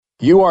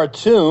You are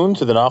tuned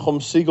to the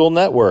Nachum Siegel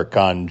Network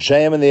on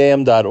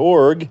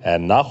jmintheam.org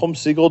and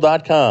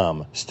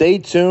NachumSiegel.com. Stay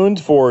tuned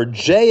for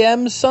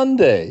JM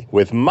Sunday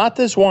with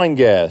Matis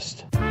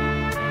Weingast.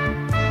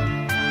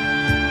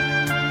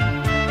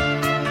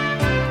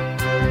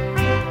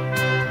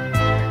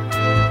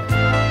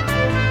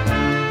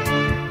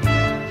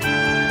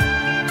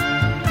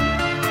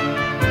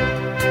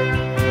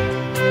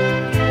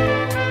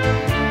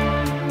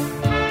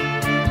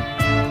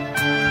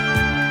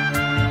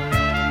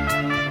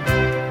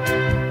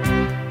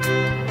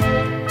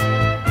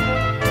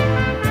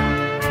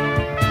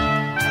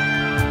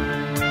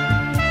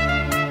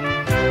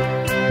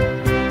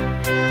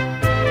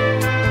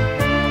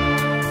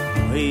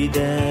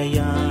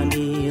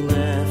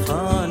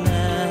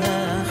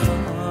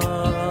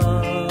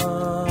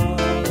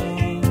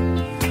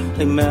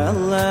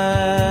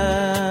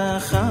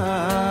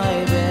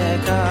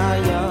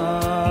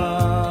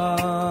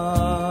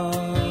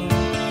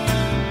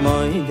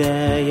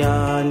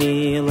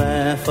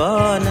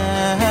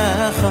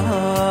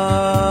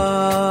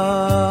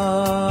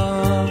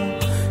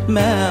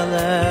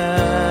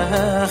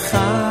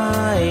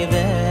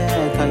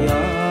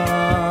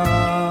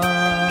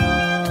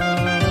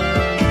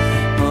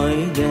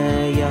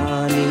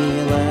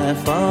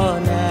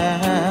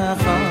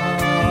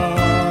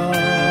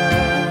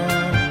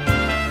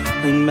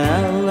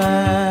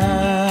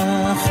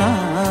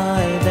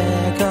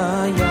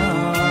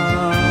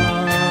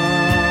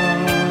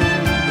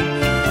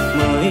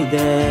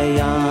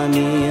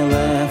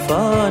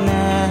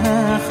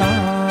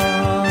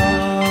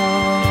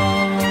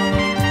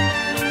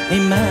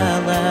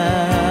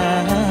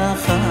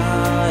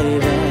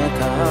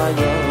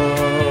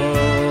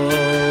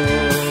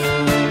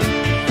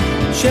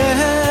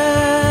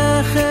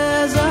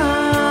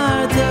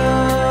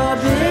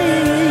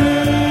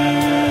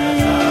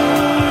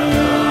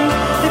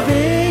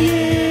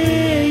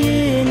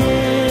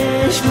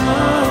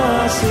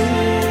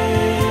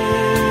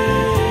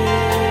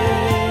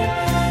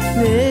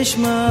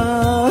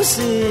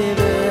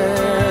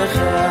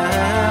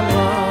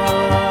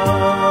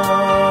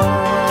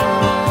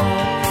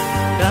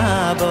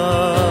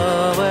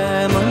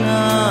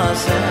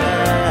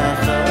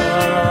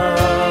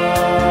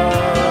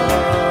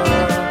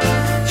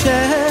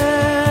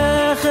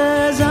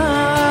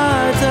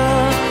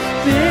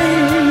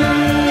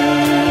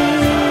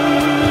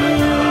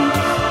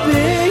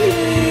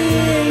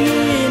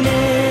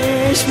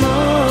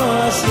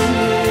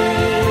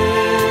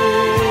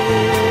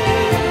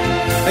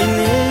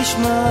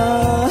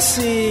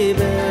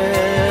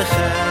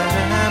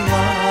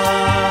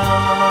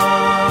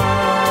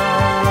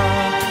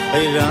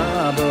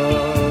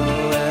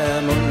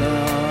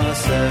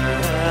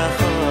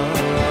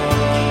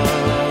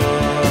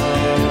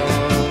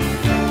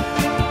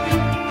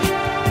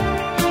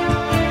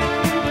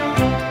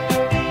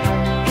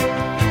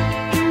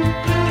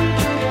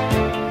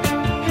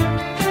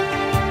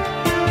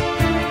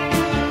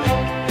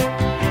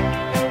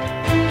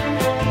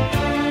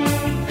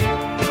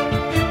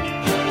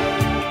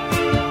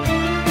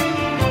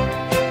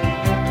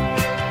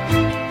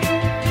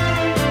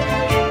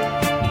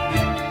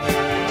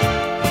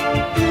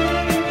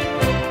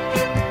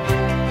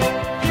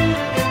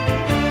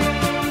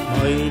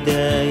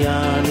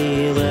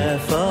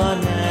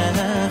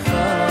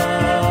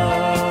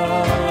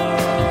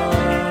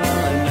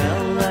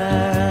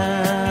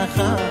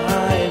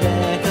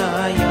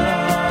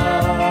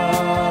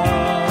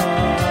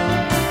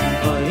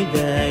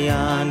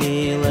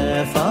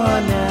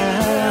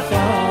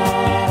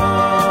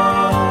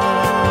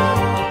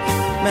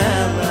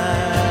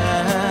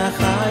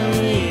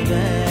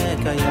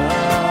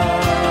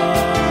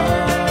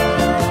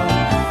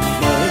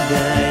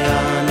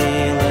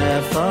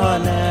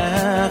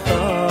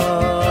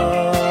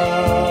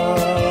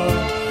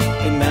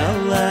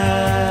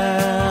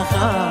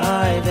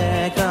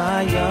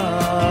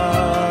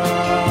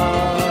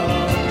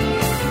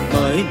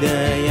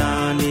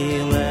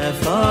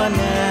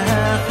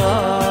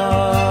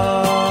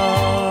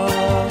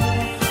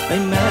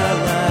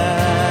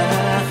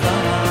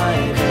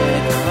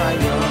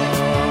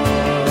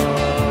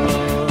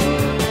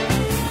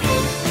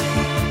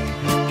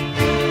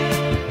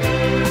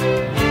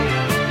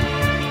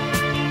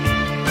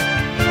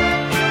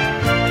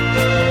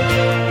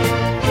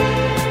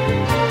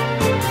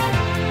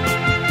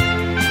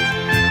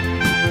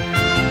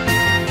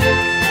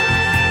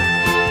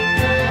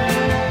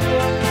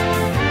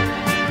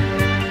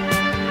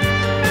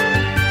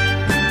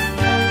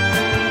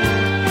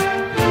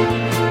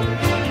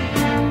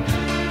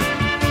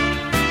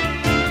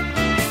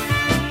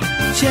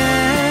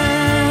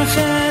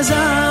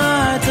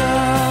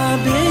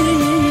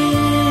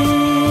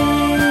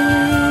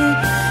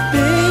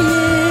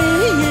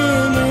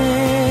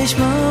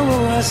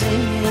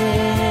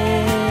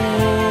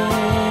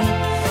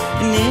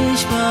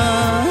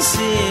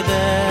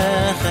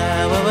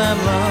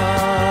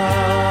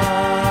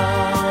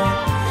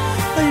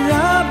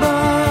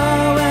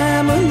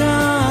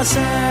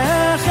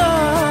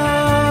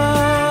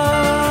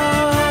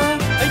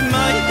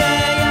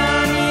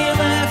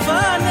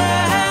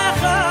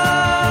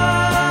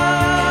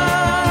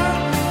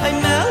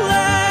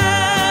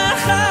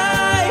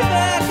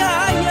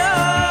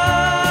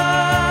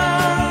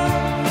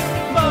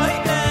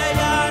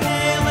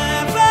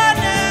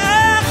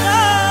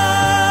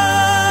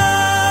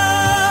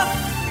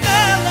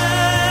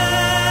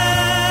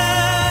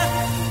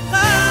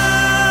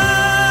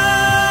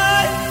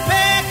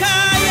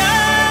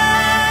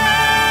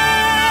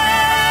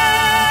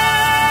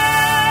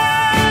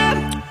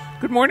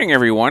 morning,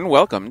 everyone.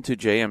 Welcome to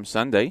JM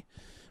Sunday.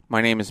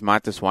 My name is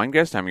Matis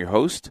Weingast. I'm your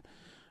host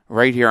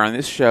right here on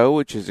this show,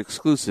 which is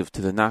exclusive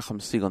to the Nachum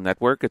Segal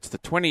Network. It's the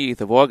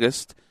 28th of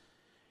August,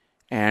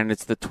 and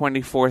it's the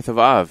 24th of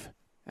Av.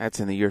 That's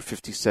in the year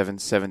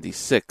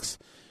 5776.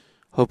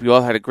 Hope you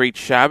all had a great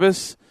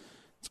Shabbos.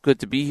 It's good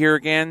to be here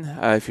again.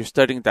 If you're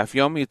studying Daf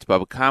Yomi, it's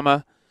Baba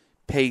Kama,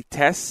 Pei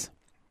Tes.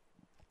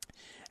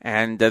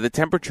 And the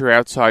temperature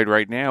outside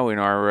right now in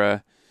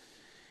our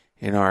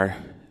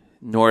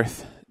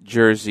North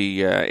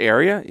Jersey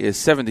area is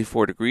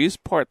 74 degrees,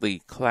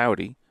 partly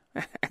cloudy.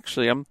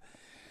 Actually,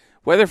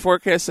 weather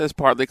forecast says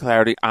partly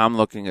cloudy. I'm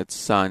looking at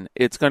sun.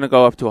 It's going to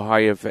go up to a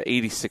high of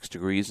 86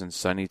 degrees and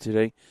sunny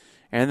today,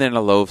 and then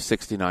a low of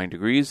 69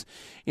 degrees.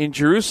 In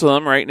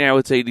Jerusalem, right now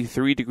it's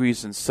 83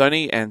 degrees and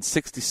sunny, and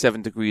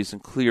 67 degrees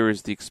and clear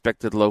is the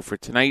expected low for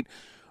tonight.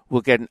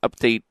 We'll get an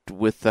update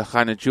with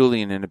Hannah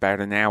Julian in about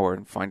an hour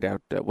and find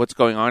out what's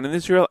going on in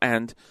Israel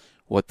and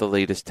what the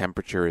latest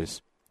temperature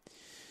is.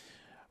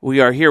 We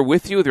are here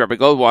with you with Rabbi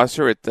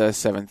Goldwasser at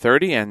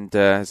 7:30, and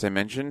as I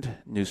mentioned,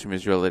 News from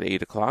Israel at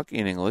 8 o'clock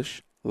in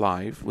English,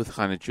 live with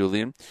Hannah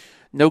Julian.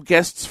 No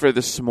guests for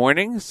this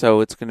morning,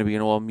 so it's going to be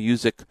an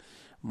all-music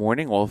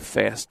morning,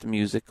 all-fast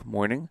music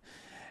morning.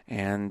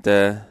 And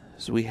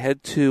as we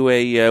head to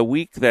a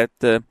week that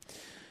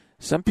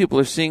some people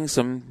are seeing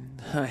some,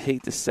 I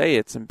hate to say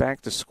it, some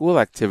back-to-school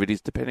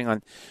activities, depending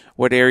on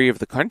what area of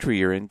the country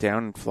you're in.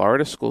 Down in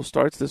Florida, school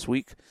starts this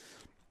week.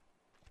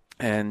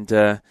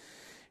 And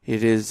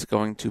it is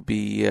going to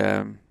be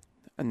a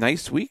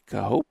nice week,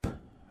 I hope,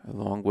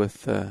 along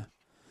with,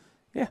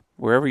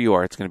 wherever you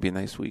are, it's going to be a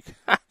nice week.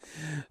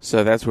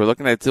 So that's what we're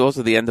looking at. It's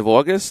also the end of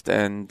August,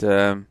 and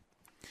Rosh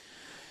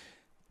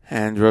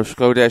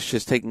Chodesh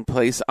is taking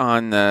place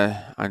on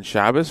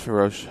Shabbos for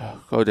Rosh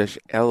Chodesh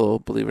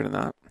Elul, believe it or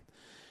not.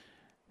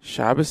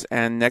 Shabbos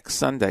and next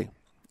Sunday,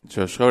 it's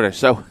Rosh Chodesh.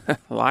 So a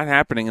lot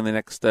happening in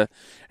the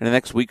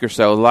next week or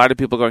so. A lot of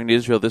people going to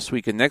Israel this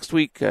week and next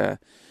week.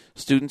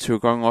 Students who are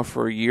going off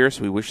for a year,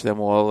 so we wish them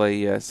all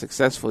a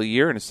successful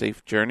year and a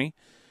safe journey.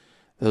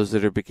 Those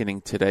that are beginning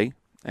today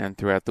and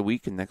throughout the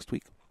week and next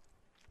week.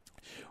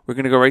 We're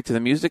going to go right to the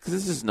music, because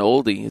this is an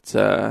oldie. It's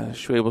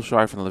Shwebel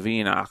Shar from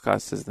Levine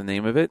Achas is the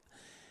name of it.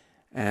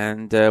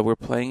 And we're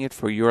playing it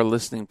for your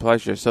listening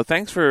pleasure. So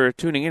thanks for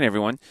tuning in,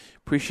 everyone.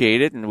 Appreciate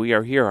it. And we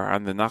are here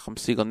on the Nachum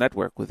Segal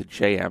Network with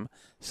JM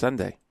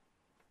Sunday.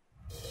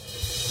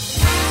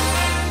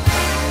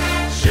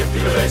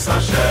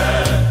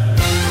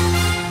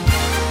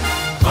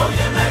 כל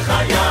ימי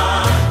חיי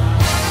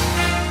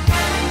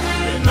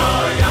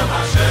בנוים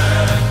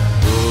השם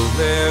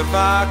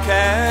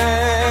ולבקר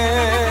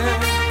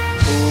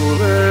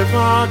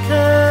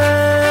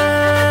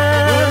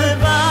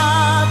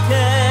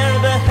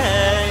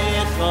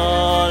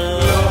בהיכלו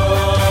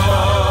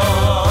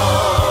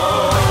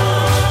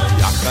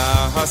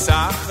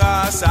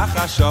יחה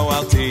סחה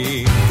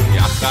שואלתי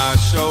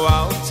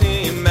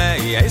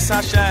מייס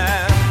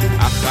השם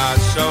אחת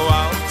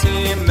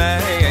שואלתי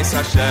מייס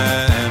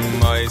השם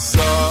אוי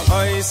סו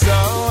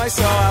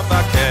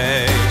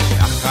אבקש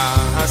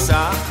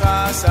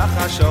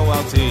סחה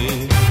שואלתי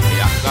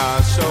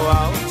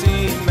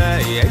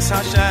מייס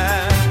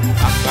השם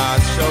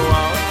אחת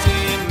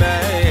שואלתי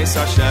מייס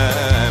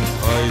השם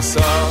אוי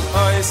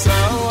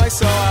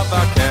סו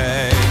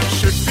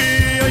אבקש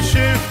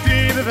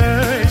שבתי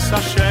בבייס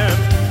השם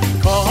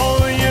כל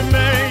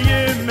ימי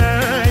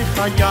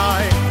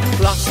חיי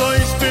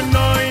לחסויס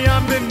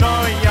בנוים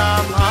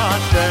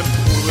השם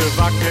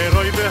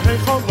ולבקרוי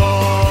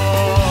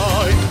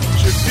בהיכלוי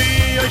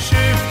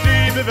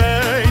שבתי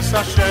בבייס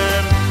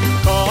השם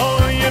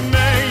כל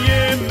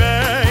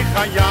ימי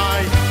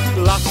חיי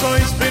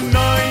לחסויס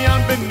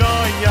בנוים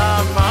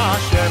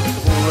השם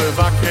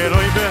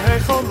ולבקרוי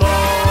בהיכלוי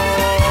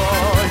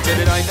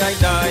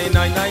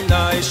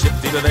די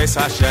שבתי בבייס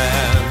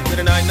השם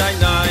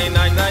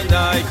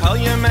די כל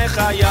ימי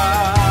חיי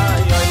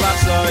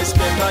לחסויס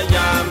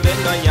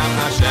בנוים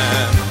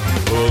השם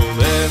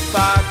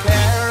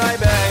ולבקר אי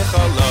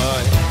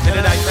בהיכלוי די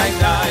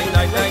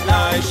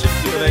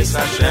שבתי בבייס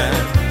השם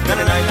די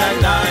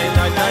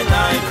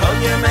כל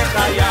ימי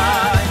חיי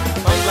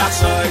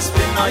לחסויס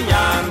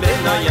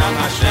בנוים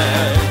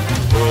השם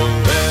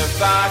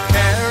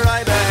ולבקר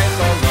אי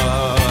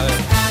בהיכלוי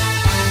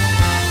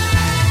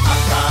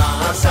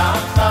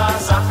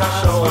סחה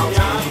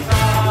שואלתי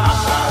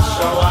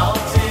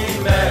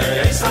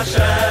מייס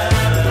השם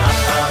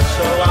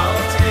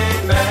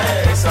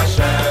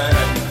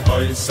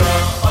Oy so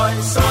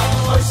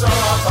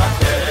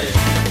afakei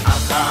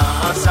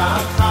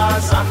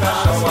Saka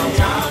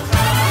shawalti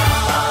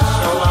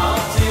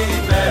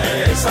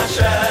meis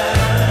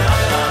Hashem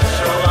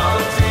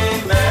Shawalti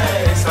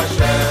meis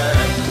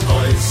Hashem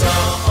Oy so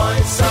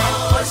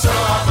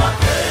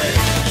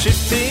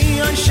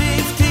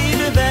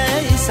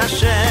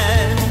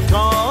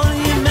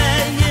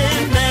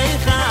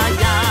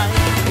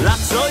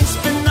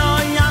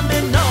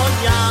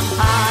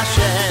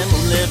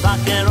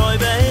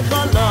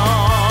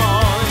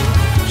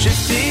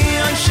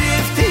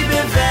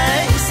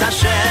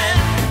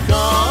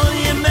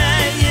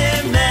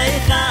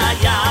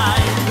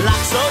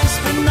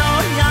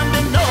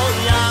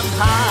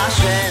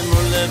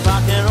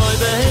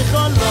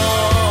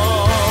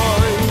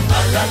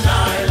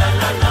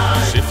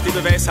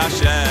beis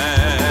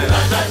Hashem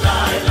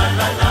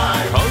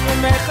Kol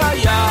yemei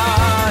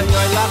chayai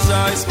Yoy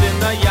lachzois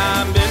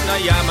binayam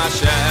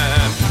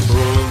Hashem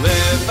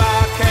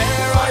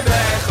Ulevaker oy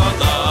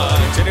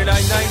bechadai Tiri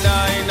nai nai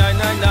nai nai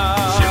nai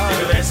nai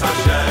Shifti beis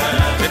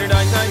Hashem Tiri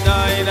nai nai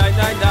nai nai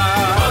nai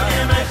nai Kol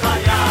yemei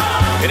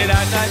chayai Tiri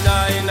nai nai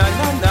nai nai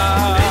nai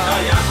nai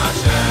Binayam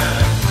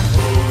Hashem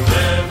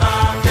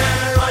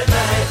Ulevaker oy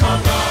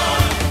bechadai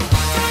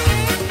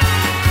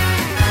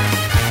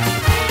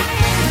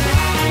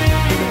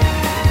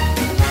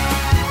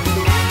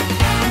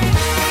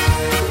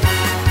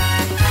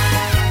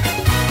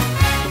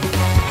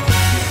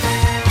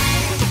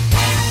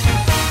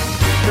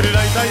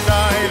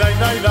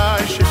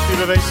Shifti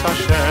beis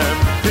Hashem,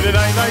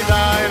 Tidai dai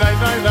dai dai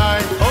dai dai.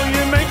 Oh,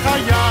 you make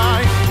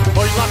hayai.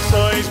 Oy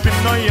lachzois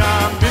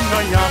binayam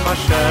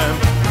Hashem.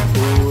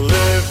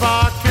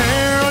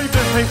 Ulevaker oy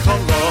bechei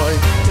choloi.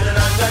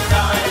 Tidai dai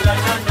dai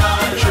dai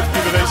dai. Shifti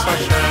beis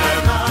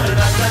Hashem,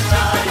 Tidai dai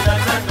dai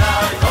dai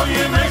dai. Oh,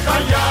 you make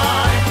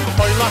hayai.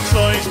 Oy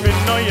lachzois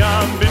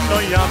binayam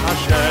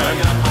Hashem.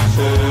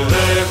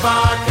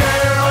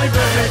 Ulevaker oy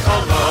bechei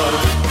choloi.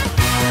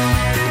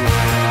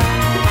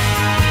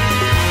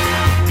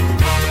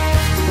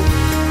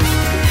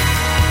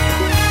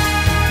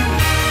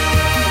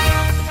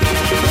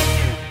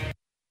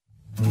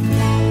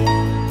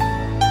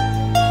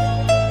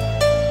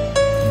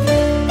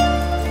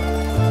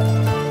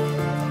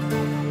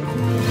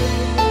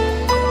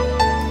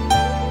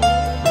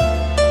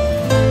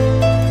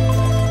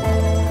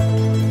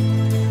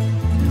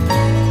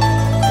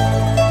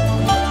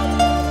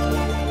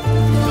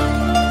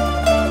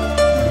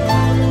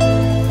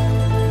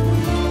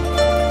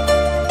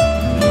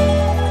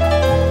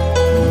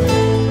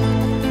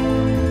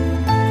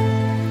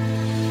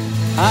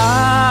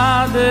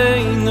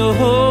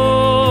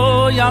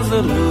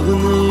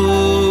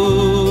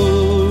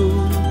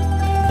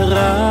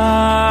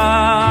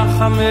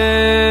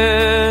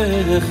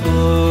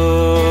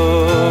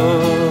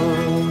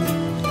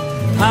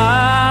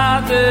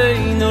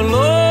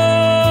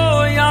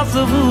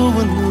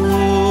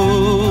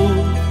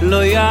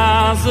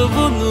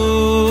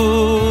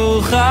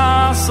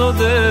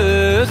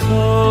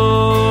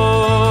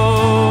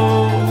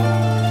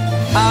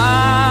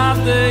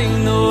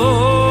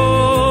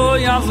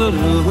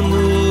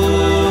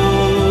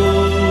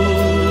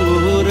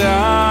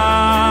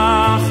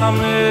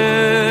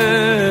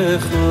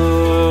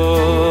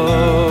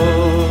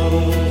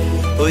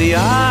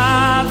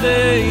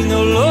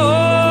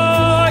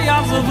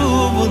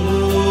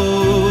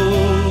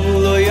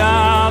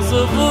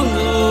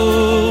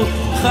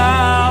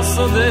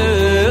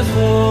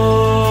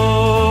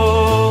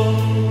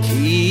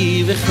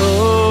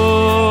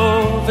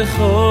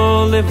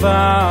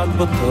 לבד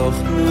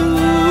בתוכנו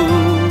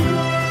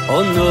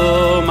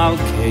אונו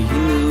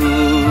מלכנו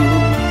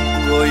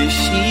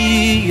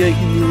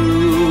ואישיינו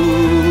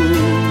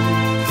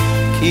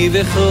כי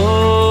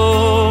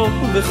בכל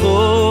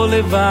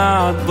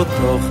לבד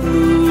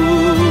בתוכנו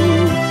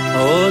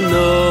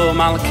אונו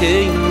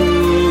מלכנו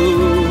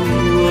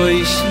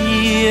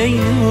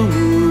ואישיינו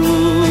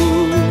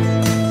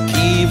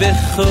כי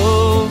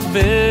בכל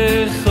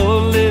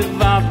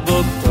לבד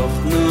בתוכנו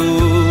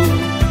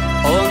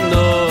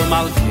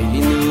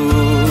Malkeinu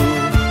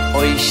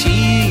oy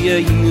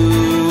shiyenu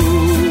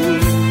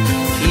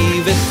ki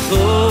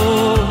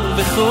bechol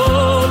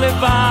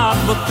levad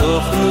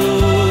botochnu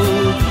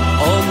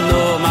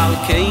ono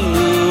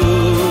Malkeinu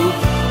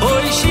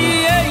oy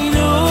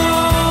shiyenu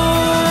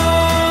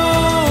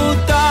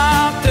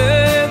tate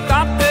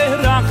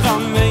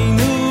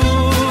rachameinu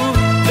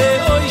ve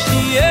oy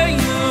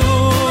shiyenu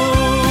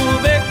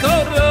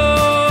bekoroy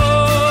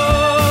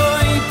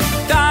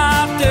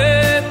tate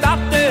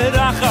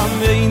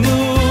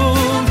rachameinu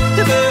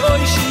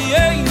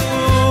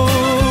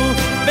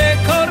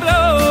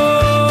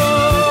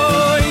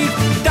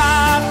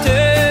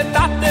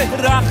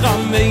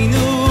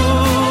Rachameinu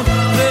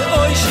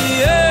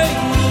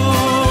ve'oishienu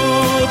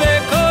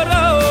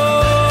bekoroi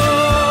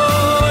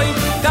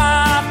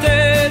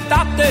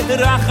tate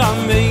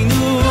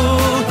rachameinu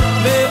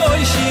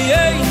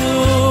ve'oishienu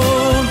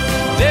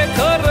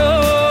bekoroi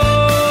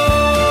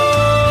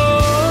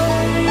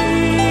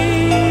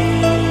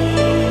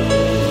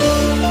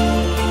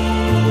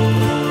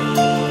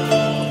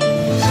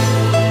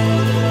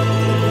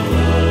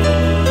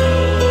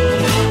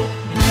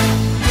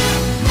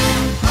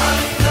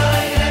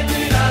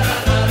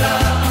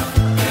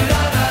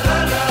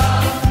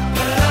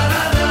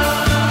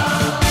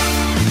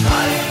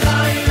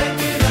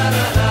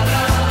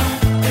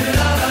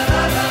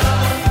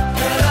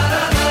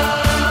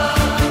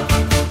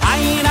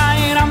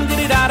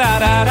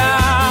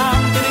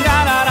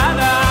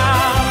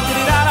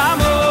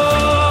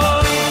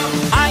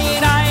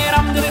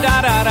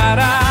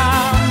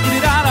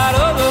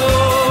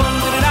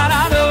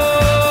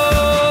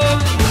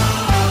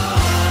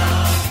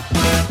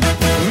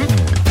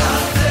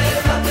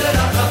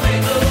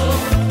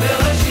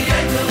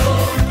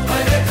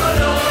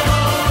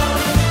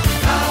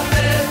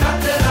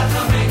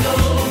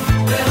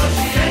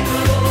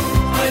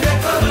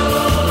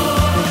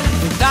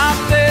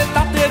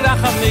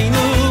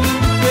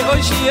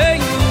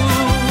shienu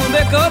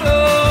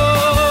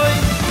bekoroi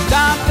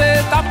tate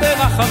tate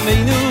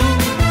rachamenu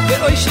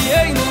ve'oi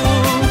shienu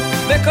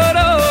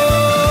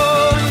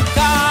bekoroi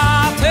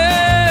tate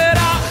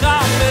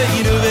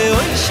rachamenu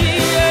ve'oi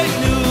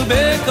shienu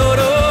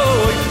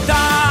bekoroi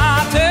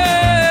tate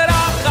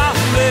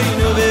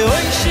rachamenu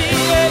ve'oi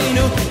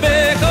shienu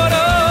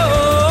bekoroi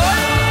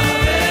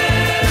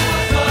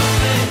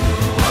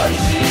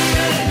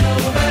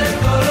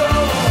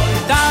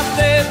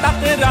tate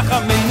tate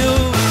rachamenu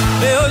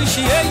ve'oi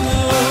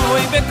shienu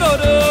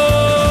bekoroi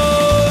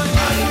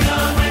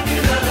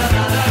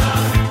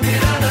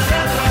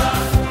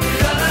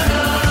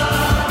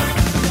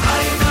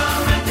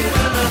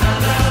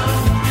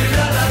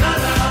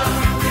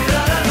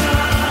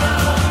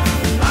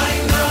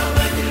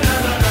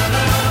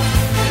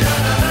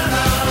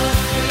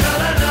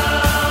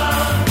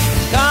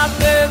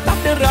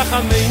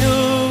rachamenu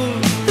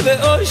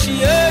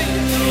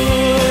ve'oshienu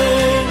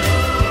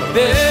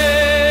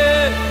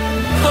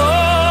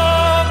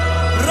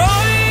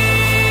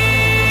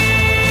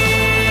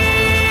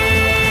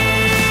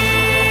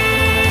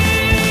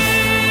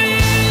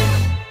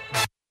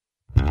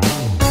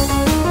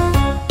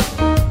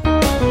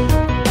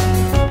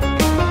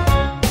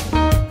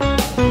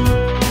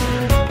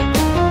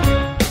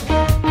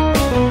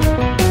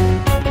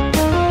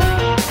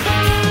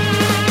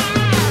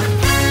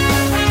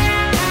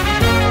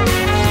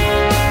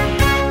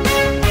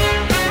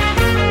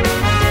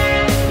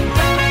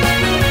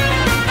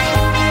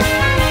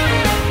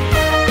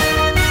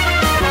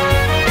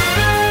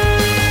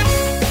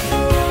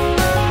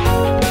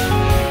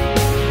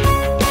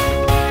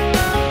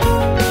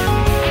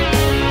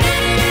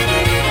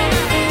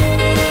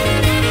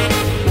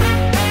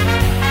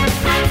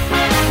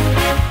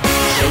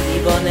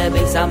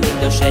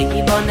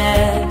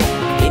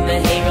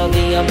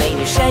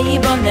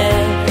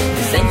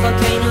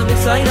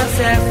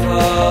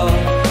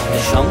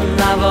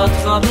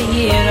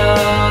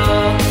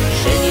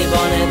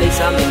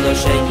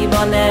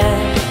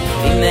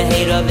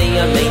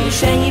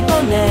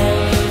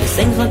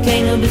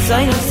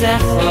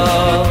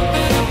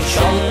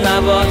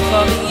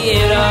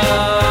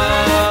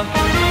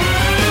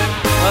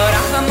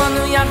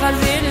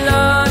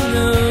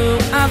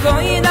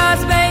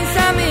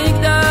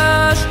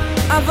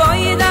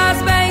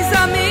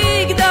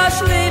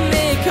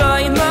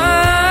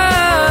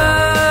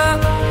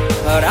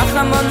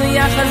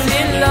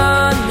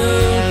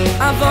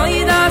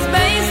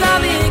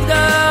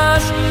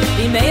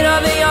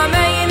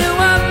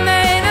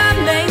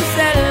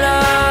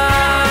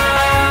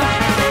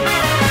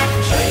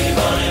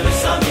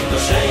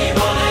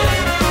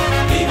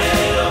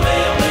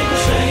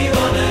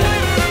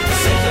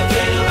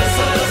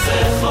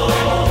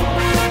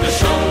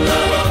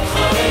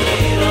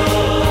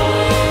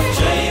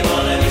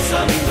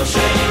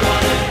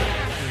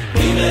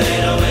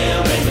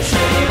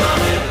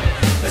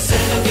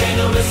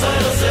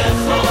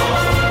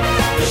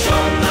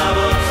Shom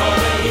navot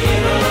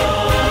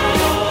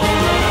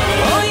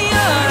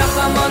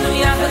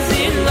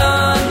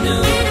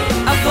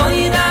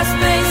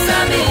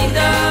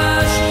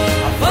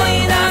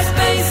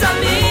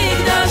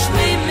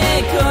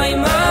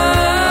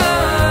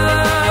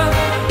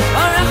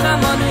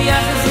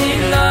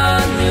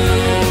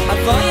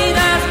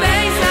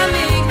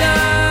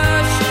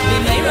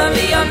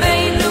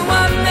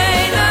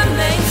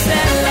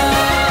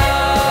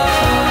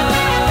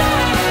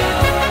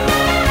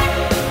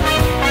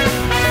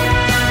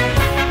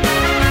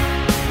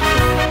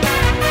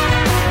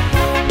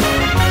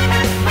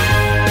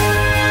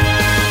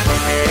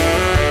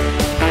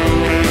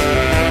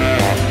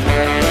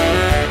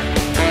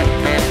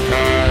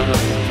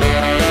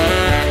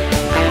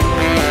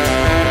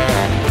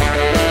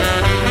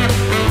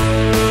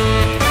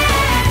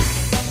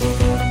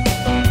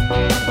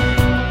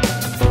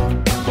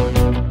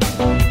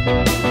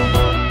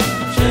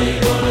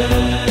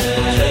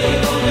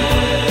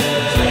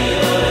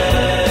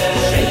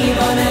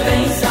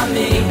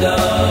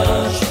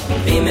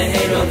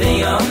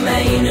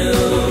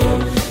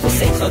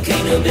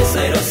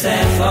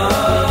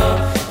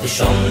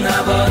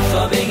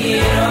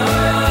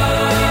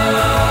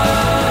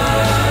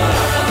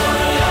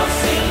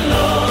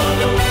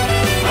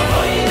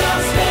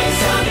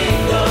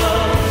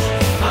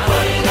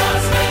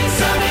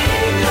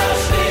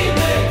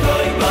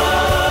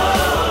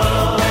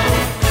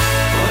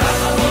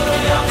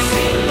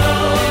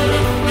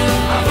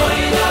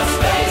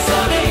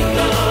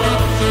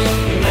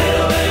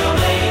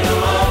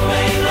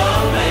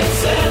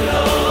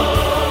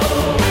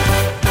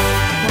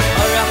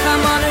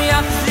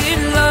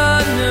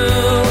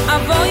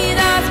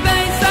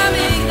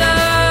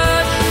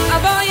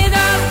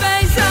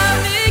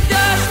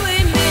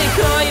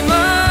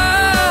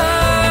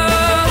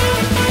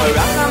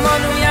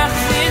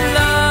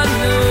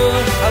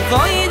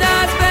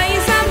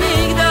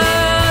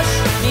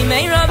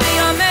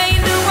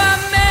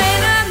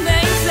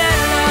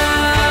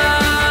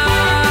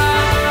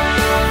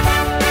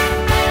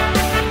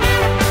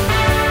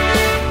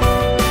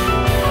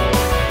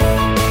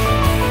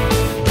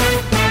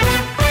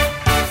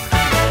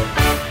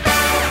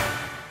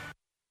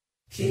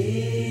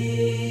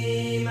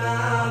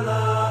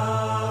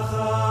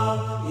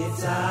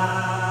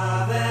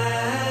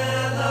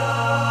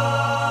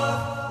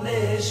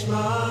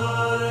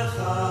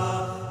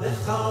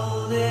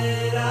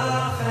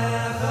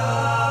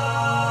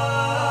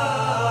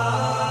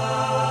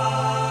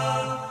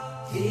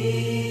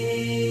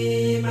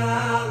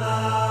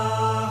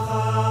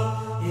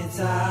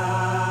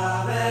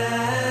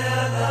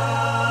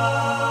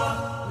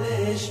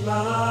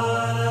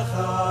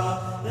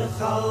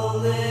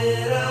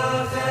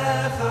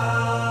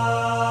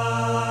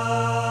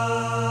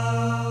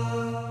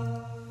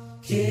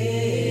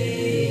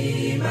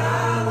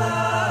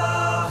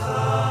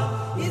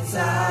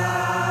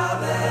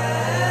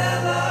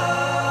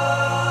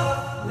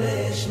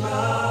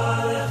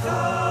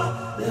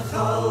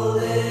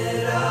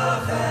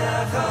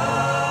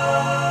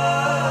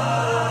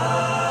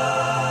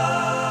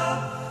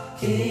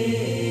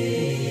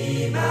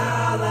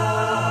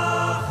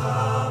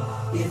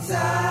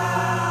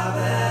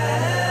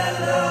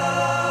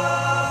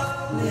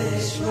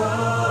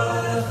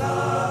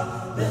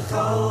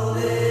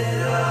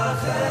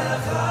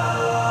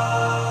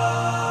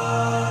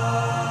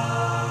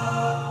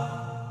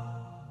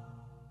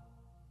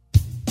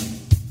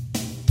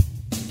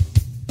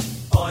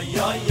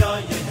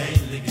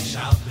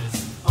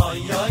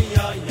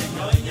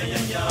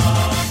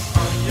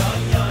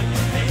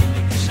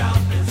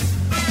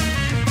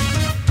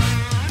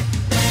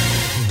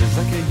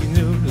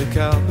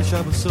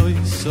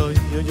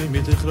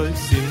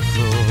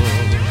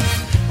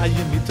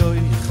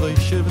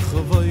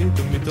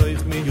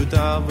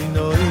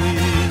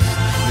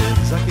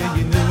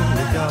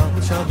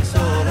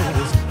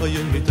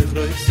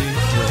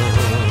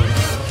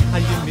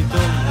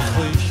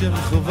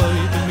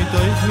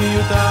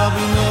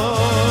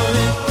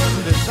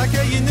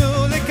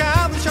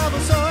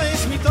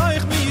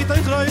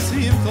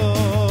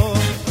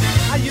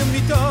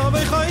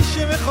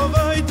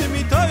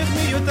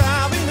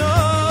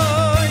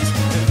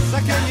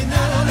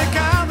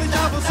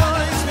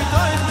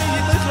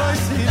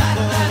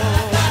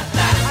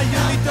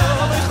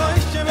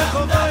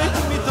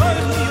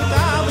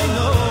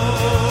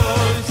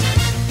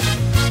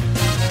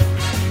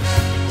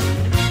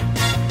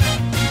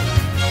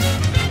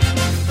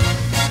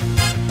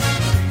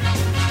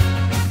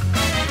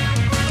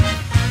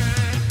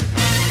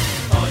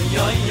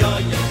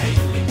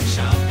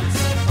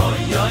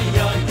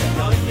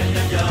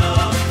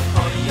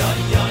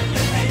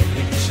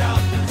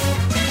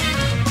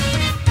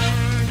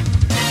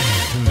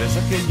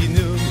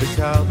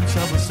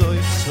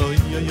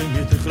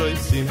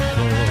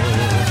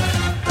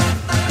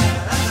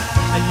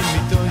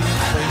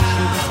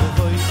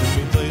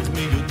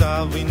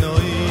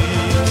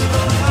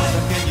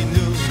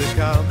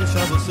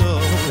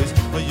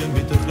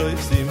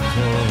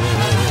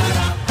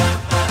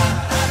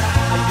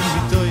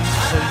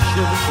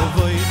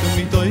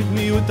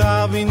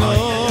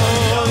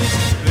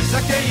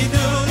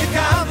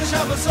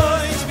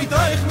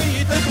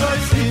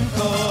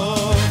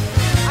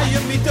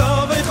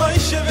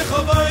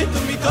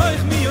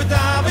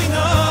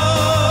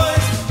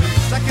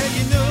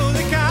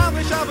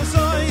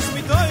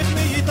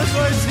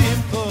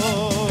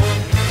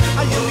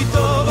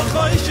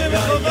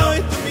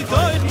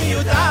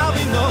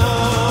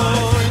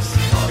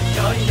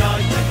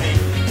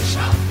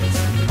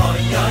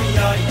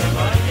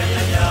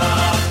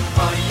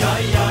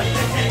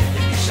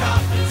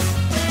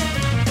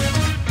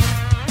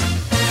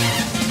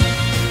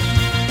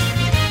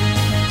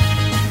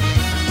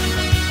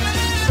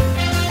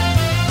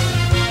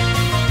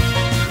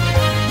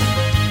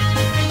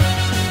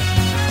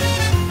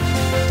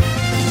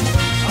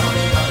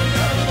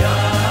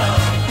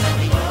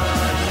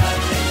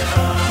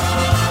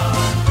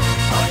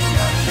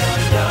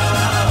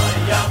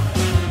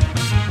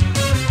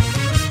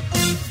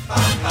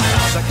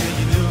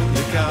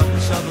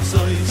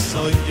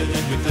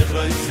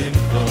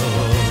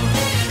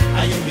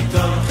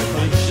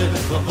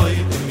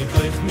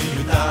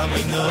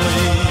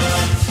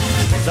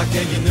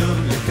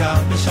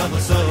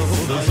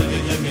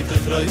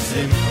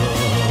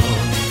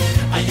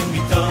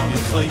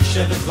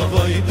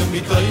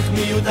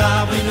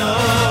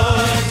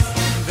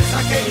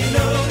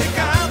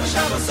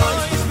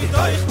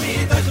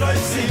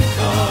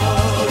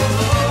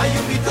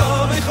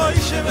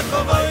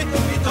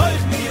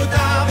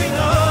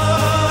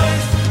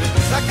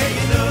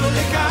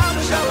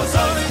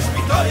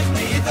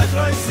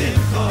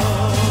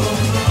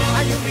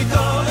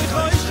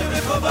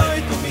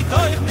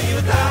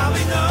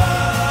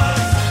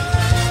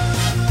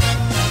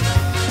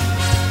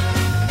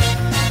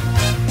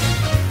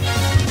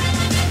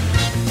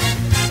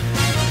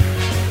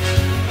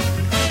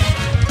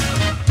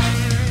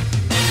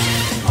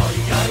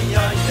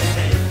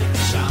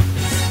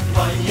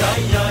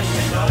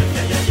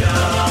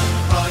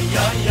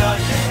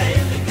Yeah.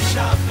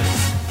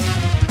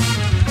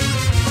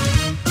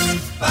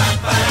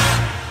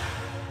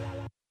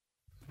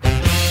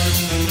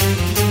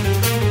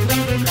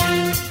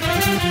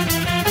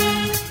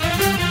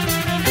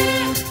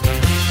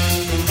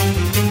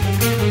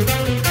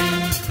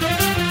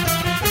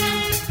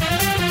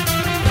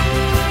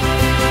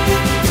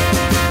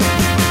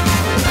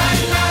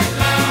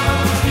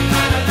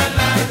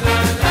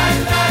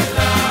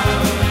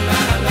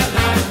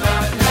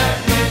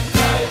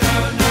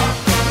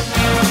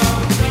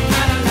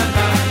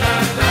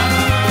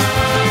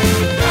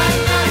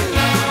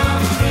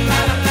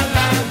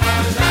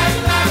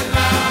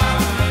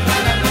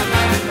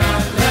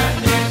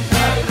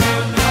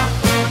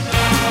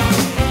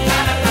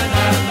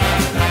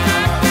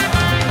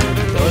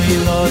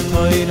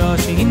 toiro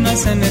shino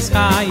senes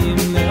chaim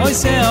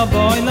le'oise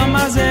aboy lo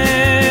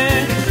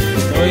mazeh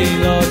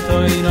toiro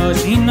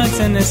shino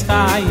senes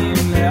chaim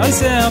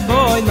le'oise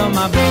aboy lo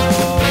mabo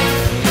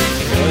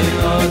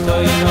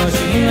toiro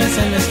shino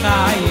senes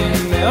chaim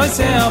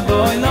le'oise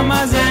aboy lo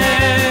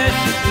mazeh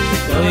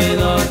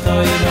toiro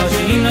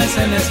shino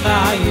senes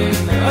chaim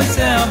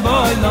le'oise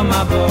aboy lo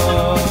mabo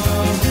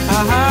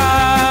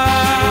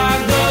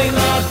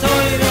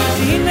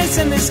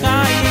in the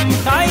sky in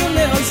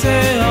kayle ose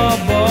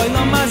boy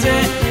no maze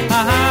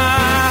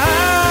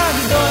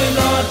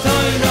doilo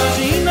toilo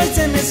shinos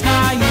in the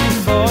sky in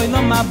boy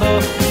no mabo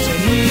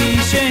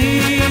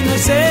shehi no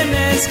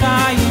senes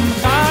sky in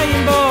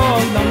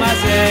boy no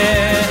maze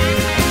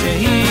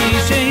shehi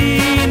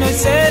no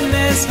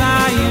senes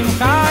sky in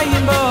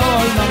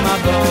boy no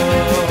mabo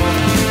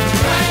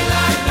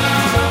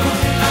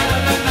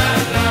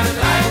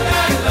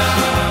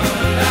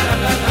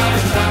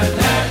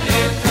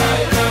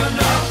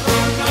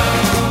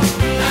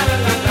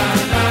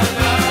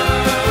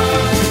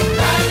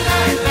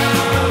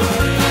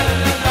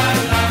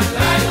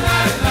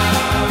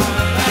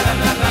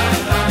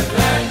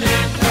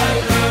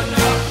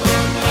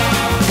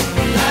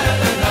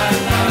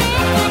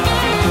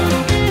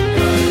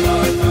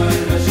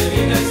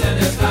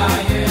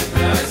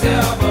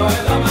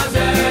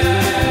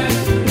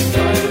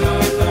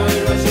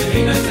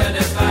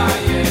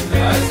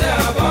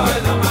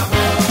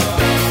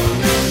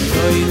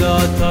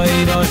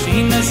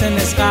in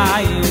the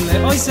sky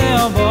oi se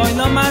o boy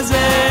no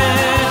maze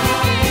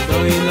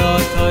toilo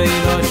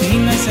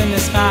shinos in the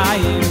sky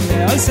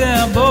oi se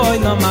o boy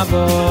no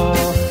mabo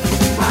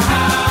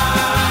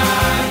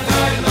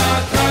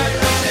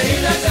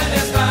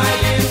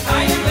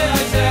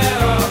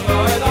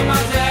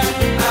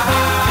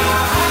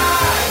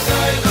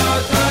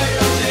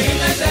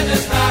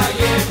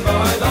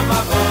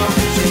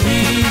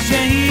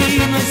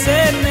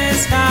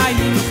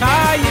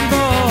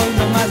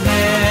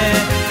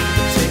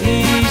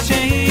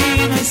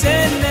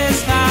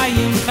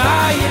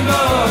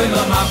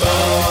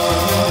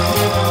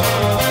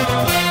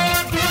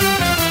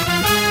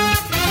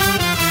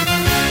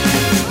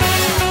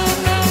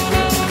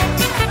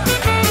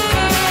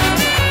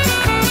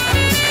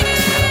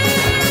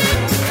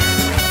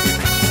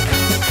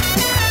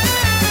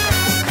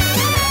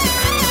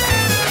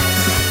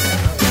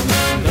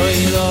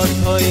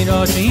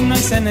Shino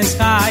senes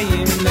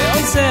chaim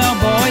le'oise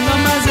boy no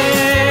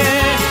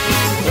mazeh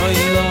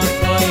toilo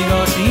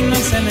shino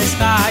senes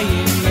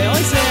chaim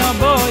le'oise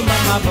boy no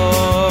mabo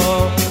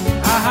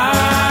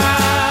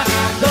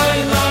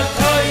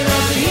toilo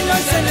shino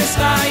senes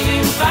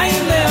chaim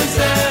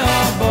le'oise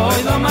boy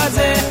no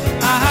mazeh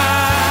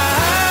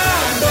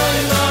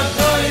toilo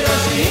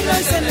shino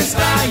senes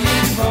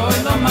chaim boy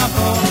no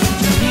mabo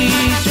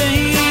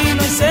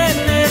shino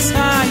senes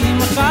chaim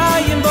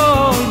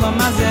boy no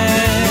mazeh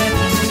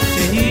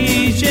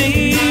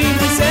shehi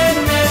no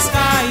senes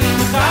chaim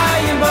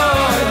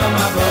boy no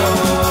mabo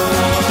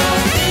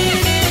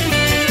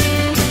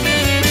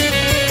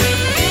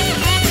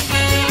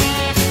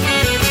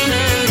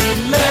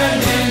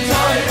learning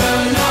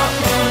Torah no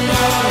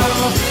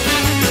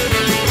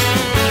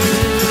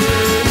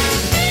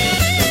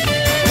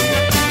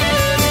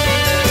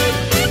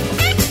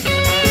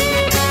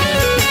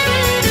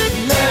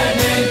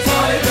learning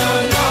Torah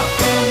no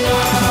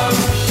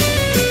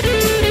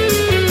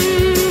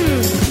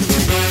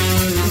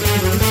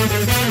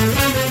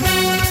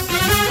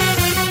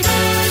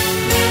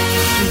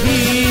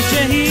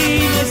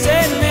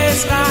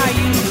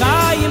chaim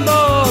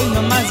boy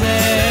no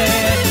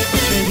mazeh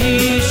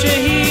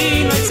shehi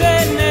no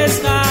senes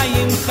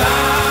chaim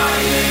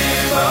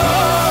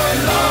boy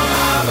no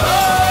mabo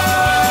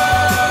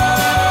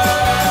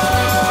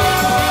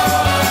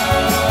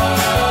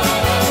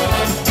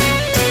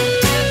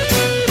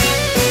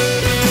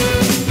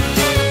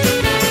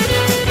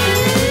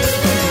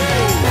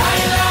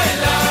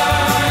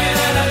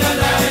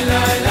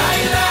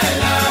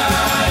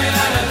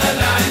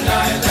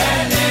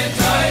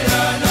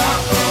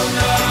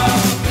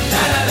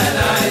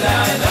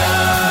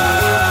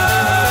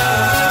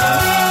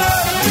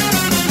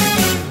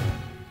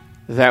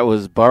That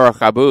was Baruch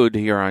Abud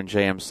here on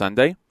JM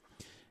Sunday.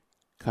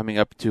 Coming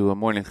up to a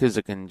morning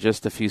chizuk in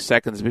just a few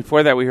seconds.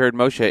 Before that, we heard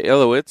Moshe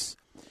Ilowitz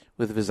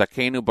with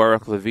V'zakenu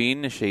Baruch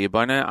Levine,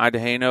 Sheyibana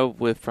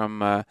Adaheno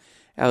from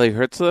Eli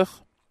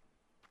Herzlich.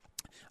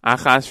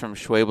 Achas from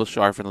Schwabel,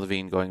 Sharf, and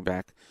Levine going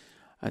back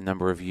a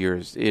number of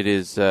years. It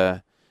is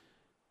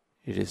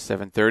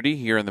 7:30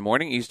 here in the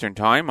morning, Eastern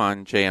Time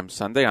on JM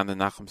Sunday on the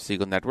Nachum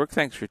Segal Network.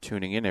 Thanks for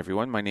tuning in,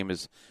 everyone. My name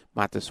is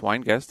Matis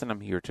Weingast, and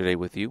I'm here today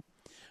with you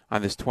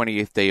on this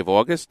 28th day of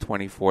August,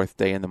 24th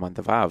day in the month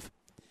of Av.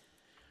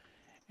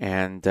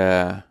 And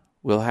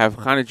we'll have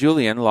Chana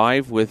Julian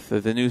live with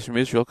the news from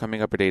Israel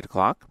coming up at 8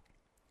 o'clock,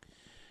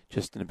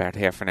 just in about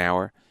half an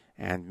hour,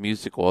 and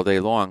music all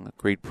day long.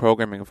 Great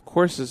programming, of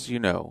course, as you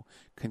know,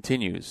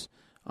 continues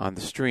on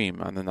the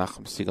stream on the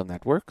Nachum Segal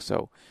Network,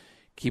 so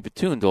keep it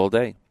tuned all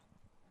day.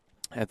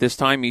 At this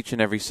time, each and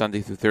every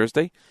Sunday through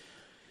Thursday,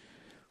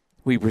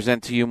 We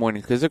present to you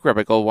Morning Chizuk,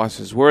 Rabbi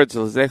Goldwasser's words,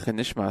 L'zecha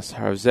Nishmas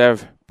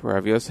Harav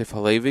Rav Yosef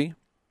Halevi,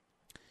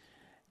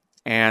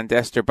 and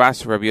Esther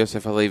Bas Rabbi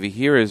Yosef Halevi.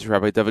 Here is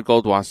Rabbi David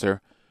Goldwasser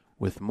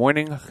with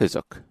Morning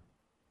Chizuk.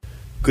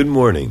 Good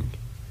morning.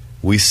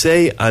 We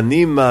say,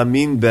 Ani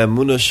ma'amin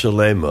be'emunah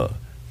shalema,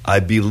 I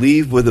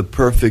believe with a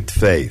perfect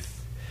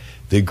faith.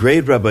 The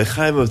great Rabbi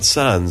Chaim of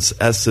Tzanz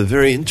asks a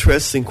very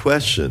interesting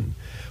question.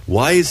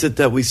 Why is it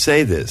that we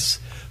say this?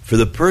 For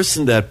the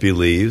person that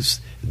believes,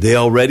 they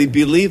already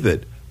believe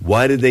it.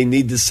 Why do they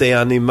need to say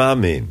Ani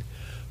ma'amin?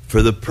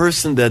 For the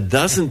person that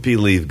doesn't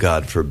believe,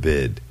 God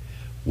forbid,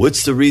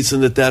 what's the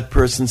reason that that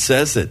person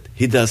says it?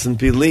 He doesn't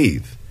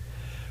believe.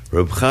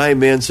 Reb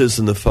Chaim answers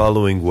in the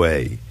following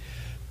way.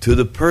 To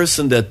the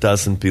person that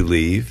doesn't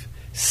believe,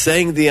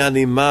 saying the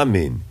Ani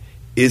Ma'amin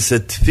is a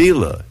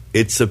tefillah,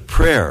 it's a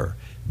prayer,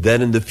 that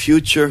in the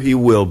future he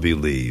will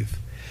believe.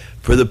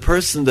 For the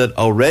person that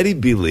already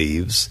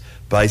believes,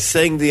 by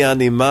saying the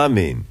Ani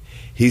Ma'amin,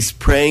 he's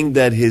praying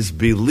that his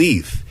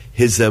belief,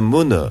 his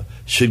emunah,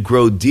 should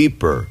grow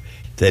deeper,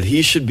 that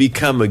he should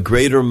become a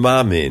greater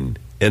Ma'amin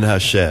in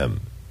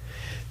Hashem.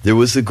 There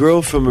was a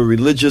girl from a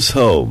religious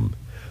home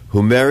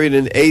who married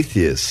an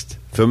atheist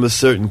from a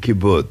certain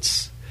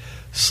kibbutz.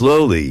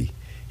 Slowly,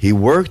 he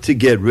worked to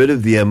get rid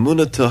of the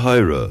emunah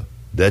tahira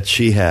that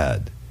she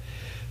had.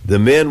 The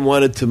man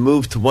wanted to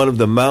move to one of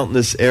the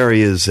mountainous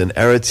areas in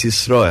Eretz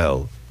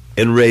Yisrael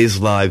and raise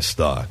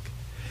livestock.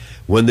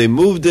 When they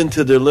moved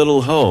into their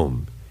little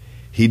home,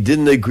 he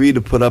didn't agree to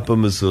put up a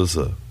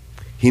mezuzah.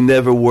 He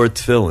never wore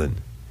tefillin.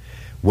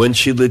 When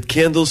she lit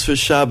candles for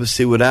Shabbos,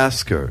 he would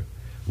ask her,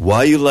 "Why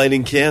are you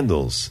lighting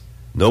candles?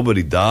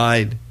 Nobody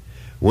died."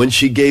 When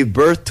she gave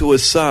birth to a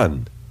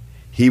son,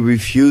 he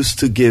refused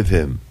to give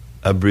him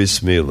a bris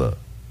milah.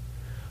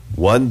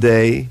 One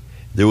day,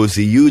 there was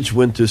a huge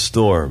winter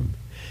storm.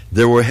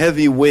 There were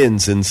heavy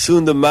winds, and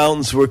soon the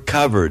mountains were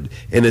covered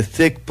in a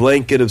thick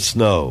blanket of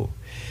snow.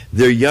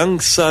 Their young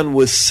son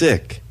was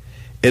sick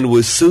and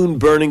was soon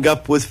burning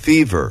up with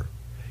fever.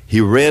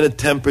 He ran a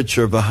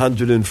temperature of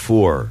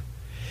 104.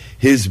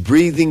 His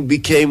breathing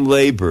became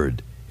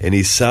labored, and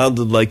he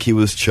sounded like he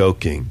was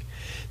choking.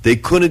 They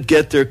couldn't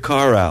get their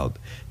car out.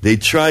 They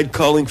tried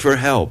calling for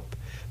help,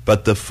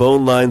 but the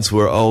phone lines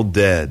were all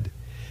dead.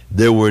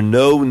 There were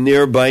no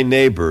nearby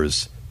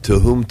neighbors to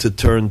whom to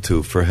turn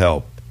to for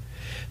help.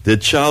 The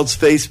child's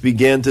face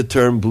began to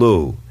turn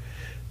blue.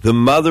 The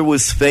mother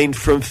was faint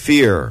from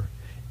fear,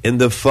 and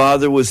the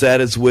father was at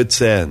his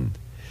wit's end.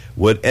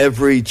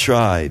 Whatever he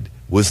tried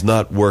was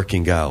not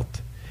working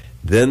out.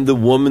 Then the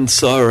woman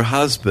saw her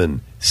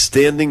husband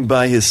standing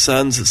by his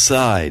son's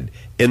side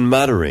and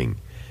muttering.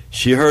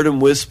 She heard him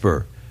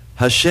whisper,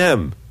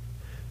 "Hashem,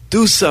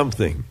 do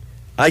something.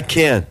 I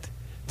can't.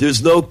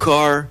 There's no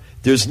car,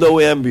 there's no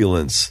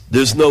ambulance,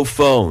 there's no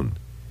phone."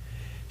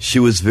 She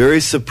was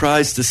very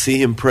surprised to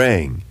see him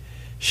praying.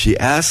 She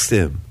asked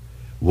him,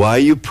 "Why are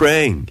you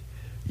praying?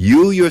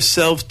 You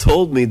yourself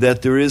told me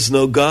that there is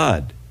no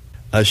God."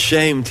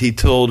 Ashamed, he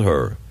told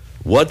her,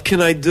 "What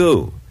can I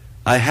do?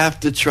 I have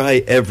to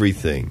try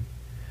everything."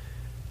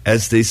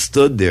 As they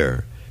stood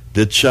there,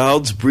 the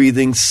child's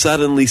breathing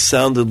suddenly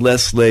sounded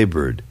less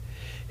labored.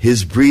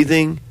 His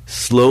breathing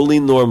slowly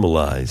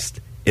normalized,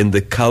 and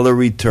the color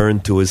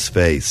returned to his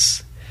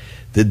face.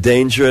 The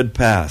danger had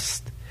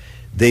passed.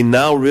 They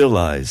now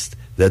realized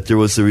that there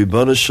was a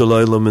Ribono Shel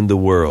Olam in the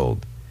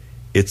world.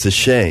 It's a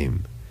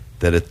shame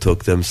that it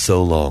took them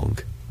so long.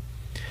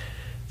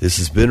 This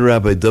has been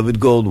Rabbi David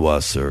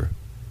Goldwasser,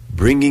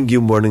 bringing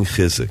you Morning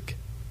Chizuk.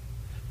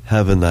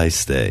 Have a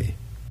nice day.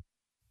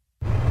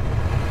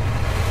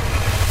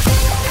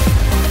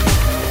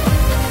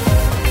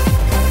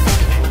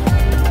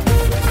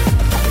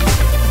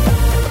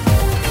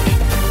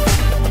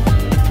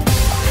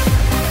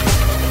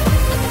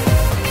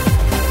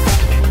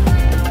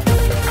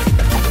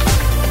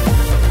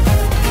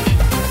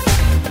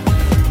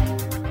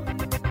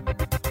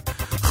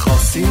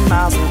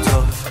 Mazel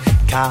tov,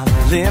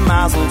 kale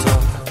mazel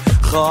tov,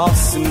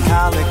 chosim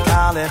kale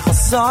kale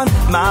choson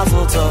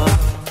mazel tov,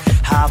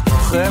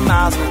 habocher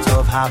mazel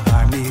tov,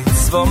 habar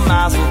mitzvah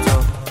mazel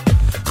tov,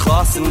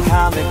 chosim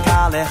kale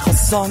kale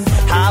choson,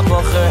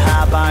 habocher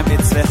habar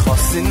mitzvah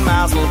chosim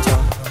mazel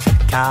tov,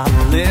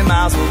 kale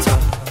mazel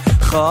tov,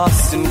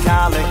 chosim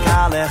kale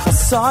kale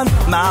choson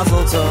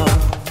mazel tov,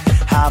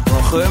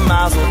 habocher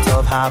mazel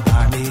tov,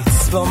 habar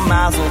mitzvah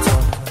mazel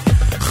tov.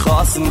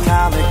 Chosim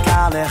kale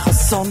kale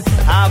choson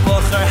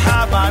habocher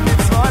habar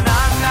mitzvah na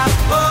na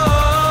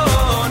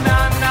oh na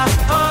na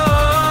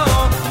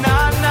oh na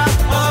na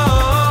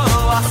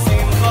oh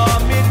asimcha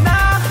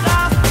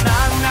minachas na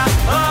na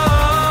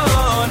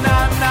oh na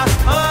na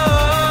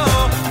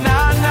oh na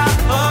na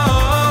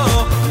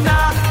oh na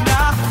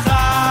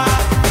nachas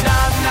na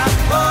na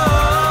oh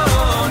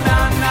na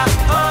na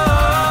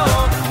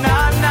oh na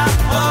na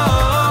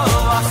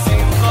oh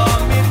asimcha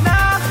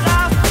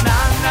minachas na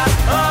na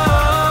oh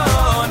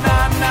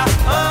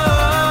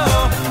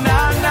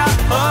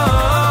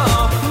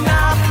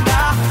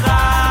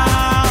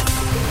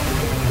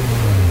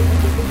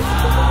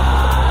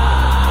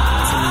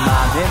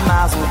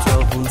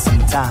tov und zum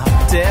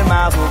Tate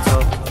Mazel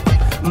tov.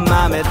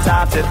 Mame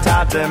Tate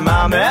Tate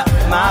Mame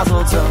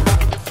Mazel tov.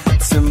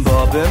 Zum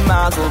Bobbe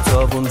Mazel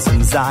tov und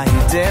zum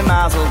Seide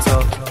Mazel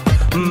tov.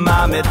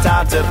 Mame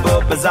Tate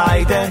Bobbe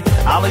Seide.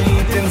 Alle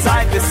Jiden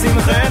seid bis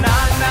Simche na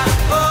na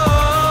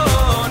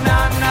oh na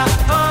na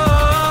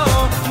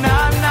oh na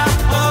na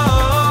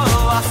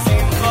oh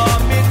Asimcho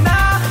mit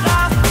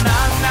Nachas na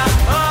na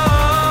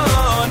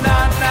oh na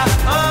na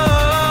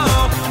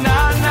oh na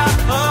na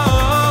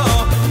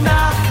oh na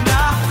na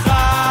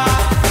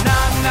na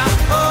na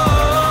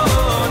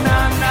oh na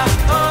na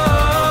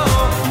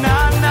oh na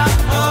na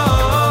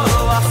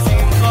oh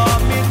Asimcho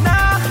mit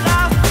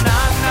Nachas na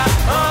na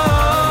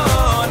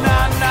oh na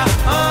na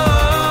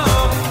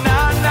oh na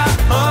na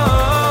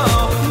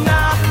oh na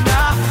na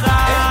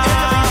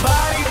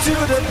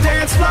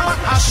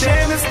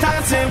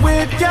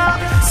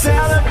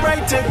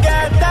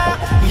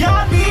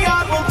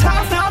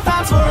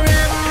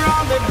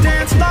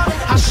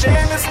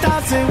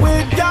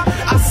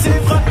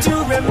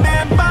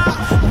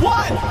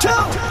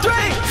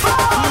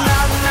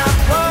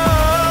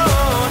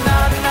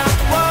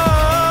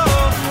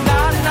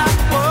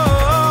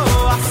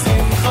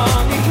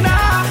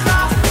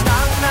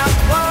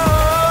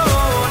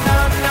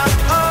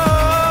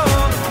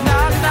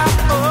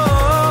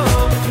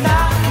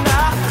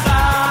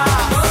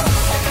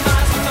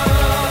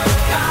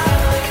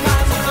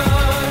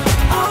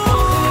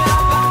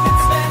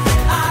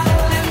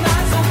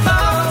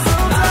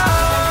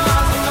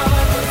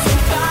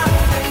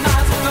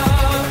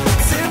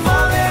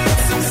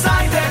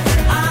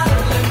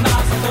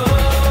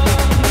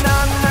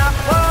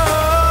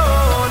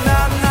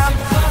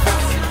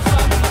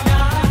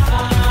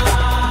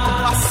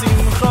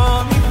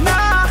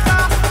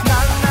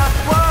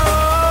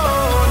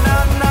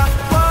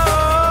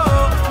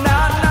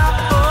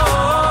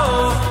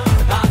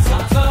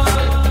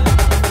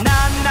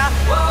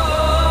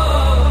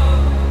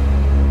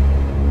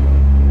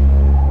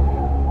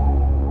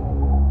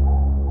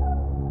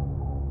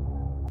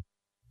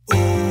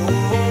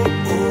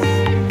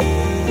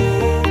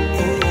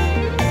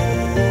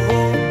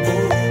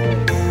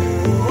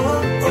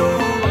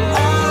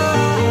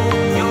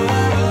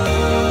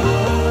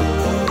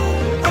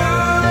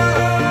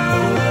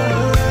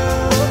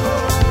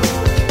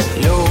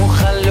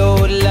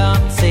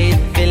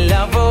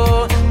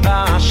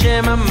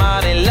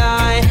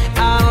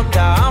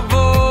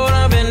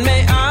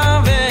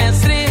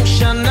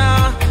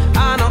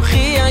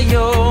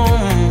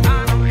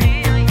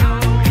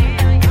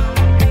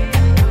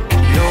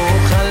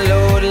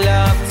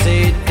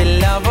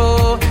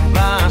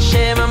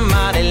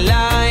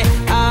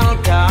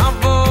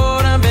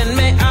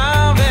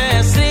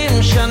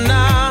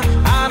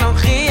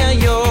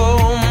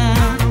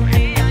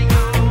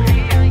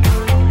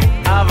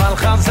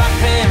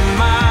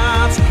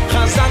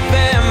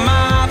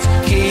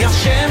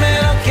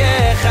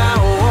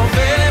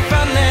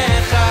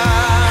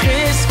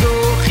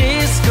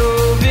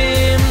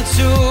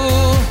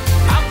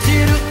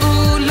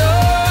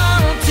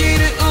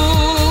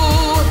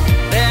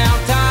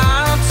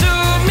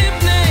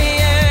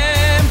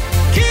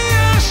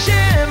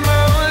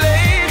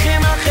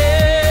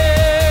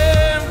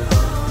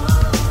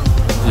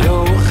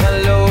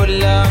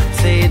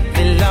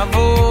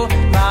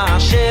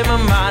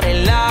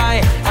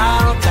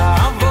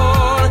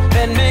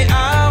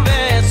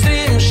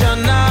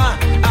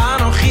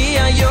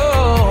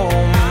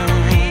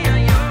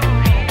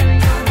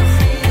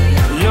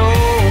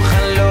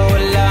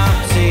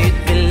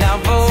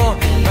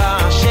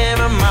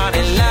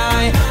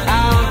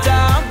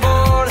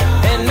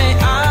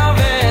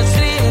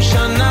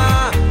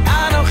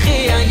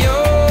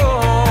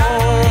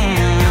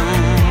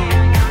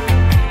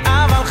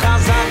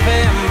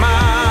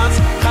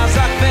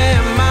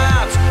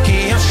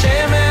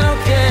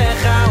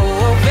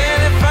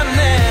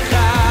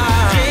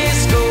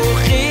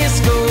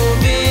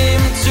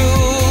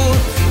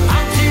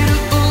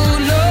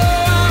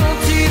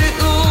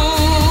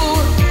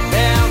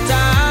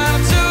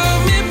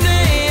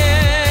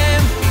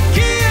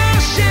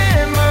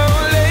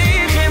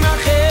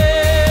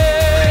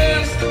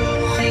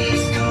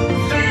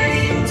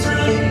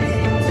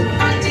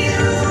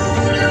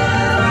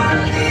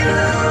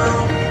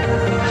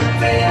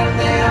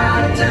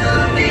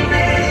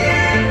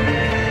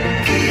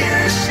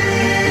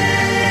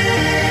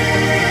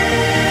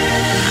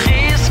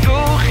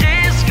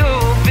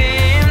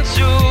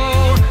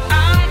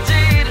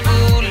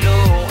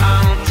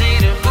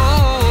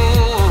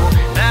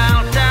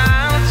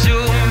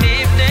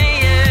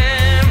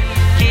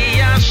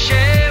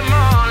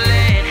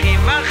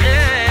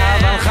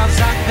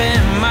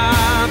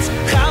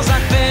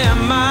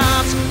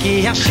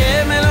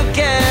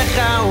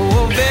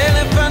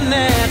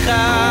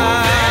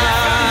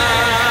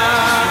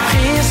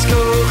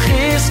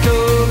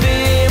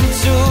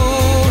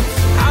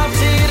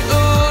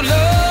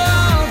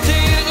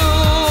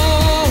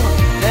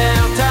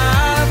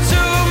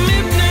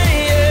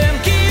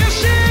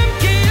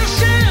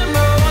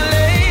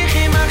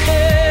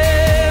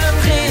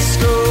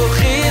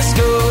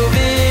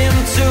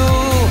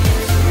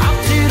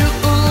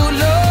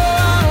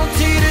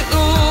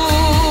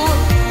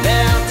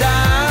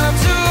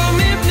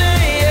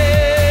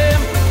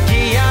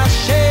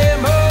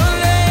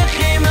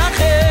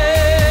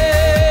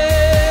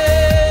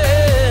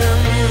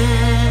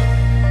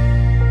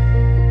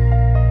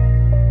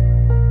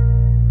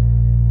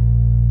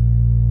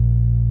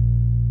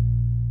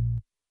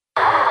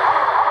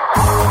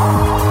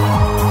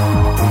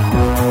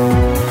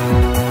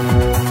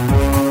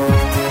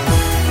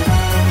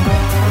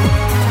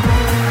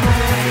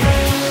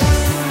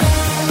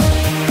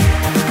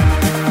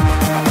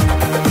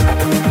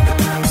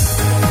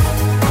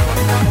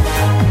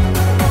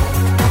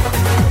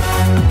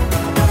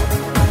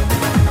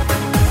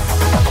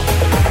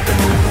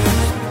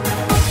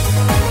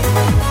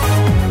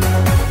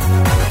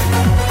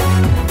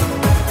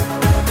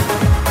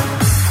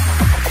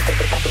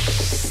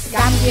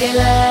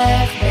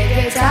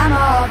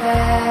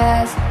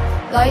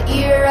לא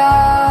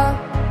אירה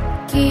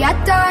כי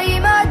אתה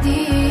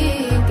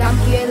עמדי גם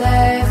כי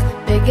אלך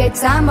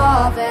בגץ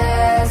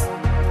המובס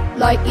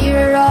לא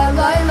אירה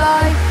לא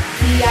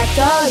כי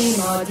אתה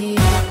עמדי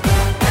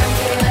גם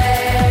כי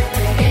אלך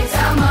בגץ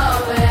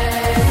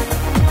המובס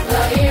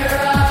לא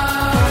אירה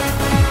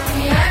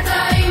כי אתה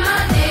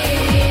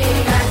עמדי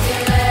גם כי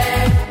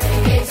אלך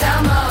בגץ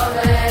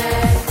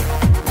המובס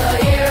לא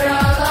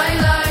אירה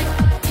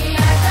כי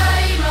אתה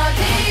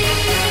עמדי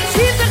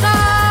שיבתך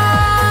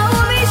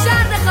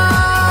ומשעתך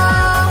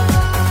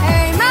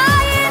היי מה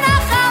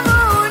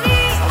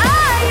ינחמוני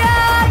איי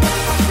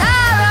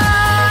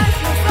תרש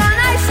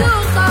לפני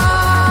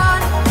שולחן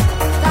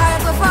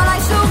תרש לפני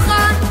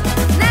שולחן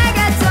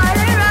נגד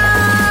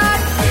צעירן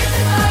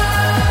שיבתך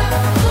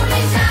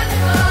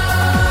ומשעתך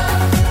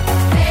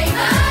היי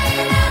מה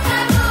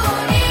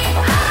ינחמוני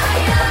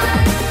איי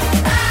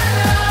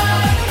תרש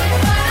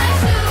לפני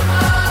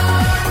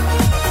שולחן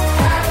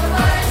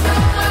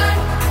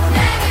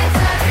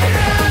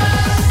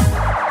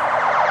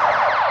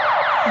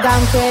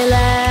גם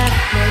כלך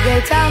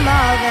נגד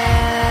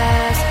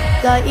המובס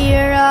לא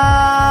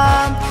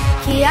אירה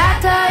כי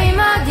אתה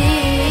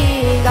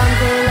עמדי גם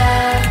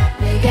כלך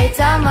נגד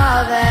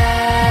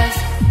המובס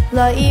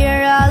לא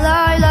אירה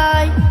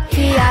לא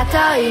כי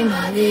אתה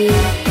עמדי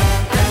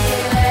גם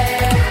כלך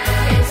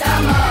נגד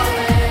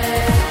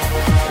המובס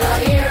לא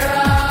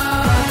אירה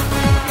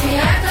כי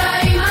אתה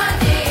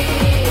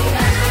עמדי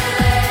גם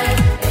כלך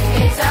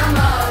נגד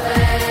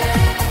המובס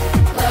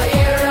לא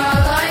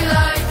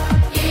אירה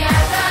כי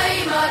אתה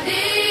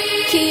עמדי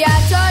כי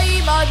אתה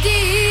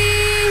עמדי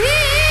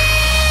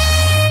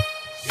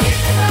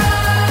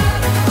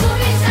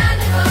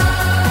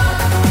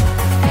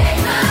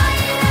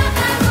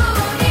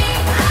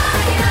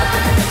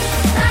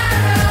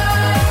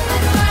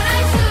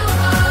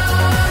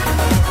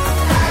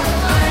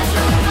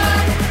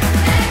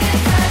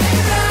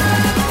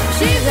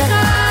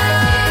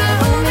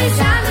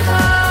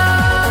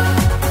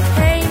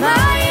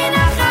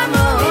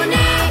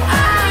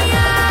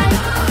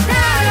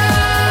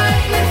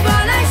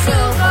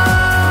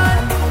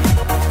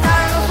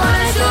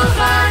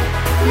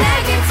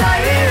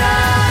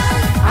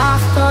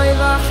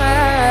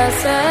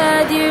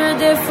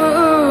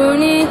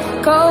ירדפוני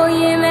כל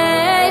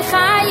ימי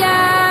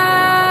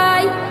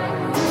חיי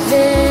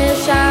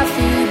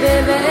ושבתי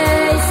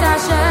בבית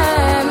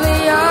השם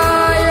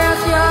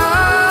ליארך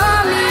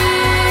ימים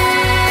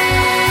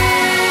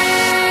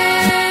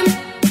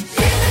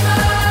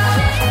שיבתך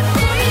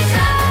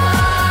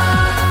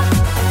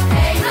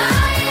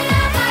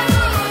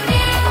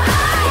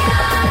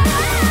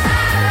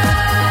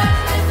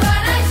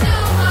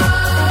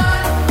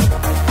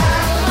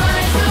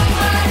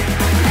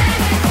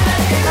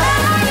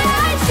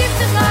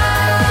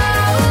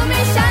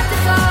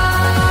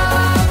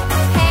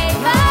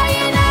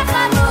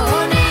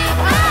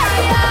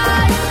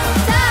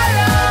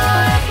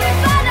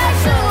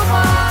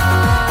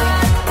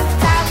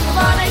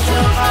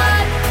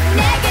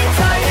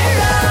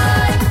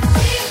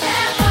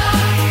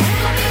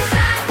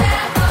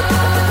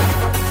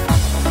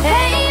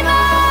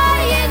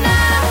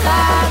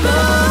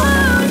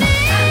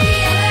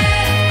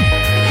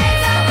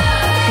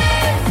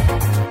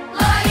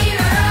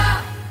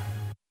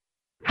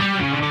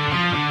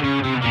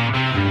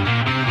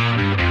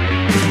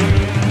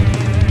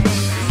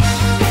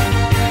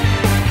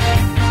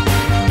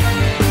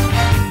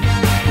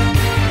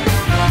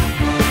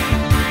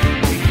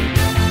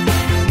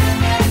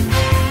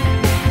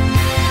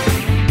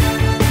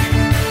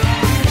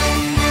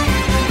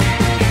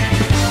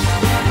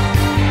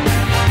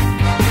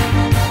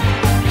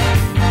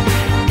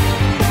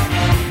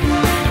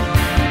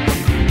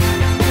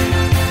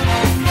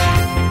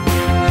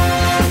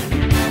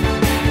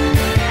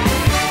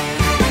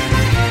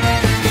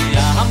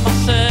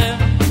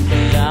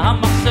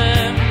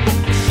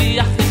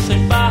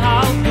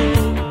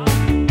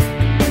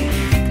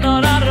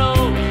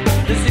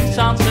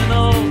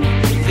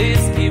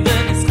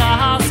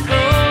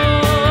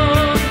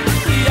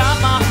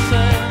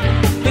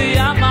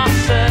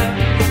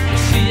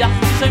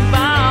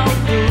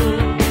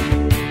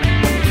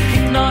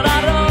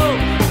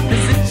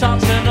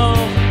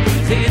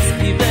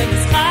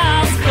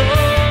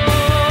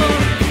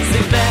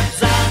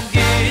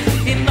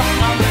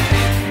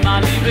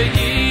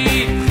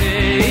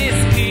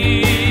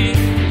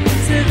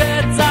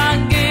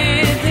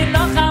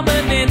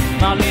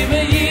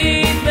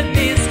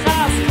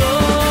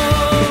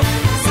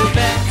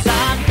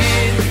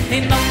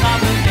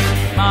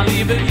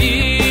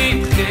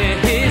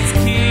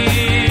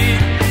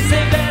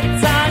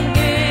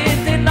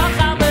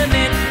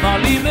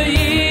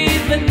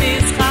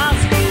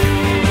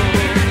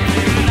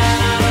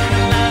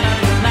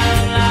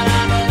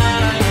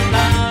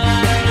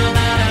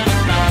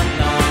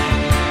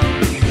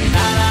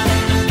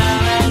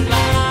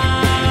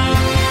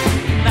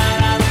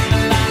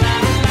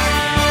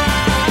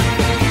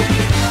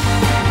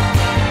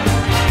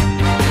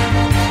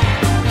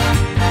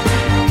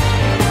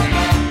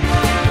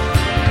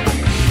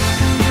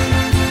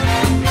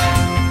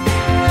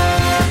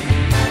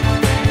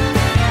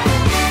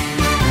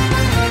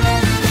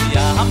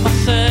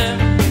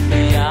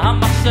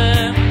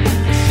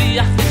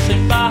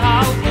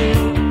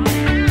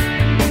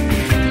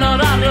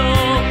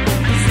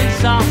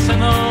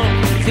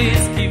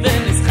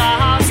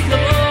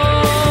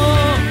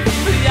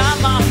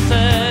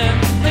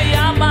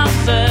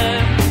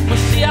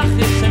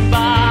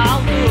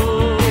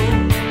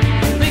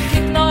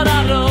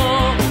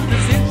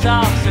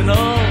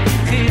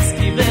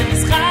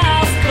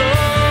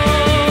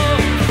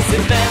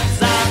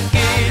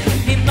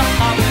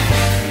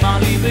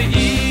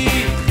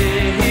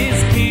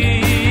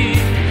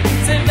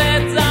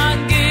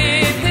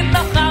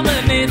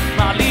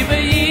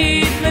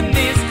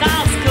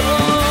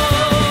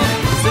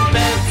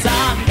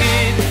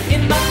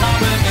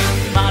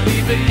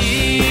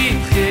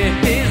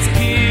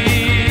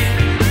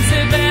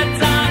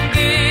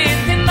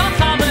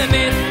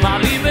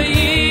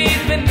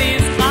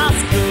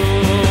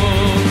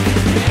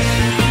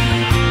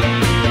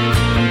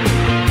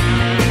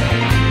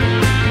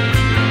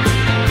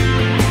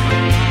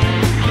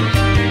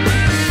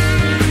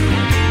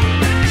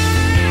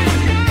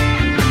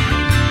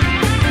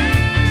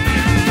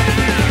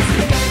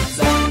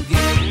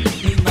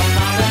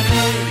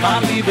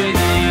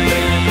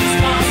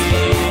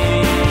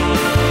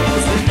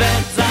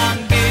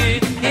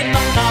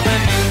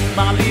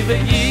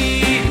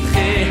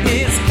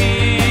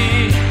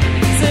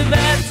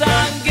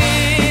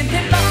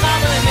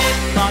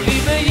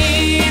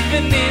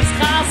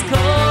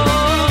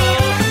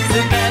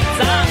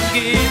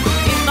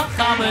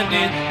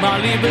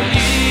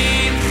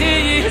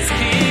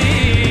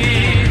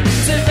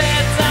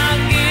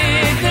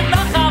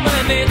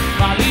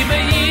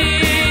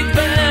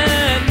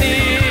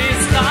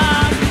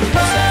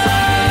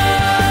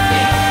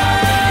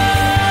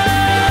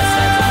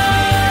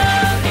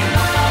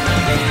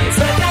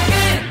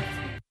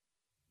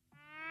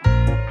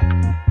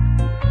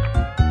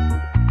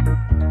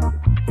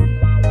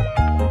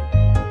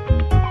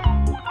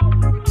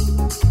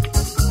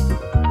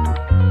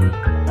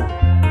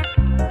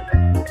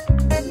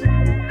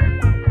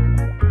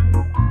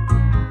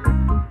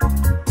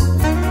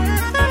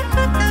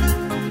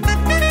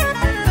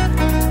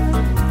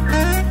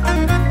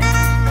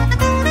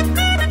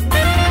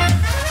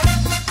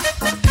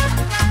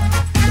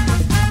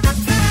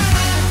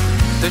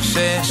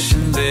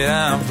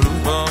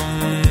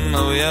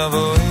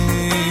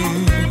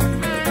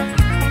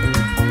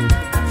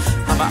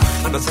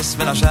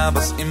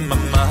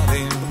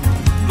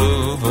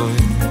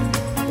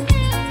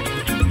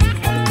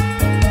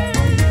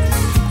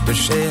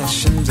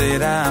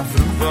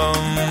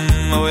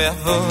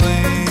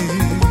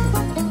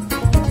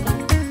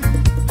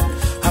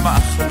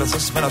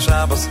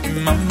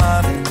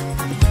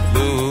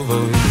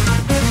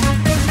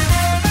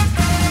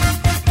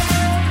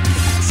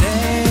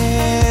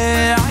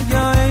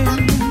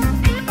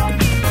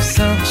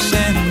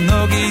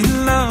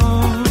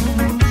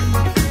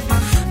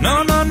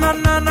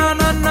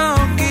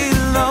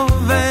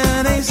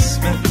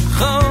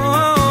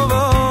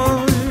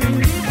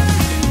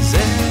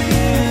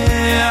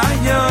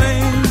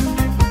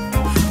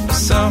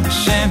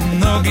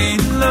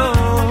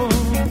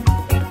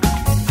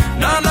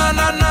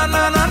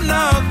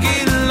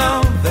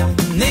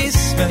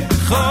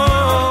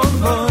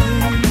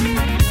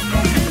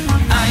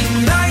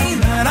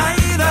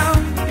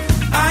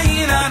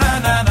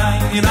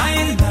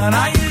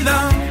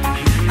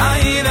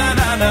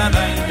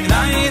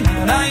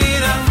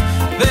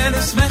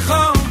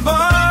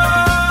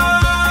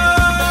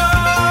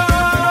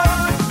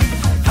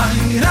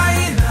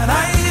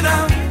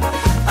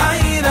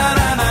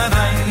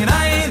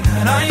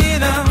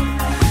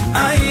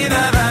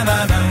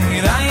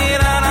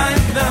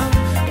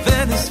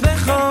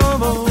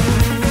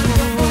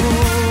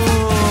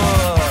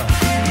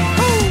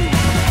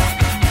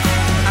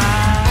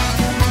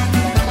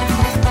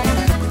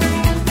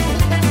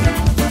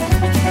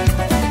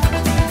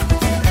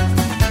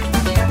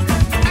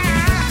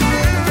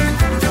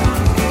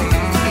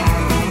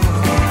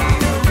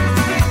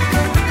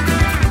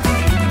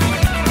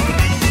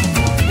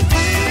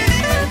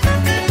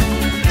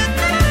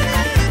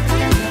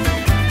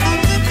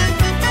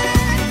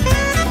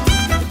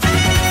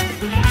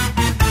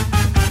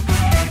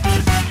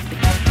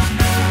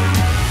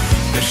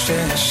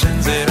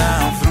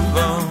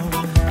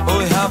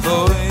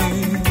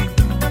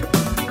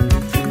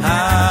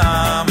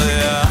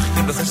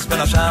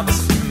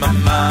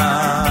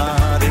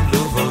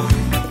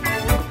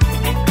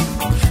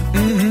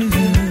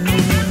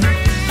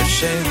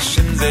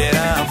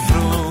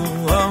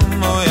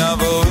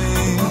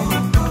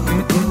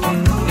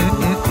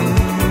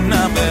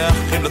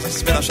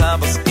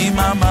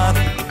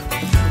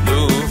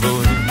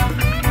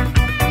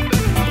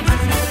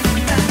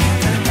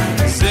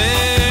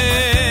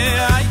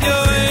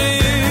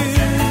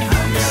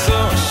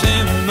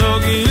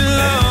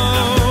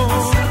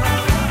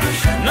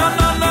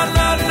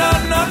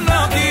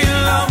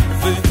No,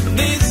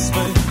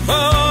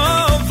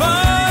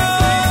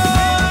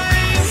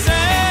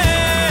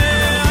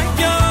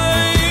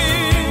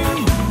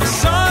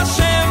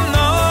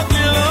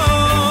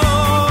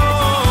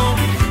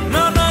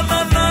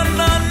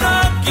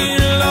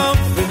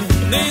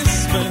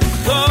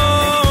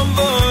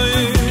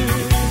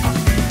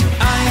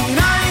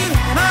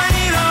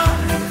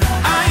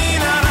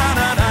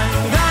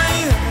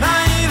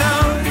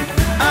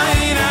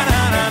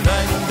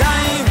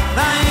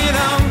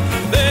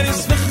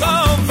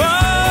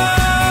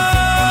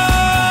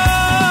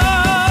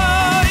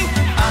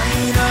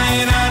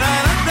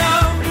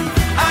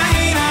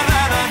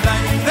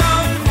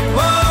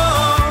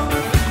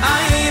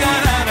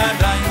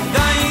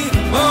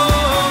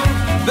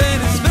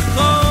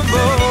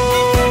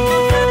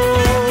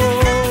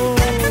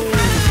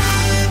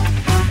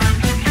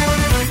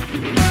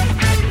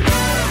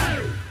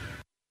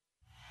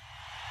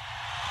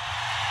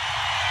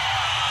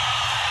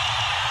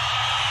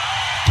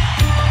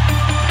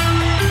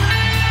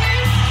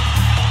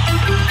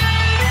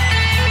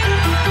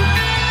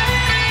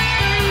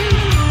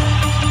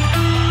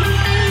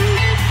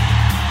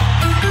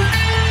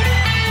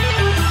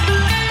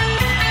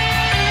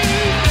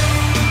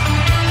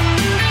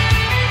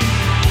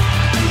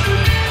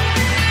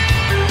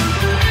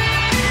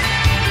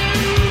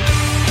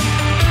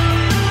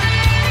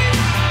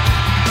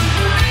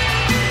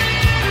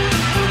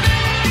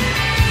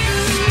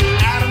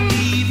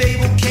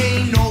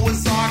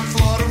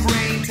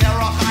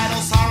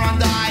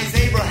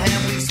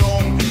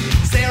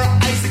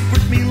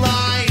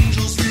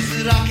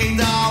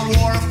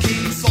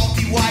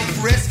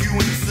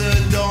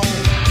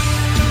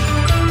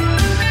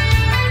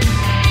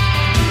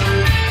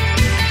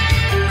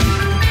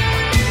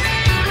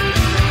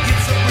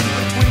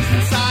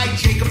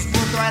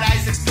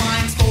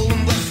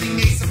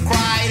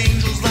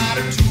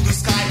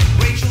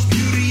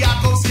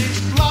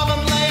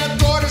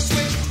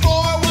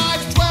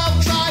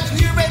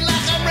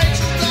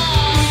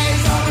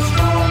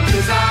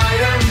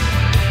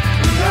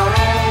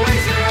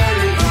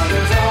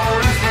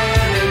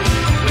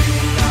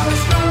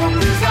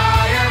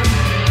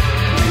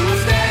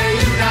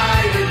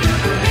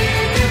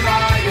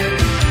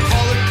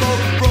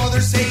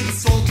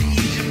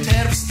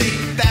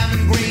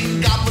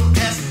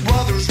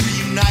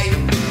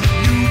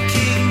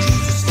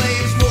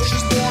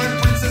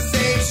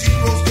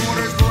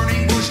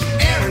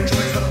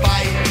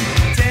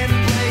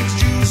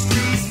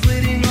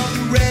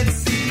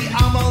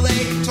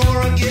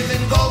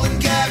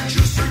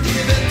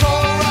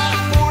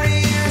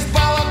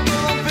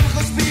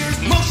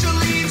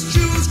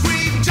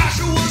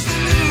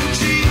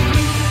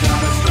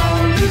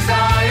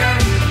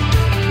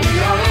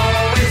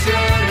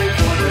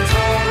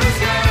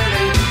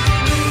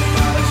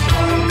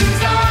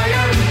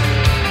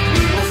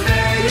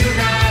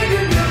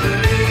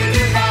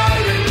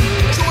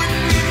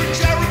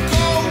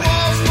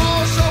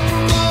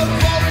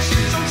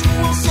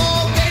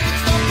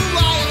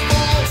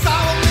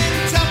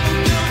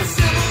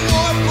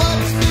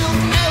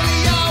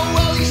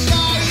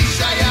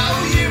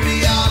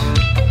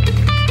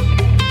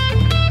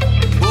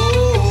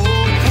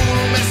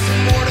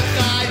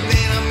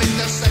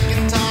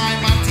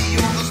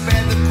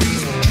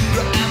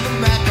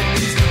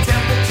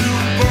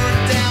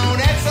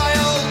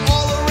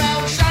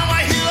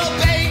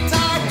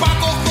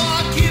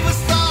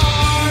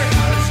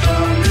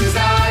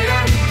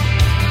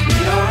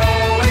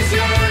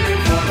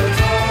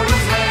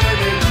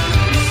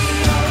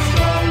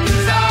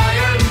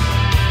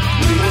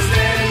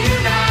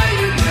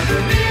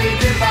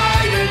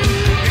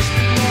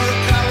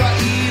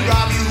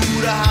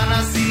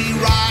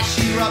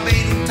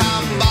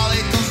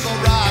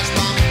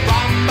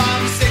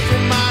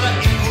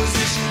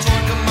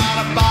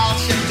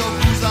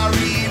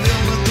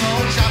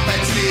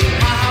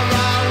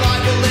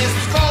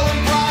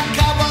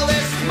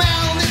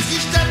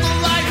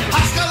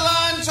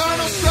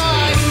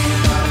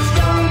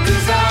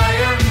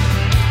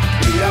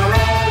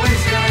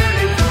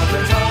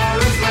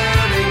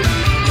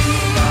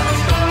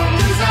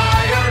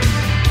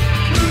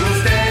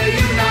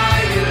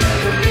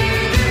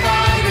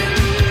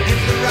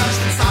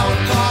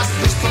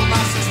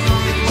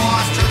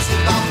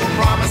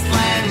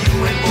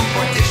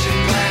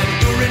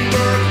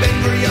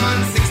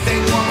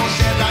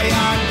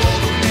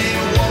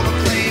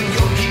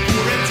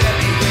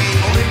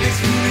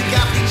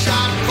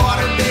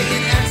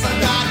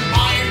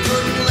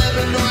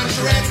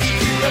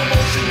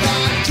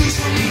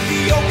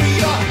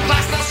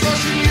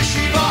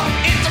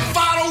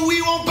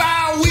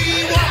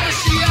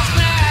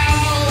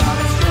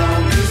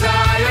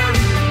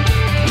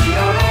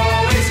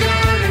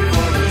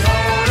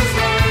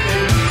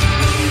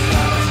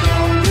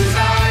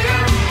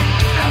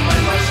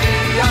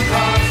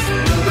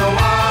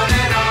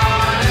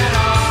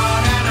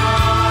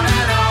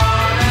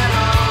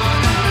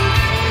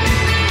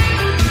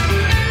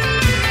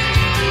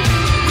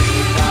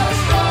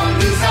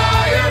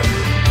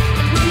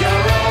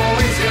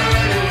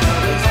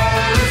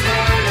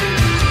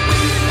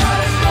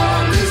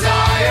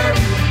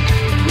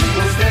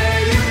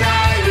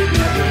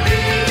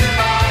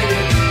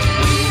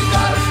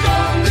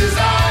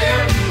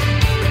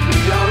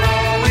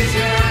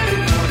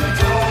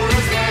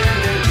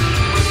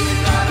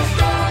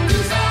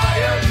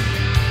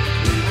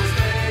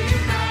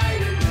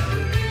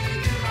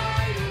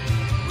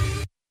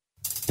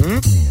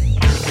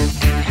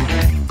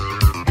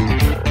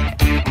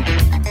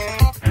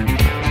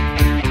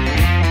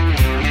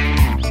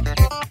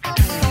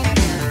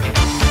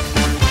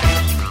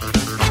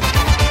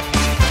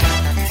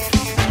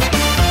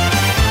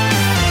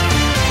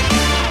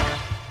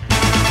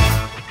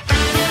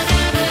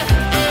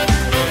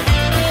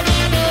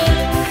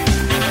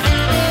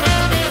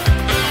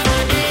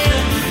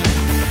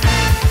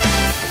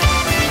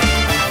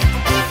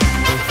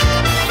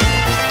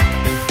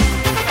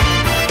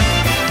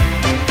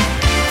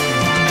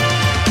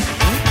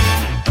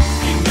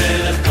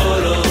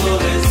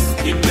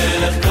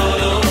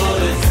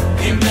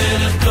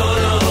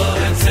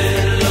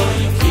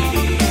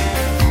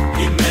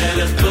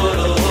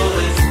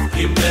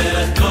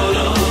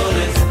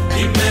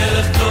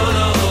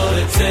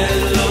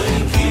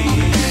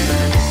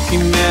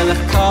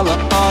 melech kol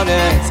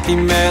haaretz, ki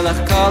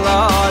melech kol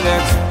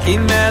haaretz, ki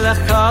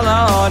melech kol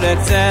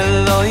haaretz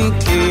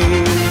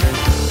Elokim.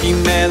 Ki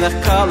melech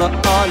kol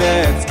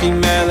haaretz, ki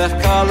melech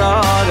kol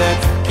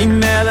haaretz, ki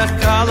melech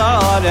kol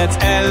haaretz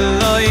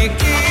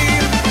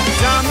Elokim.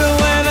 Zamru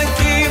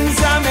Elokim,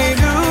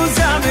 Zamiru,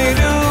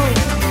 Zamiru,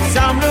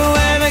 Zamru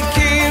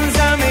Elokim,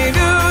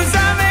 Zamiru,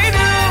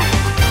 Zamiru,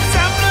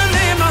 Zamru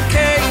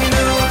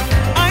Limalkeinu,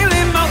 Ay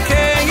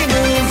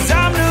Limalkeinu,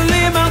 Zamru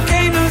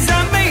Limalkeinu,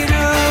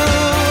 Zamiru,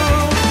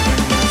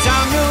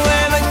 Zamru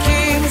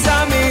Elokim,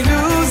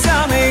 Zamiru,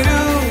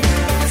 Zamiru,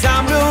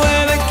 Zamru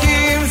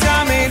Elokim,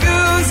 Zamiru,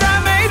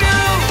 Zamiru,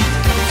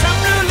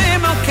 Zamru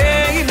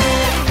Limalkeinu,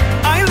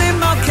 Ay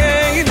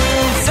Limalkeinu,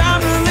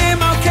 Zamru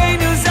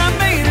Limalkeinu,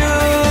 Zamiru.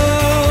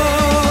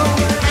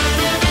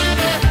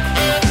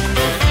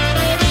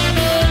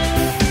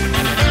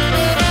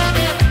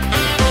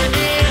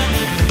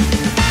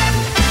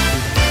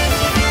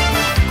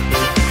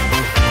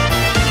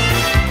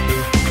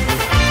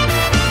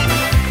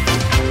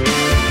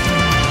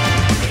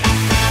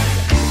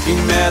 Ki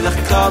melech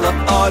kol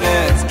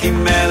haaretz, ki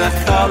melech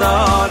kol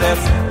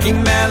haaretz, ki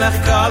melech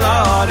kol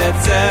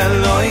haaretz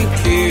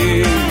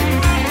Elokim.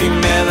 Ki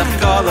melech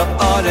kol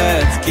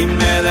haaretz, ki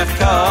melech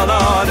kol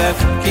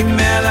haaretz, ki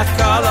melech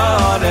kol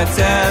haaretz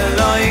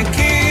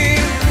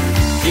Elokim.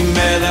 Ki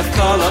melech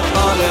kol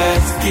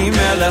haaretz, ki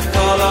melech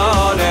kol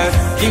haaretz,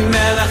 ki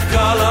melech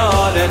kol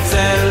haaretz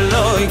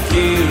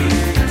Elokim.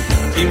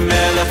 Ki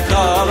melech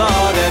kol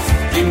haaretz,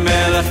 ki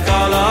melech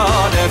kol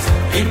haaretz,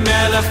 ki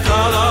melech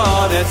kol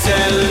haaretz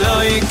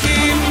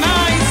Elokim.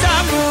 Ay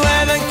Zamru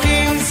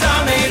Elokim,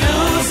 Zamiru,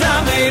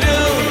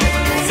 Zamiru,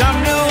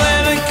 Zamru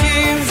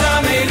Elokim,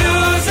 Zamiru,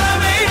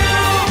 Zamiru,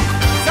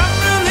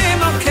 Zamru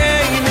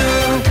Limalkeinu,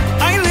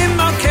 Ay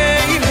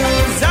Limalkeinu,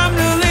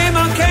 Zamru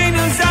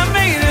Limalkeinu,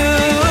 Zamiru,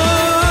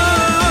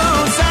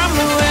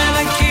 Zamru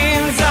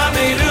Elokim,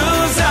 Zamiru,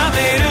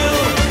 Zamiru,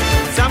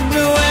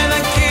 Zamru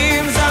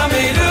Elokim,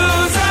 Zamiru,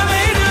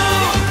 Zamiru,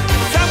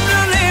 Zamru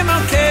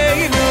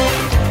Limalkeinu,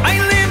 Ay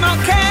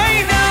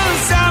Limalkeinu,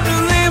 Zamru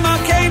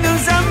Limalkeinu,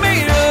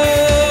 Zamiru.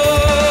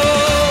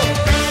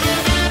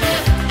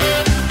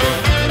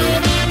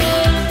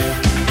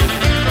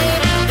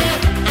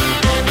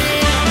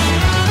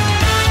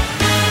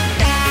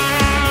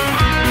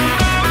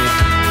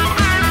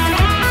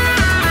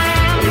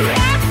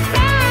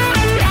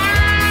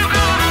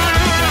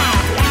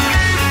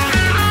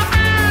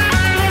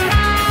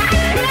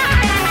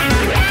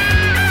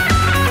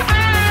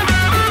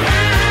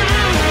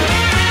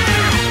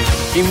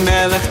 Ki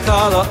melech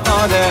kol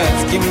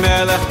haaretz, ki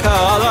melech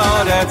kol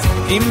haaretz,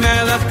 ki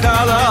melech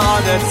kol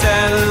haaretz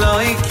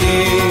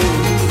Elokim.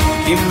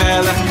 Ki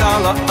melech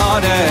kol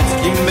haaretz,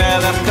 ki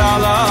melech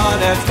kol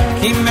haaretz,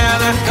 ki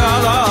melech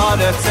kol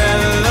haaretz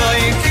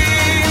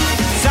Elokim.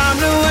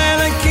 Zamru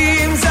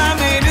Elokim,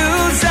 Zamiru,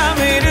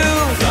 Zamiru,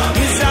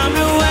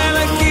 Zamru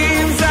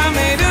Elokim,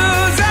 Zamiru,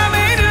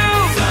 Zamiru,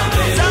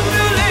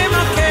 Zamru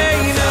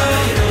Limalkeinu,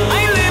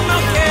 Ay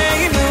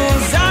Limalkeinu,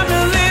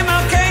 Zamru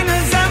Limalkeinu,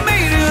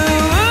 Zamiru,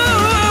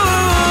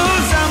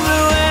 Zamru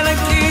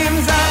Elokim,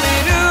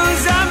 Zamiru,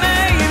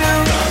 Zamiru,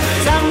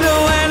 Zamru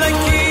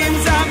Elokim,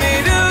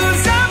 Zamiru,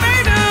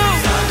 Zamiru,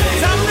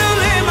 Zamru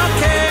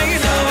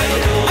Limalkeinu,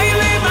 Ay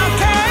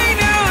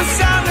Limalkeinu,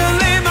 Zamru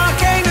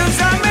Limalkeinu,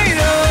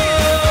 Zamiru.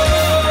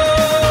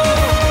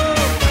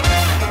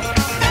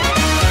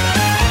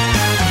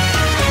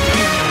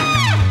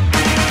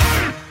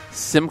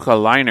 Simcha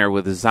Leiner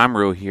with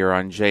Zamru here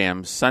on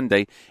JM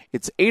Sunday.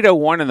 It's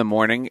 8:01 in the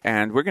morning,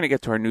 and we're going to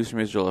get to our news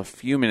from Israel a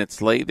few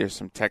minutes late. There's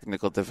some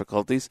technical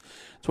difficulties.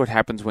 It's what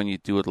happens when you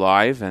do it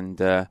live, and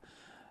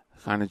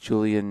Hannah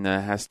Julian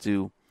has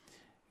to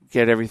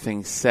get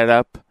everything set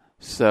up.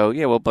 So,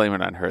 yeah, we'll blame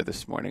it on her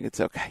this morning.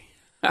 It's okay.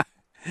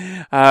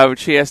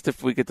 She asked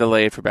if we could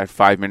delay it for about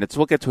 5 minutes.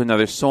 We'll get to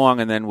another song,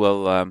 and then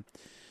we'll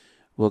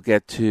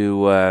get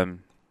to...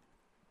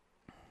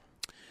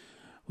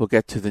 We'll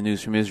get to the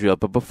news from Israel.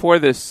 But before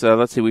this,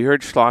 let's see, we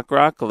heard Shlak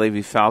Levi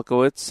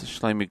Falkowitz,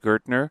 Shlomi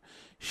Gertner,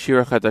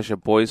 Shira Chadasha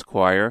Boys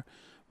Choir,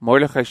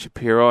 Mordechai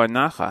Shapiro, and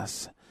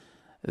Nachas.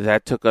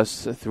 That took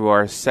us through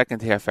our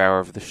second half hour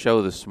of the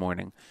show this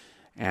morning.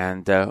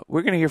 And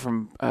we're going to hear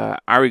from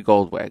Ari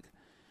Goldweg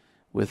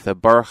with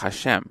Baruch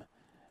Hashem.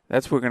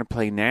 That's what we're going to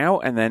play now,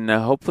 and then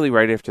hopefully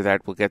right after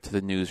that we'll get to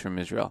the news from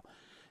Israel.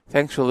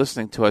 Thanks for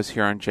listening to us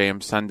here on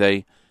JM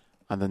Sunday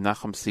on the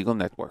Nachum Segal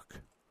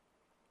Network.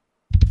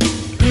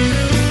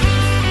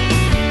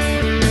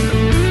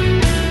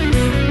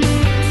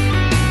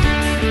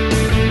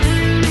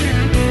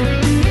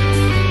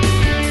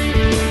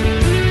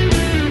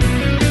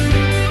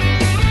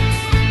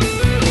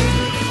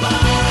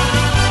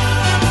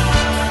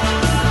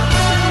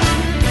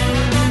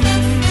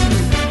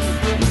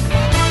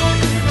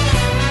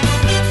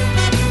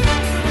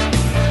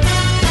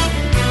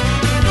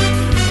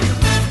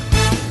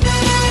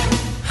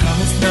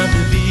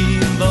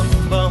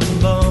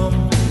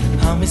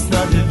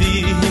 Not the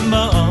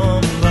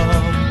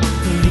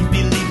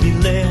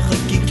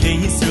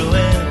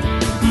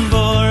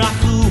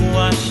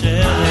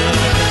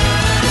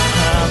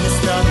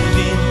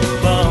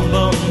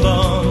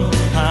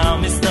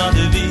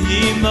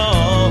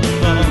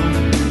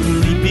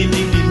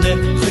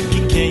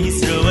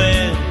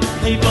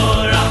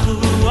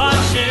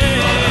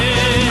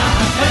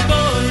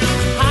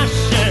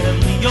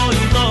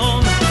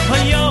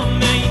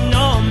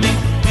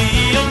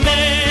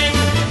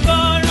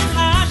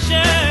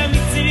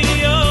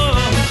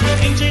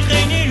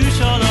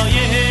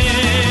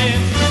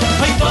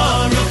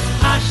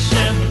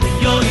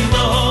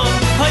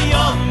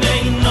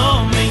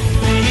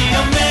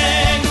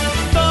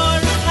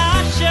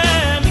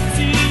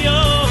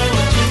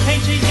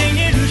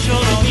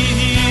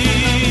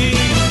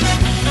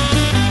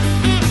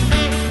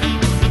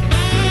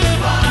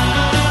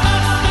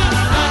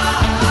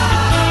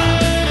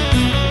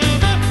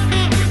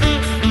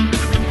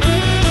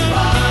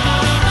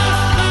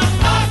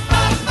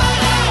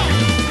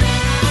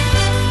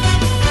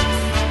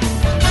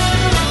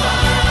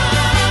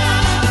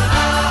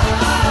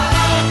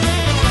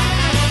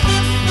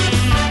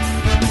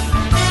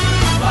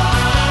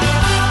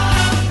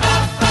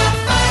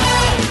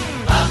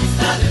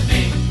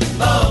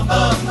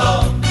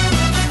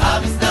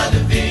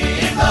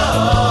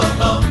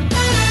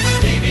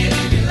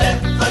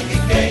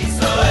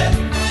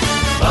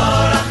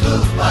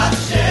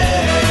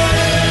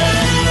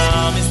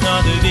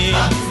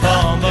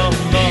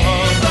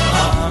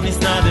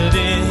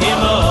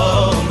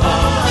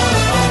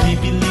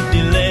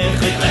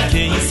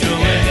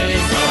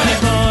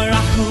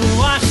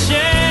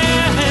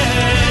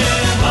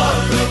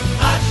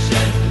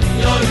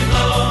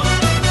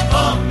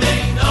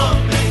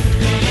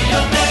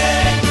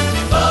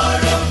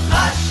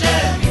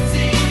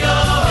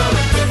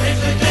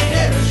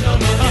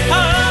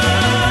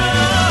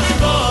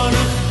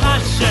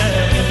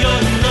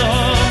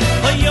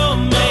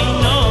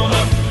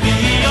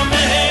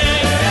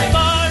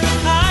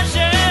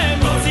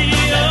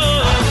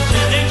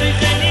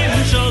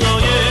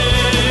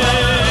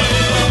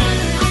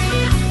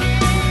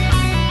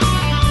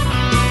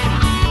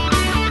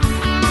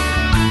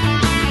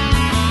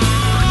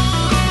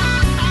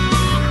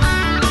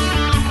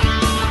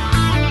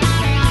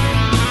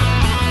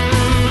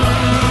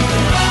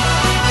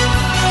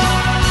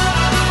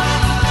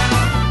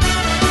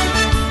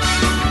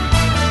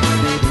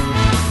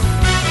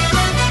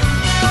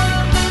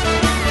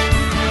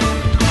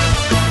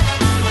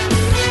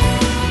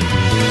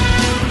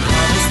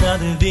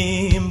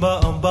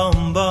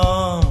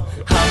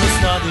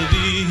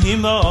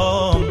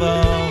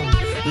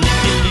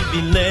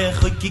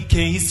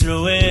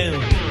Yisroel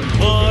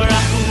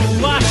Borachu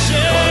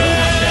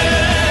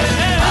Hashem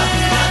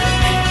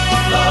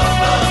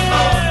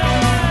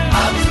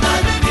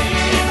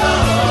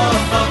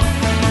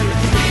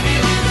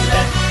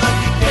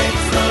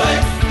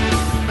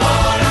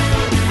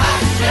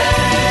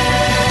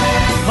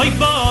Hoy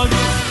Baruch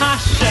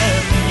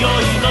Hashem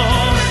Yoilo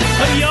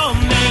Hayom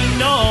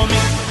Meinomi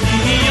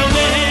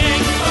Yomei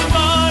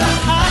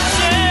Baruch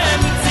Hashem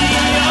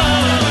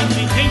Tzion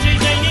Shichem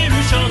Shechem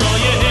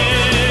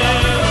Yerushalayim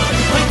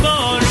Hoy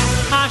Baruch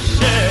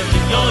Hashem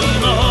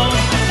Yoilo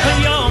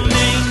Hayom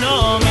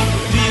Meinomi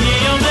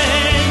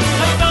Yomei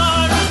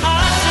Baruch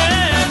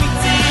Hashem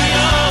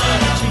Tzion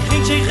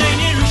Shichem Shechem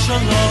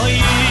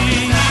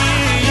Yerushalayim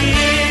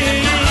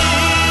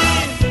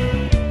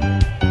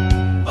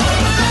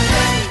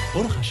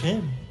Baruch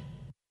Hashem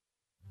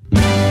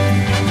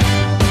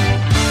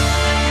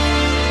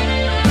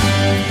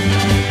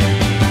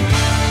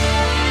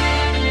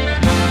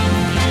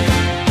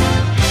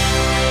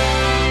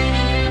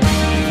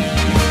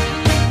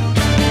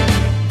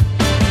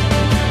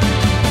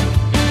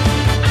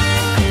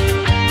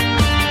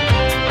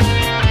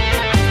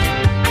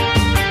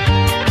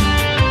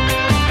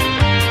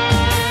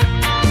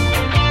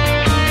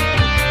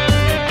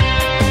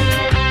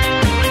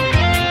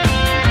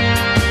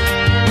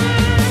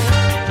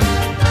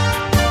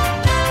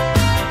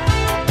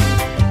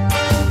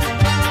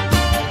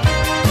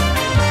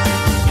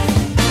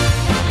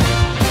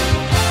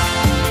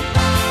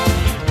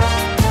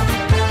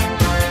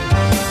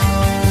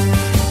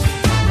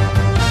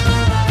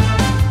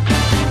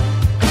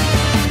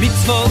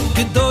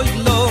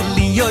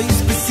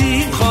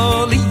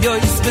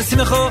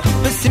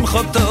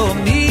Besimcho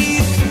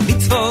tomid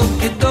mitzvot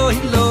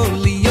gedoylo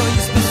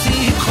liyois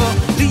besimcho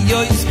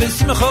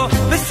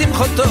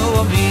besimcho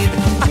tomid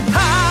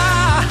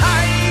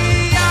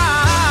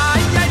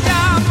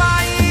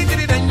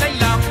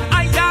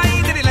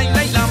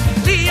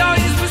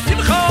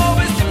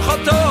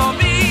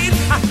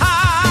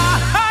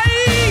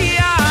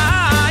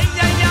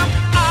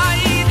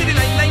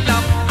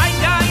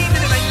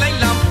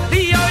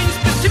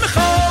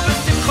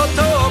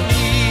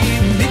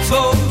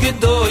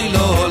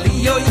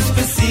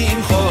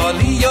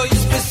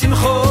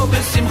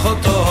Besimcho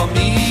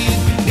tomid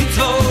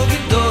mitzvot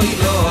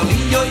gedoylo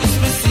liyois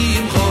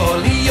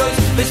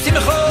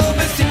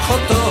besimcho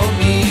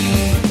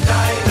tomid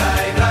dai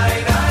dai dai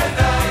dai dai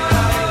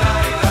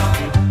dai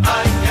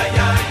ay ay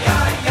ay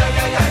ay ay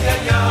ay ay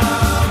ay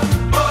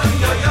oy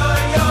oy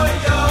oy oy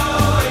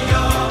oy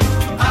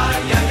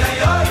ay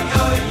ay ay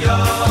oy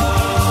oy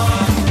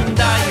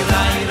dai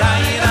dai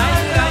dai dai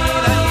dai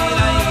dai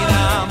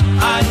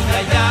ay ay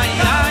ay ay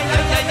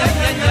ay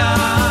ay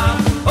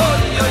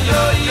oy oy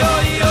oy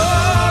oy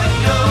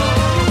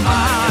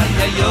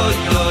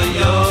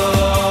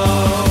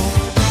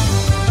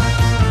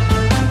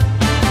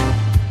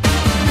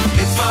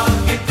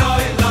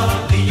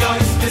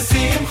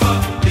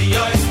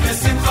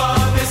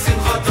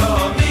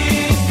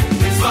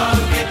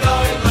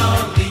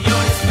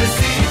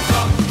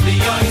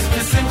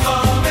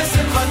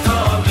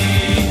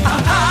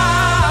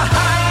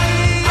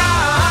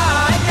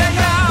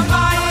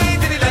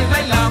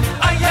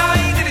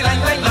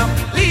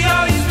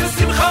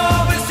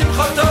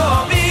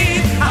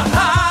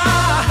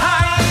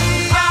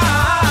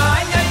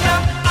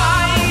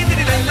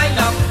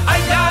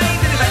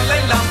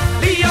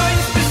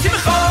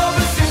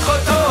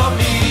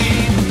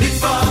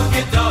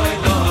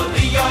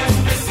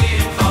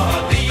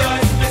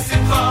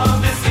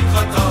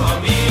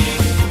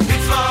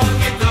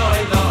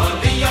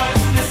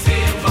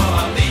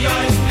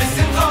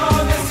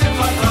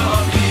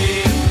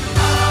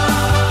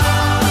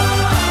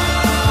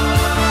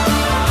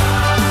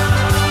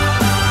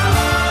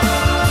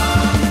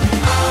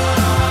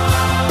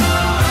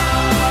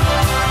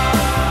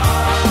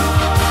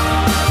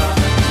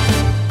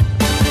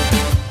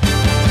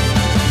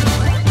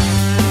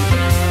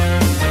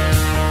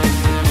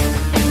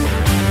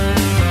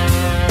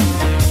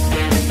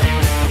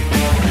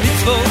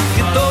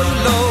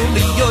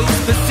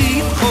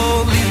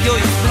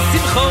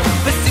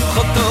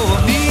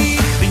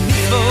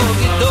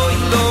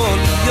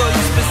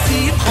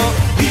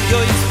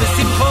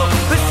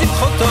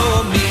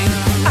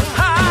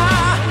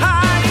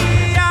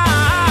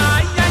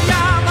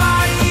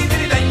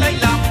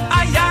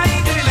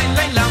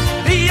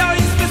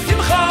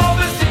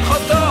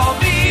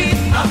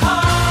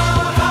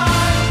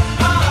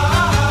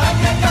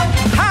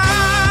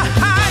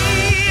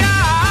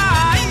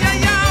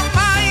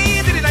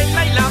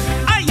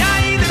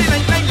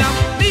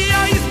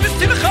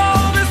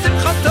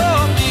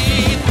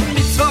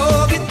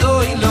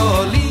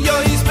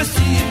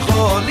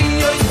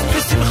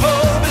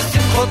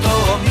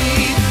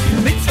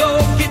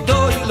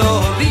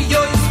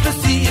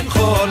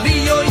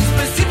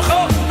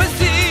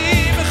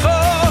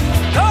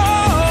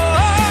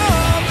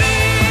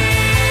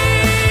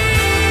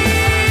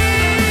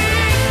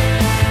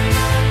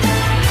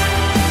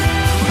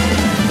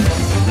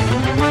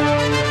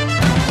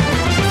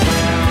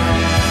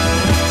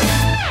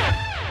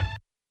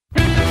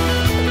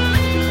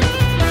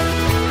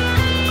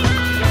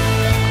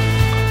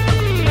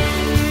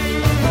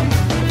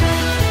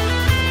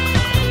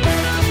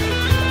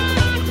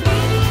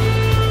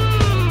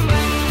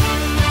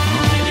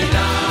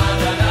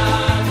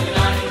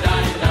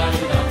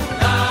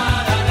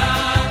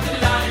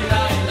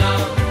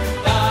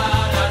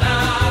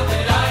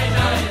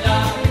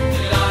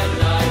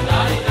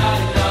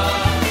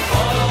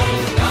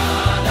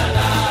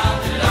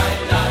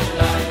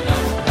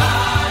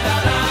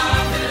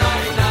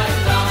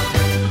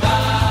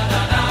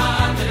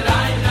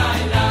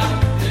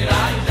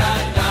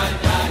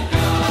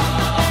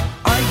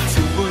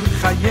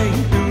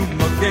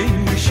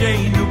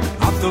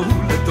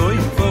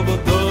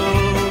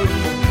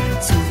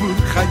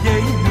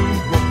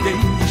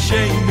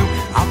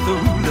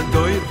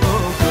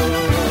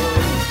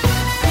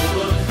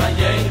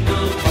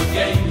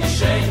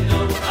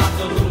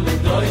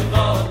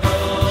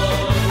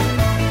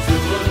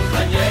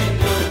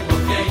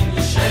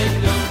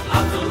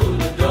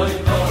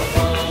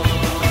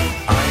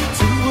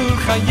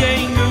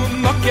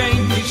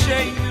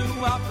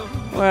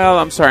Well,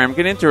 I'm sorry. I'm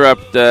going to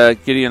interrupt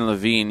Gideon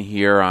Levine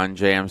here on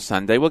JM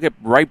Sunday. We'll get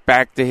right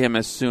back to him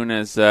as soon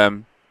as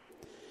we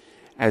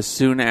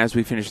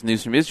finish the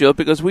news from Israel,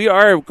 because we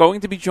are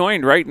going to be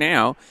joined right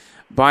now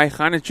by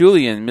Chana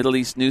Julian, Middle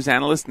East news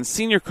analyst and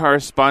senior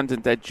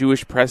correspondent at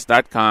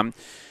JewishPress.com.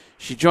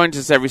 She joins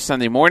us every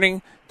Sunday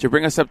morning to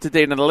bring us up to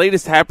date on the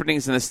latest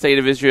happenings in the state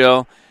of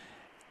Israel.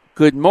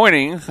 Good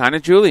morning,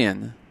 Chana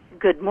Julian.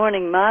 Good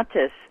morning,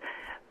 Matis.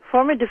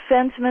 Former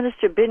Defense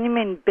Minister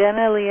Benjamin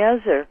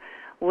Ben-Eliezer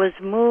was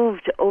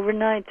moved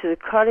overnight to the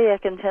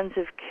Cardiac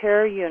Intensive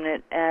Care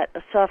Unit at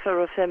Asaf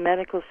HaRofeh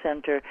Medical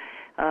Center.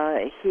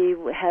 He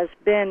has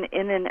been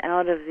in and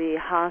out of the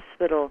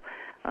hospital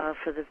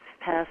for the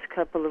past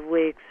couple of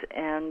weeks,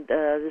 and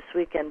this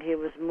weekend he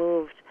was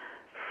moved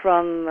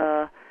from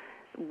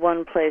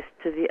one place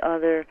to the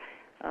other.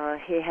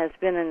 He has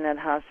been in that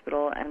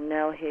hospital, and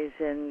now he's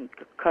in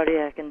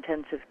Cardiac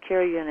Intensive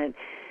Care Unit.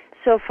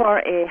 So far,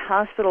 a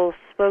hospital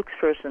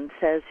spokesperson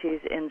says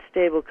he's in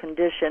stable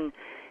condition.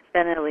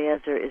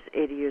 Ben-Eliezer is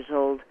 80 years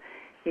old.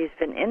 He's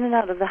been in and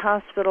out of the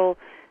hospital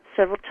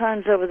several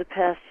times over the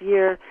past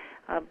year,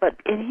 but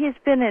he's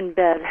been in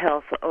bad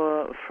health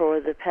for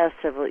the past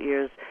several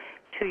years.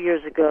 2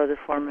 years ago, the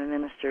former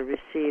minister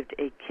received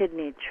a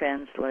kidney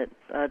transplant,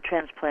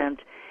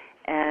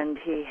 and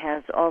he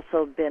has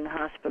also been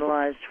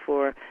hospitalized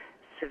for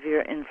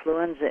severe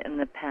influenza in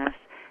the past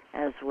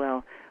as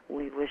well.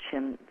 We wish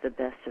him the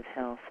best of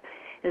health.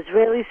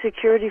 Israeli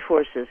security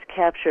forces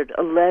captured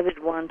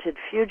 11 wanted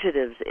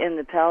fugitives in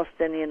the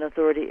Palestinian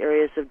Authority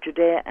areas of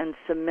Judea and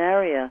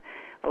Samaria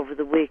over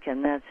the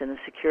weekend. That's in a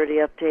security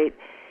update.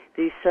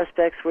 These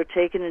suspects were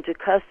taken into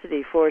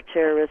custody for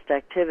terrorist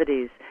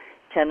activities.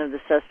 10 of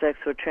the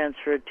suspects were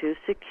transferred to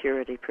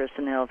security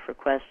personnel for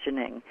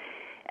questioning.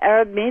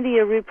 Arab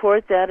media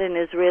report that an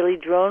Israeli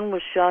drone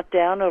was shot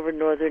down over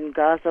northern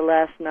Gaza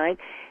last night.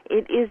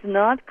 It is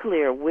not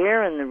clear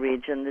where in the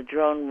region the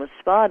drone was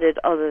spotted,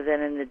 other than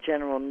in the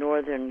general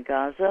northern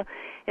Gaza.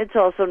 It's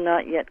also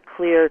not yet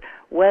clear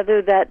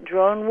whether that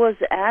drone was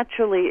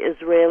actually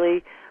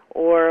Israeli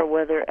or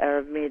whether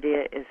Arab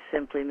media is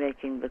simply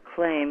making the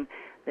claim.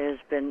 There's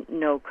been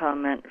no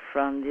comment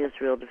from the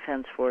Israel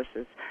Defense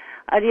Forces.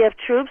 IDF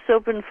troops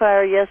opened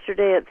fire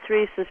yesterday at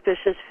 3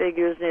 suspicious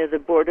figures near the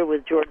border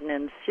with Jordan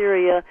and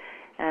Syria,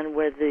 and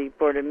where the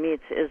border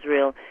meets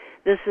Israel.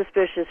 The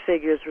suspicious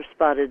figures were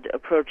spotted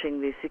approaching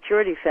the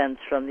security fence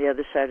from the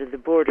other side of the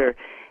border.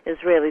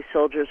 Israeli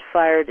soldiers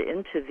fired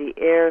into the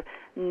air.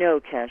 No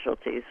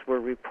casualties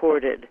were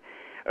reported.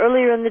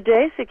 Earlier in the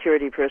day,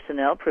 security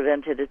personnel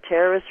prevented a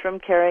terrorist from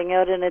carrying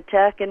out an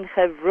attack in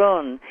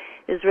Hebron.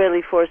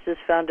 Israeli forces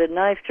found a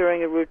knife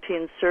during a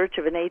routine search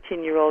of an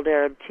 18-year-old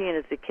Arab teen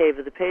at the Cave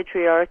of the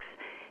Patriarchs.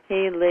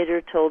 He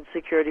later told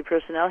security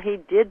personnel he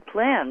did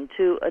plan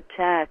to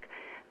attack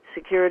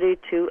security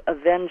to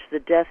avenge the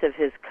death of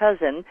his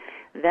cousin.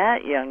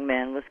 That young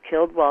man was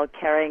killed while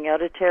carrying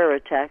out a terror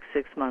attack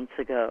 6 months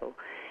ago.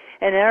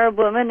 An Arab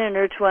woman in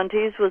her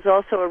 20s was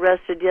also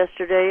arrested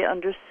yesterday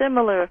under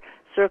similar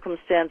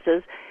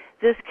circumstances.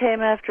 This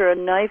came after a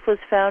knife was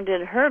found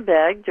in her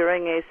bag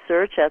during a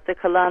search at the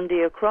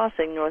Kalandia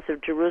crossing north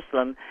of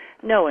Jerusalem.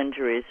 No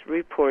injuries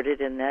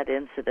reported in that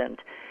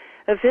incident.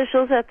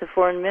 Officials at the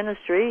Foreign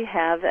Ministry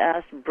have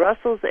asked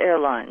Brussels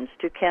Airlines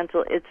to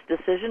cancel its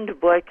decision to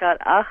boycott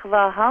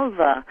Achva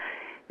Halva.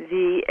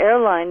 The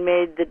airline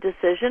made the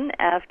decision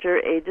after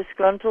a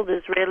disgruntled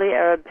Israeli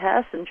Arab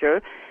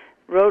passenger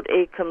wrote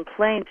a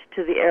complaint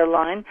to the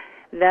airline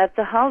that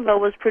the halva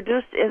was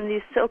produced in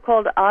the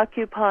so-called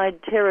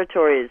occupied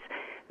territories.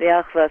 The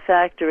Achva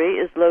factory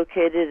is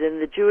located in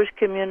the Jewish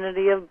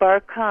community of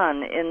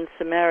Barkan in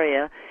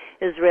Samaria.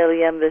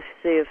 Israeli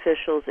embassy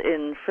officials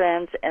in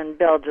France and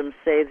Belgium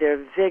say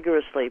they're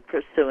vigorously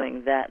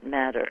pursuing that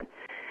matter.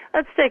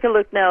 Let's take a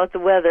look now at the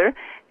weather.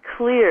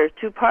 Clear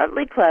to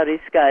partly cloudy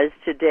skies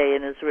today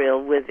in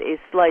Israel with a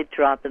slight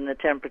drop in the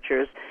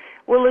temperatures.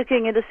 We're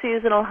looking at a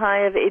seasonal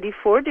high of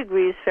 84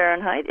 degrees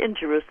Fahrenheit in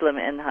Jerusalem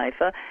and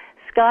Haifa,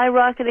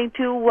 skyrocketing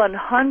to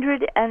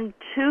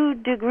 102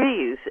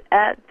 degrees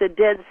at the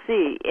Dead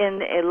Sea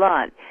in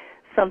Eilat,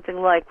 something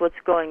like what's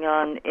going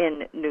on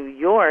in New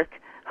York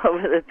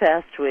over the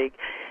past week.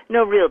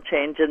 No real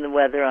change in the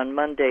weather on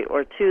Monday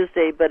or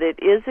Tuesday, but it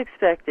is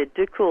expected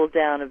to cool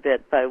down a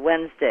bit by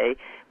Wednesday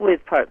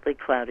with partly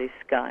cloudy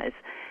skies.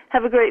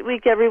 Have a great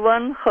week,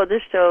 everyone.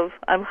 Chodesh Tov.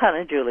 I'm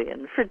Chana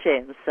Julian for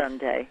JM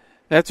Sunday.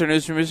 That's our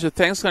news from Israel.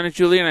 Thanks, Chana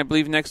Julian. I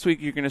believe next week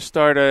you're going to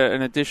start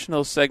an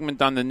additional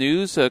segment on the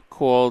news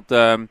called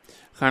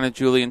Chana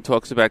Julian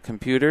Talks About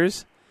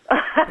Computers.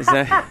 Is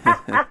that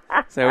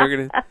we're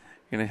going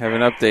to have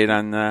an update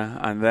on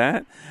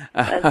that?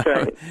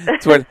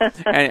 That's right.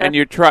 and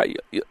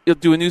you'll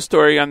do a new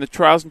story on the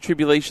trials and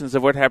tribulations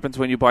of what happens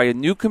when you buy a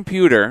new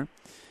computer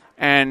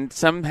and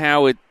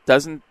somehow it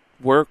doesn't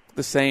work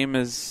the same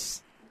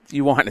as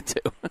you want it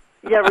to.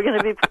 Yeah, we're going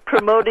to be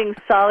promoting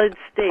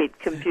solid-state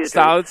computing.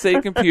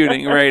 Solid-state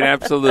computing, right,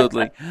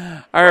 absolutely.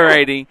 All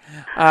righty.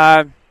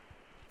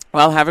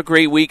 Well, have a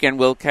great week, and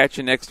we'll catch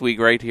you next week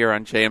right here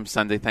on JM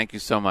Sunday. Thank you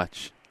so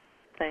much.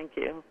 Thank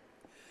you.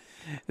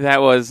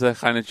 That was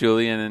Chana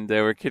Julian, and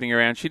we're kidding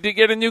around. She did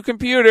get a new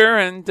computer,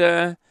 and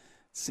it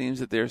seems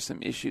that there's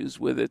some issues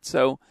with it.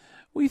 So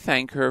we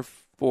thank her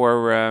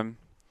for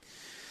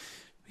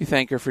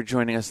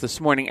joining us this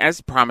morning. As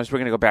promised, we're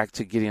going to go back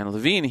to Gideon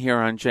Levine here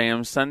on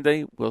JM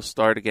Sunday. We'll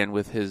start again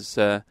with his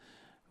song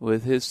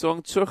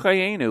Tzur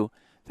Chayenu.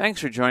 Thanks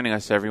for joining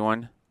us,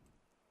 everyone.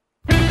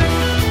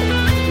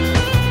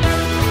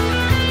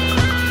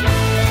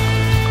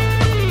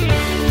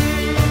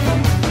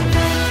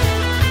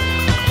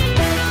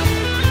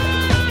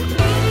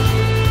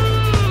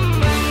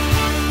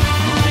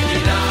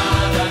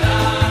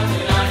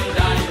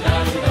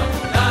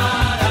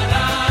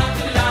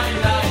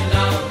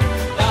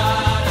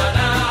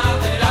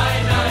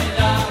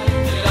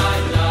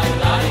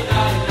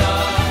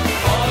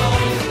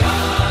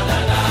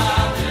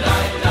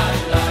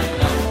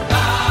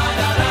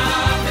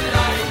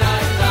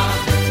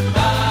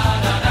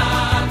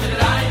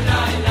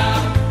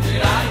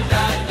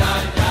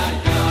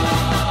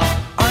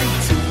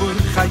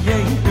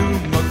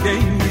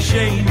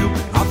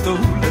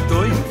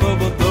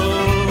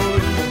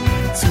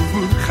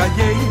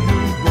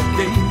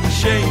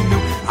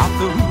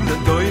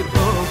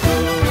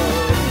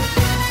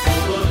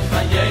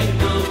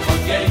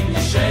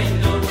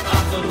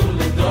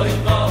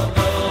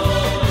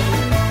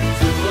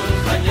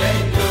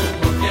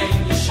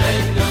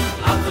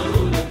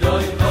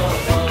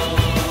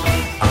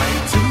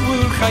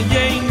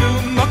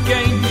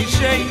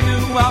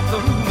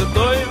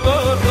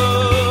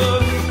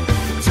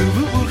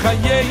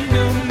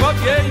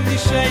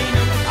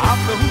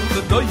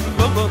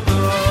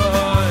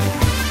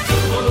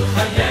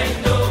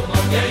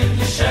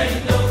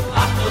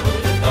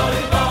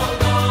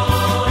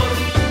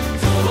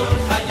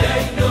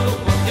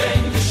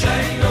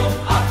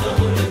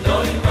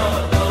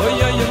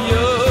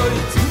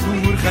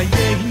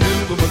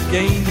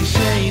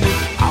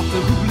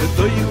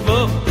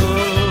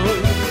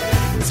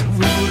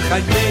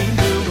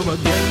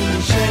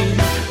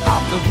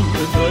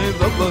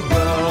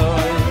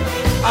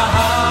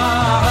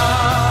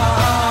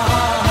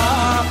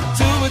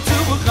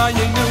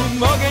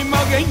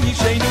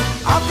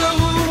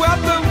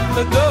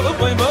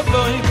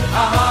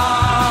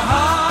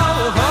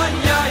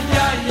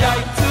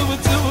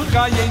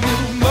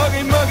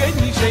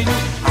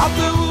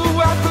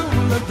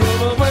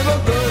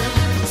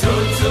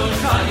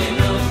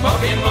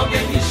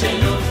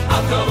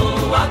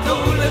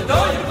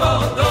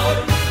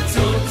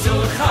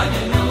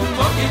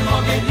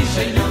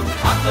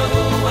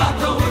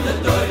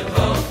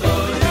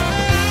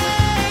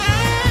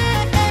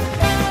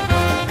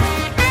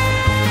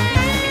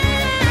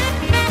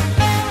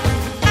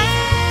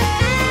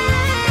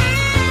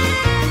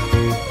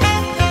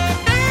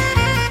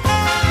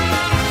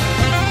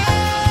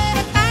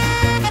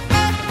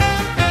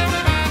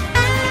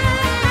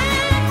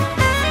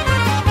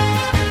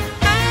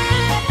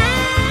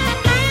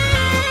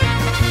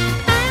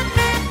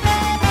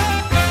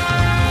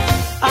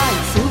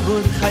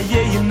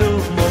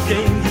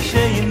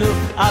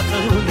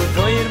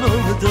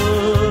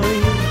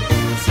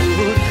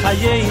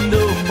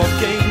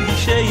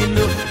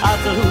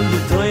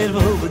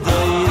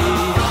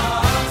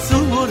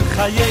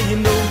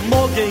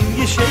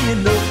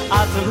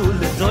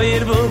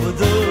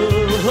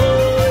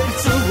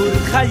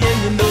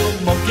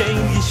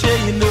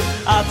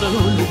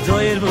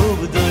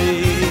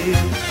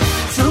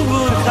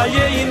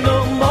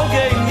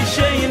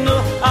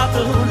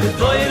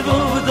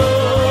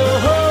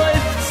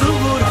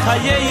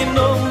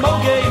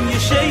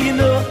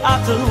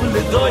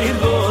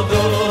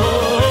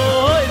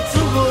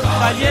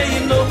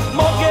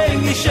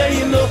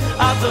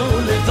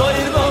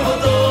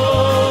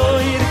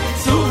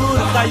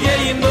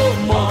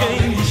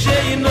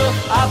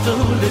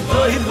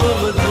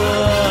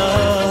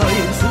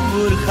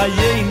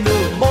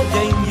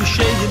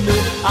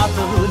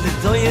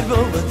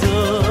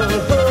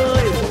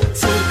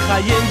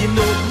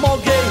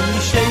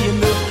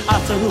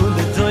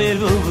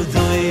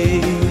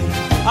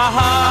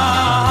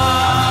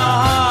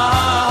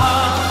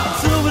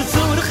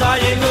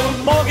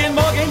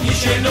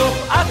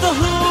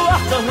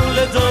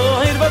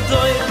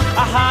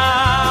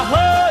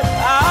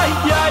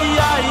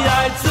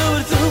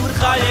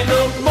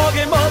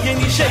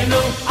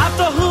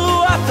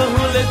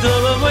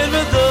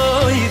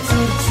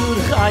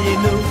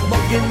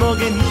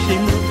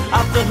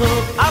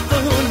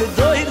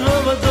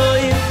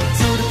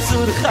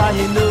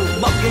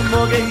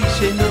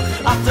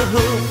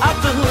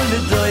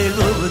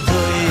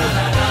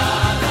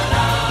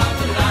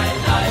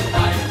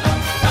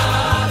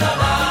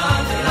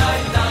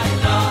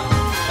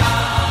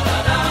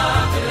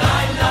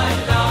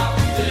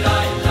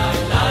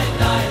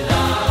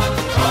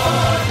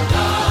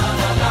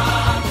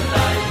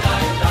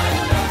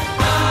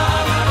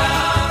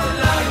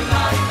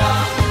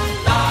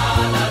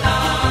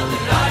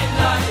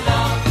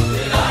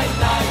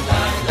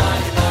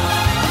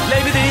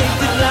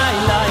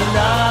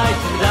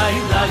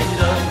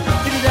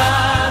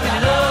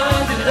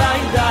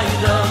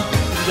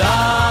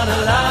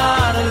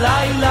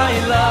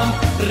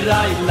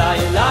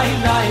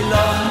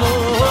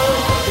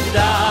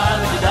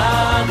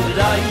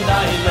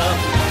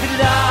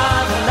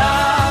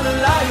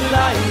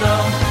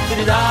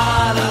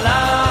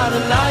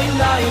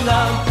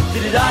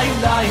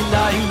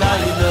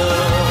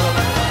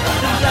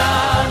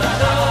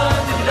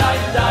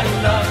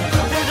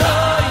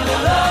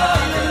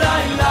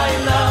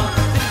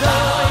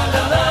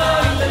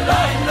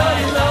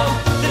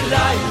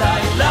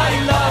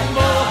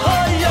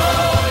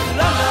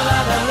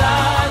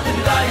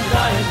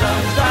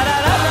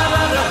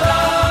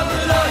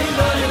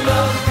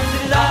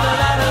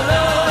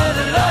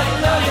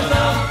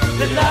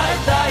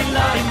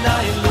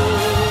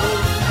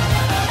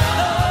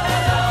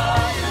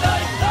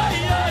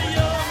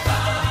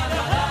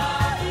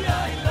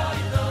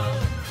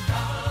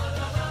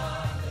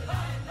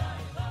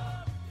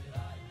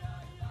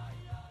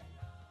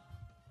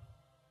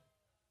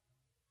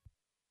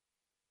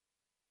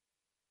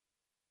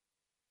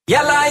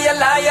 Yalla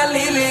yalla ya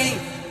lili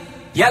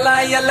Yalla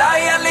yalla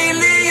ya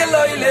lili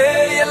Eloile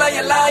yalla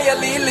yalla ya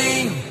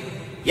lili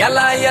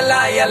Yalla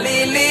yalla ya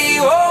lili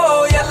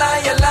Oh yalla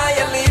yalla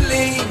ya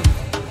lili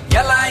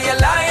Yalla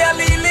yalla ya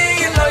lili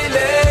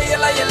Eloile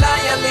yalla yalla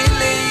ya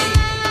lili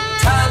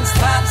Tanz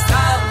tanz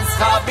tanz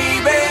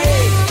habibi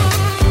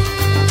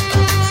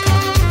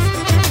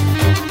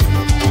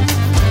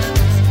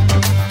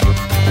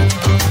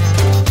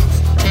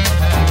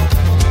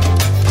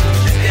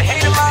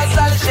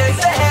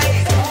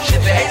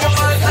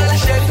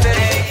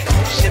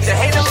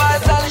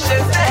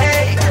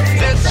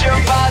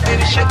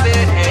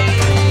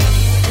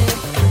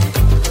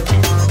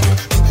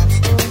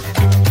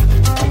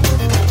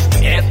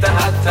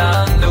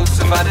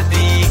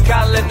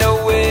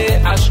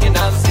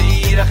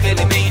Ashkenazi,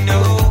 Rachel Meinu,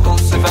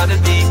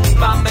 Osevadadi,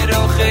 Mame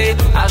Rochel,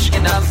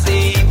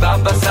 Ashkenazi,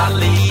 Baba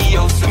Sali,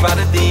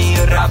 Osevadadi,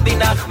 Rabbi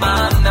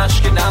Nachman,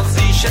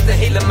 Ashkenazi,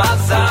 Shetahila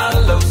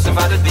Mazal,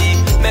 Osevadadi,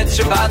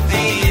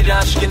 Metzavadi,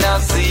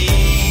 Ashkenazi.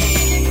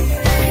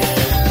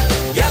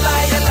 Yalla,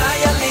 yalla,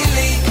 ya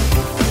Lili,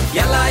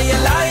 yalla,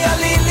 yalla, ya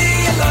Lili,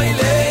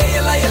 Eloile,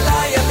 yalla, yalla,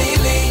 ya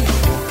Lili,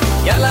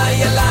 yalla,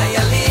 yalla,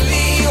 ya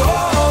Lili,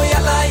 oh,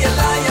 yalla,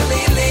 yalla, ya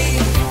Lili,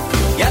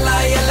 yalla,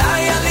 yalla.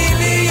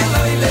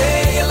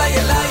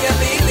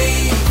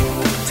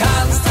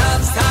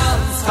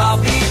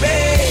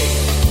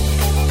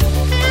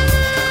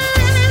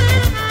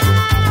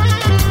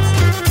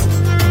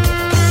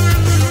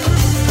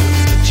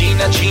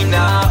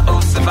 Gina,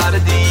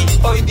 Osevadadi,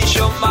 Oidi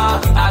Shoma,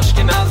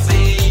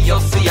 Ashkenazi,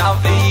 Yossi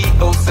Avi,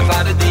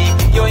 Osevadadi,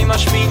 Yoi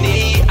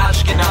Mashmini,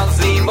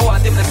 Ashkenazi,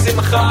 Moadim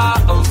Nesimcha,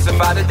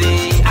 Osevadadi,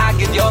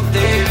 Agid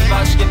Yomtiv,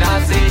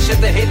 Ashkenazi,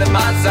 Shetahila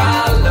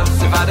Mazal,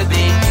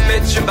 Osevadadi,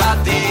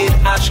 Mitzvadi,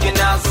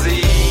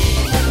 Ashkenazi.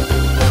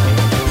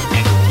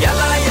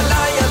 Yalla,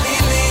 yalla, ya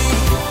Lili,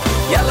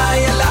 yalla,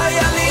 yalla,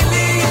 ya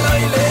Lili,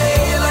 Loile,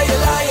 yalla,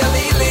 yalla, ya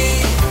Lili,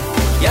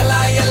 yalla,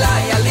 yalla,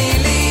 ya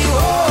Lili,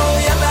 oh.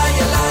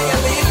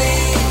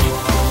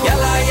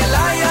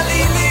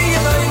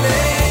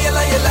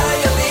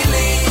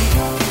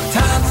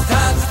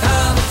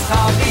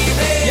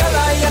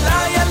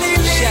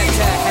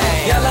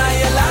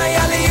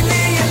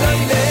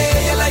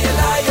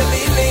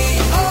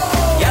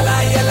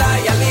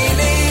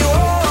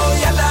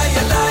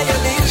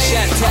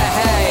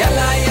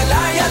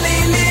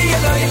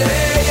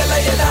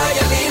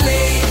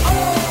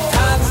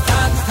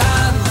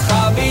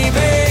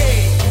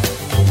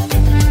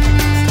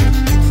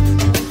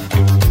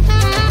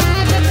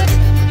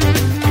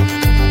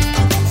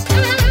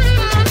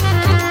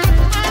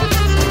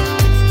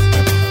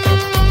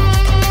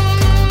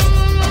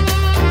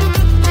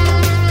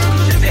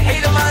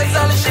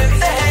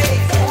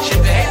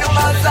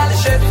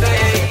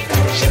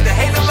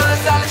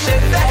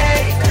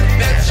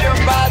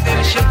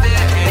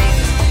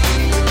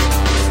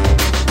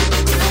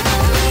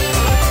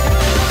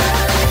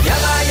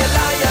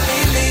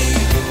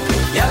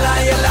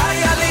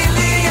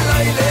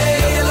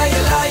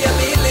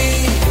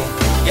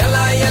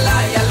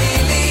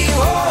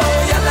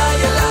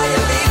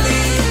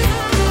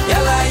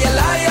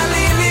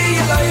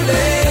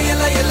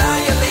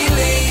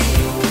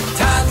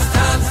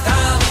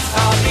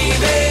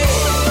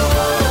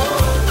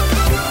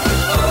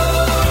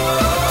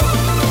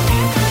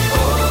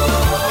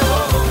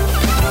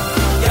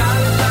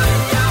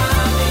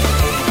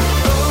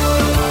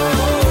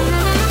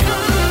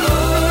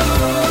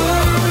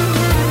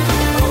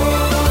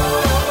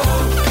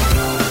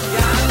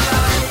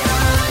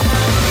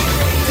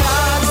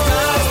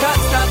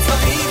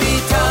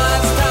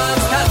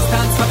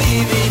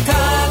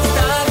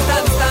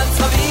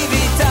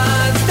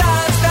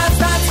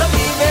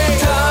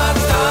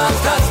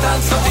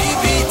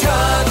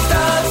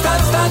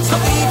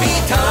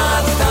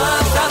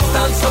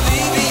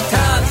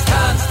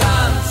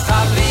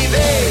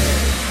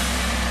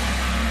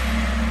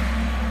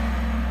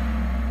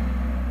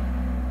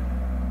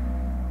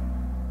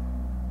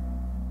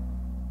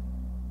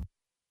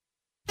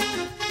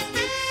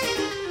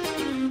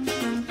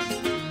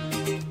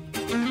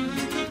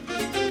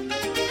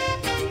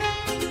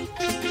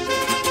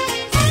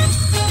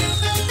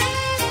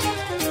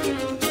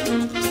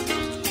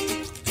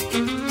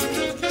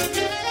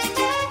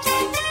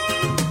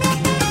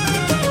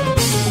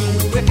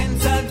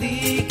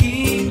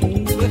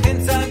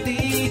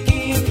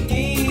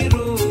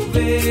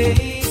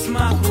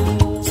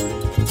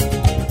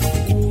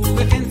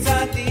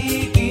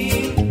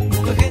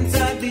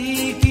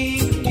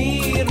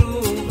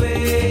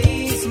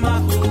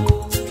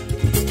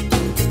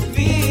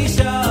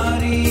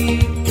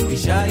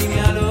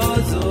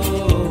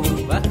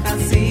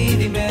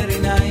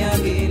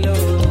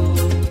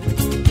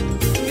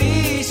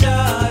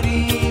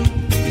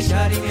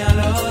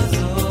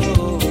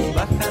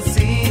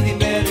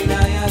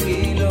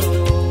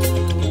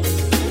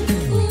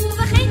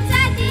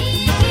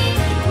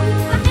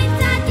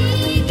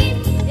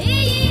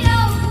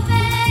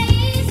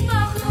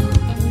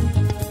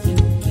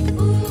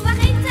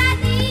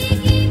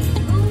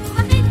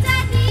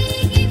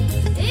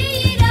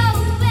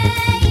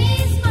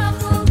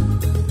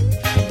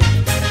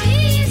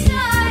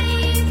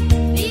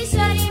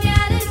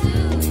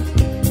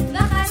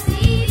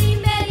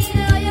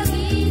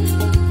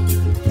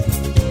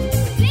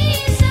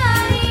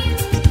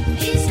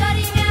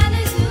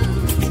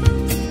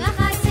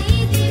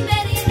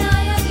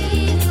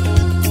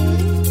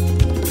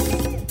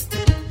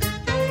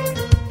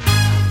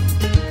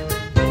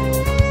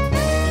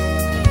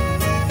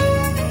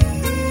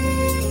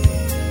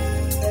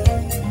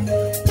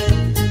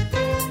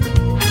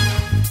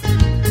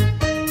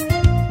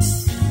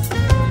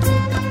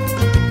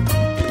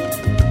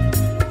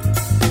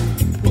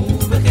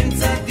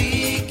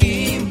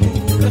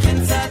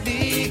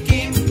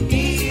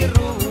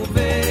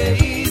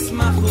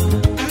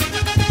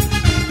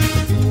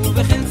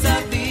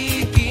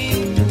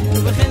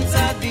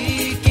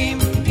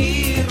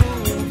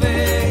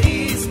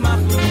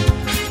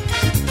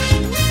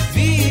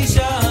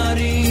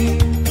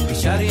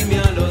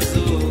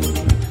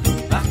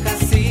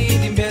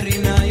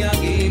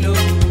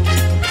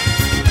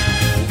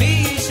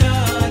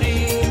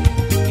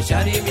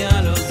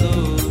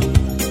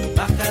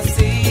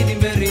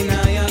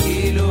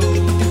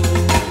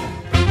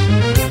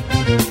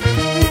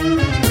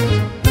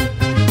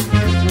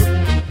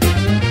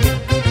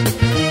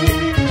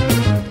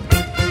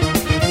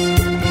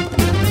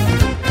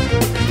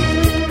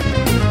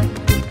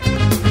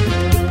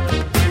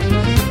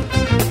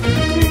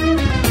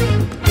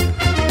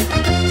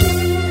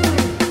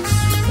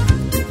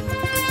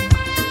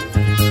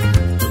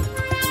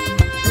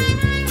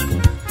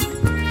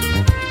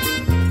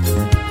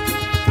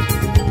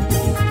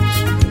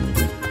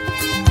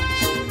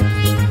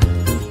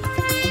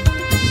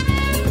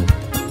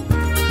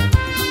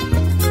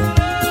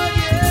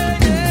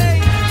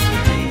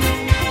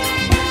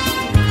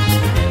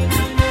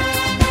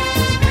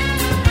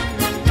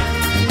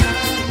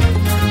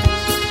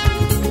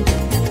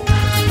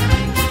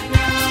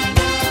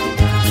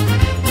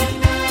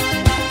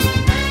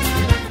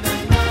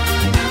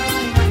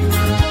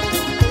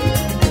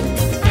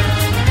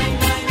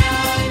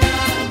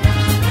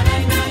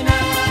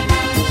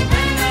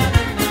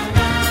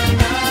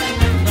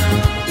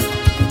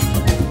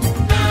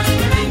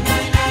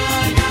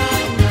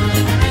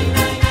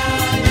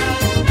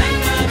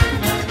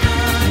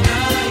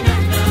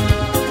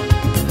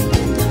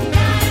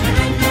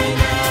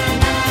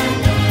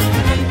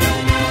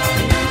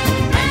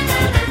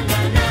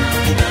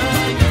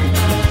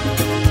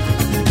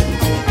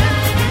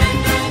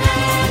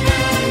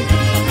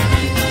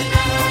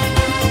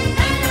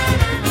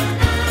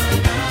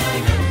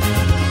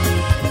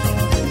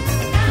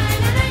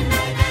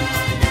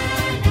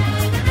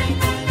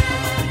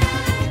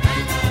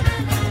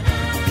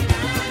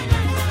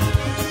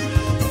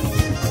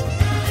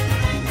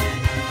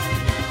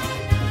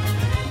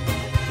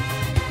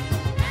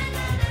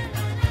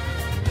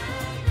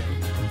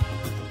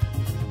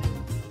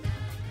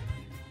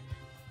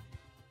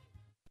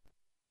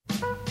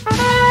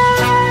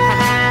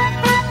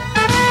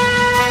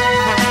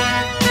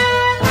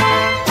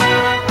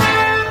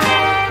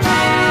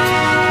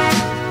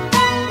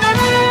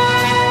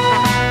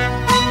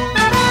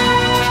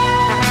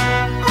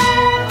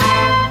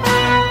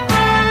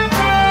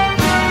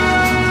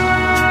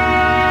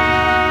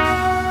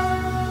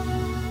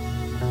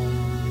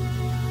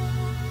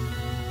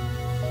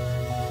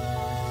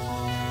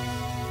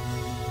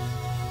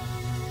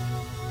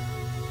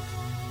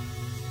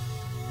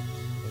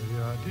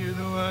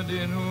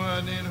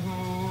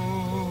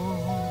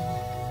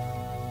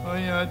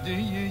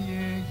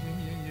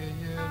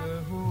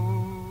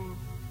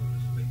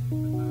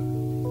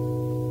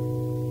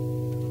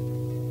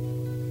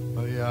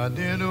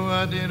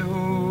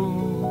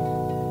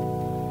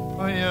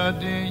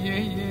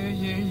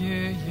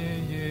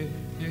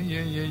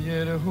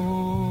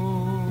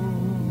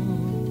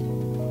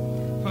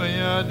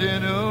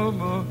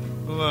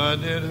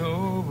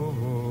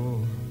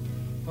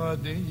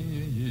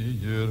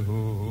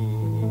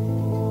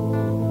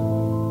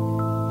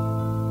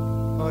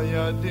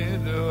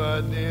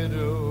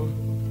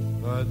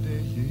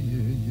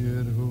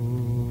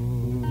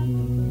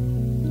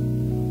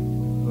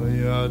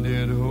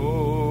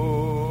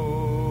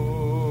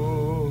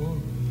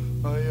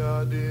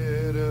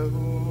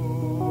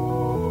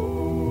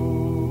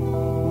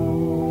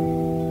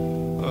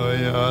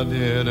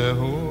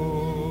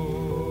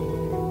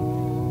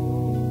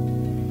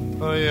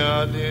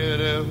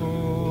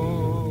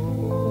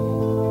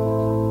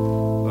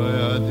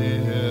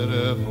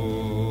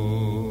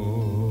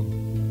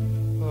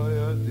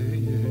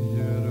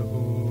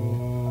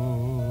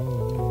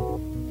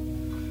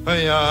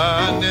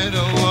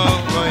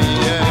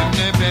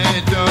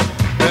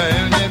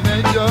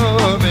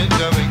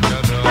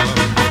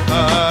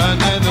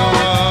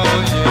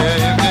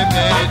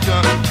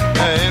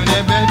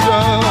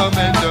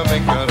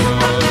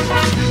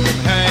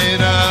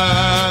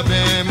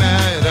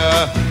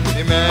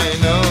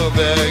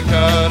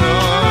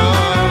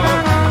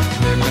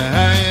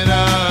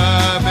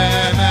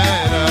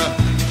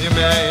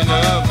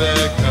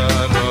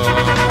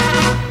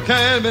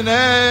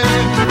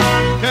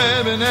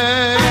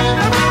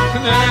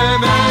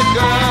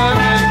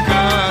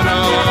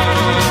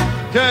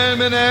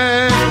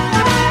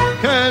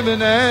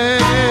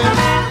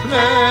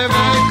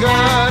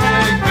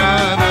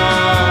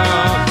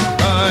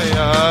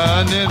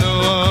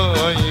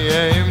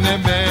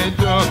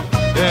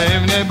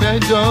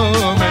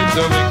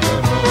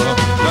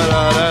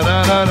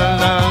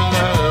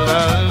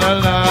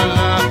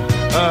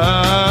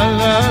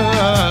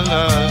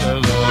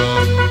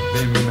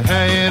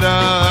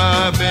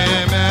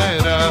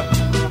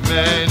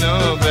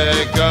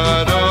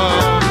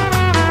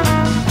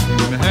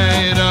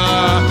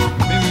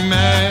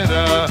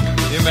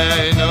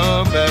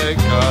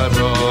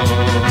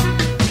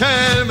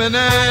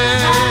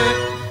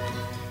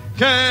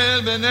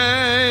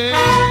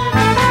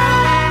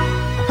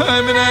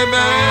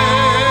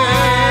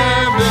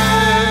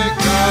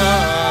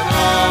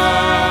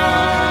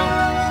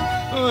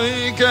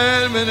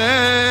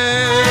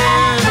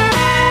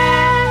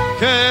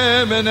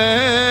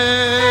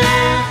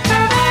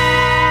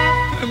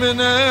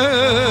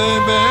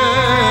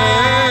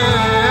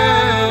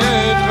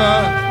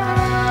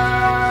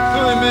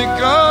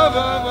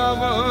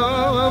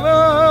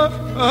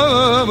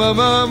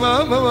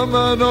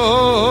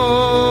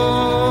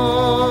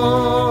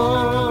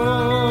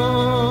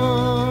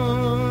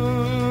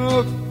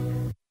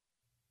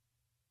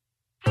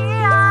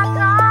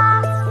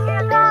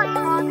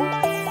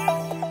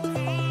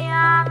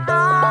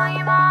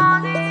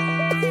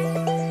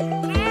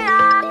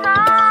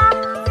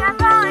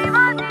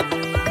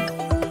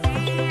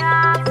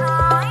 Yeah.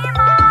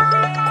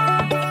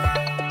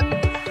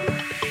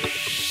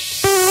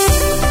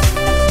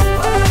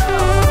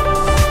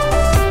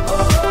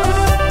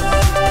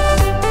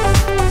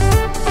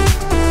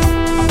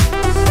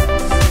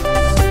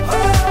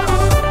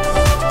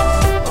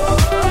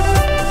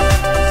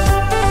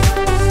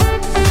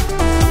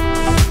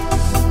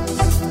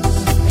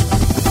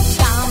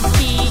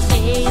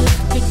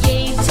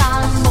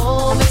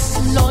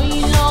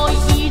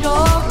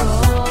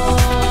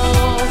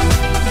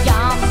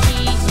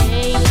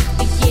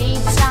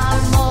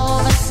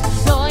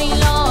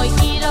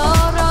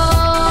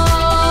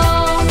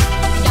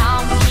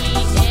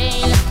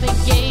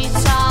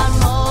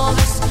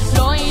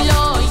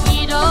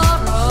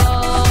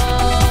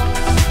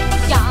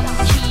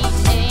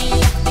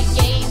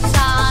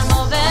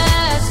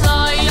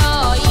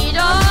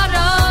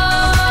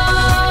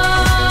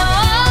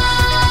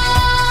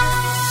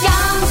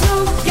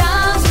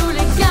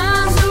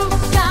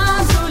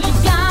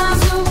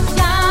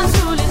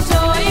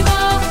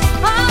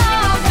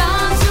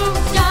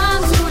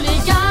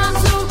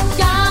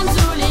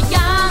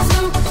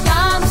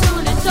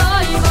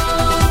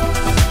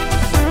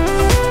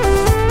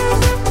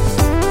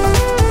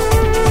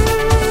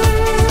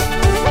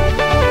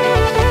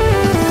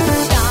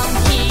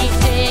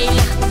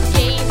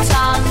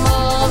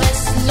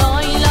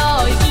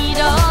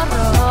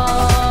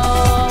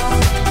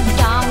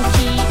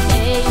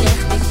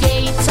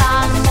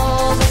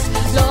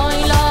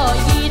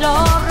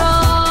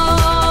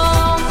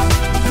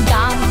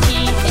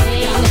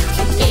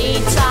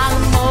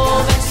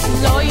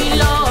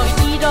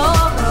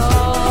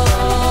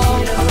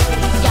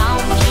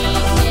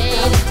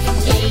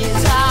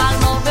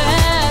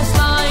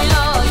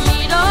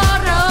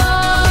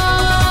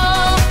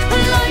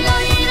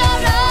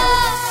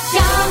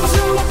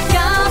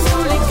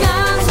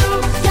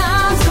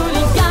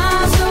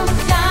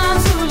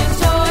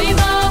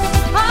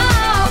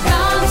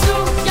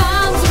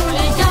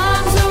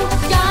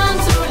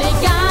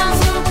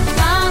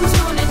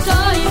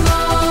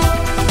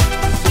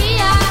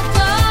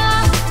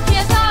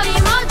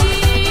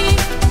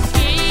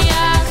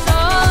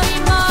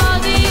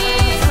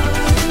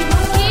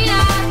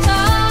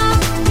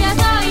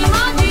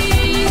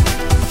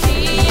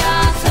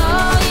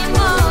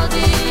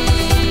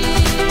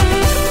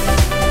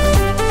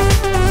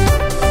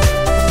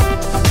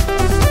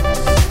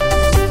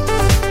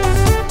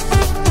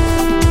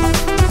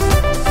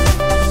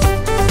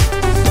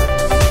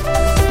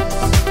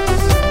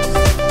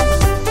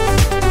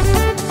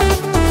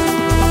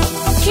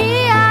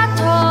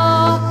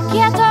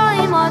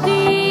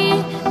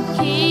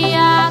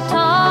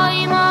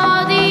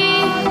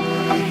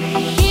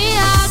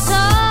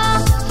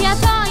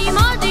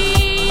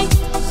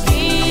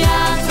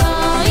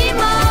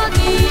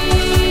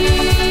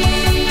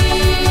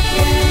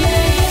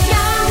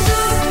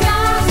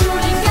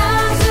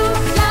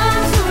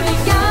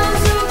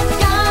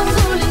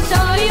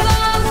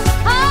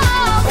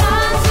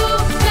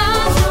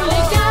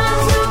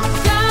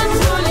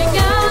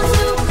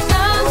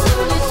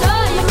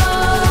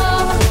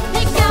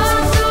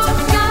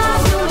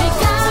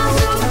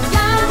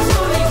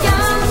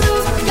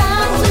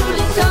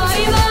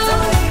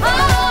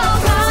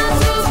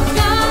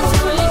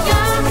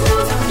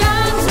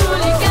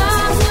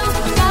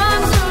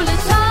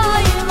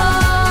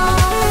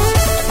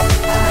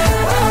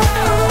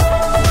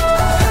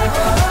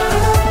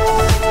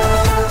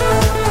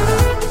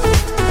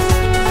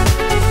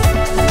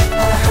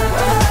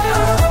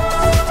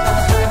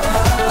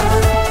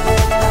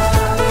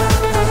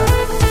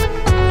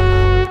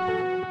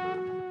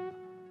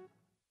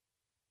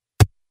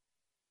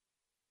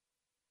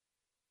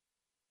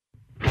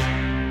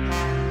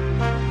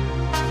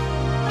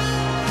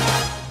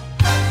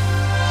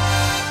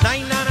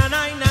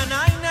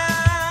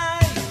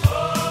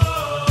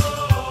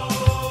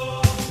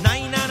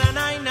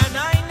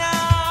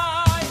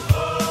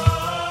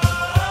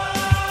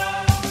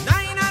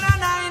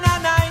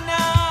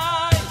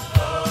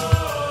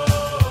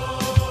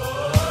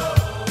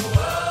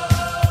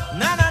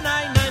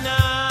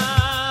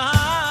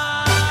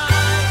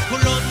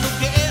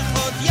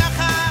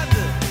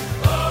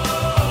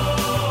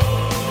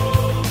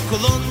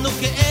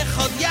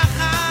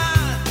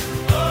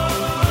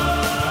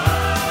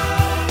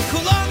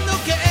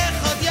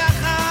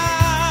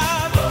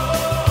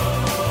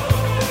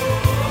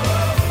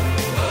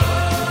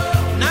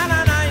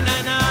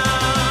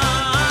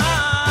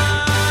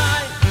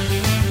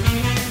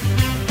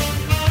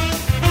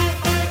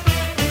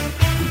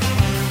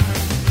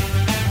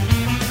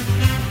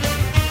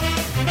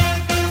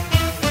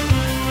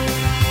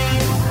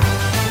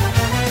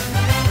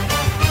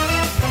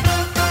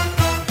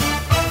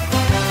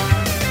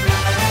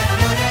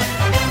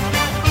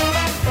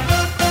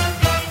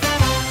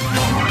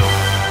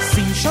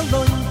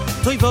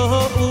 toivo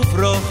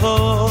uvrocho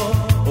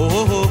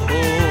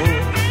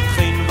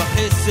chen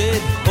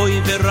v'chesed oy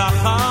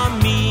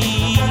verachami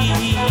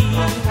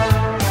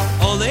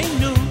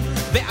oleinu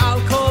be'al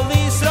kol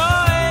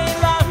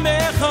Yisrael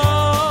amecho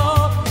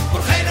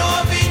borchenu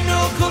avinu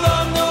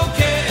kulanu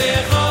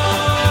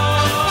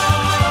ke'echad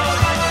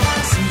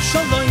sim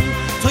shalom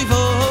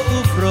toivo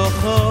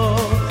uvrocho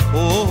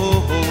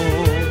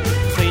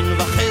chen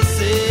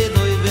v'chesed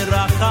oy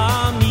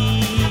verachami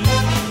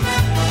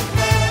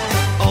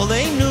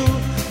oleinu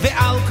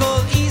ve'al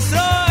kol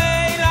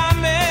Yisrael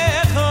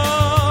amecho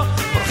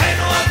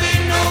borchenu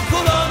avinu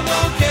kulanu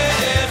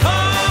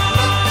ke'echad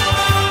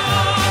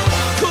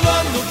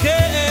kulanu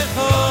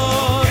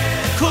ke'echad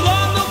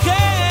kulanu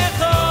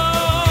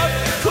ke'echad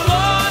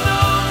kulanu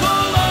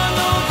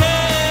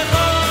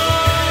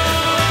ke'echad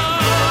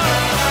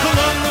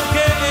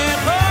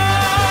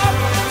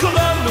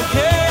kulanu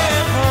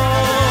ke'echad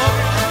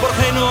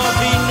borchenu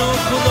avinu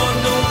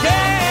kulanu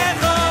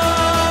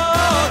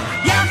ke'echad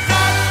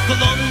yachad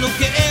kulanu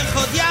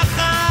ke'echad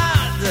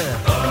yachad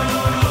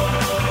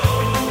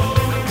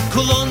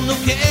kulanu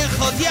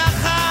ke'echad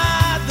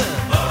yachad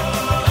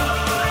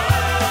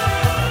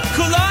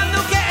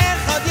kulanu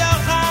ke'echad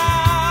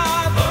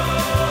yachad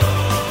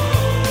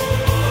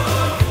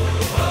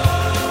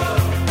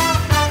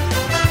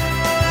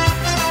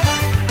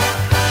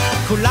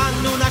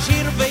kulanu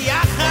nashir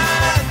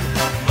beyachad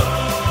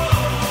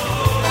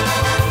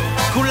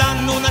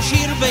kulanu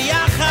nashir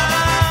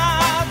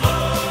beyachad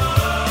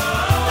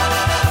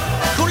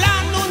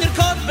kulanu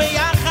nirkod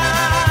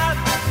beyachad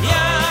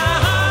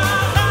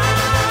yachad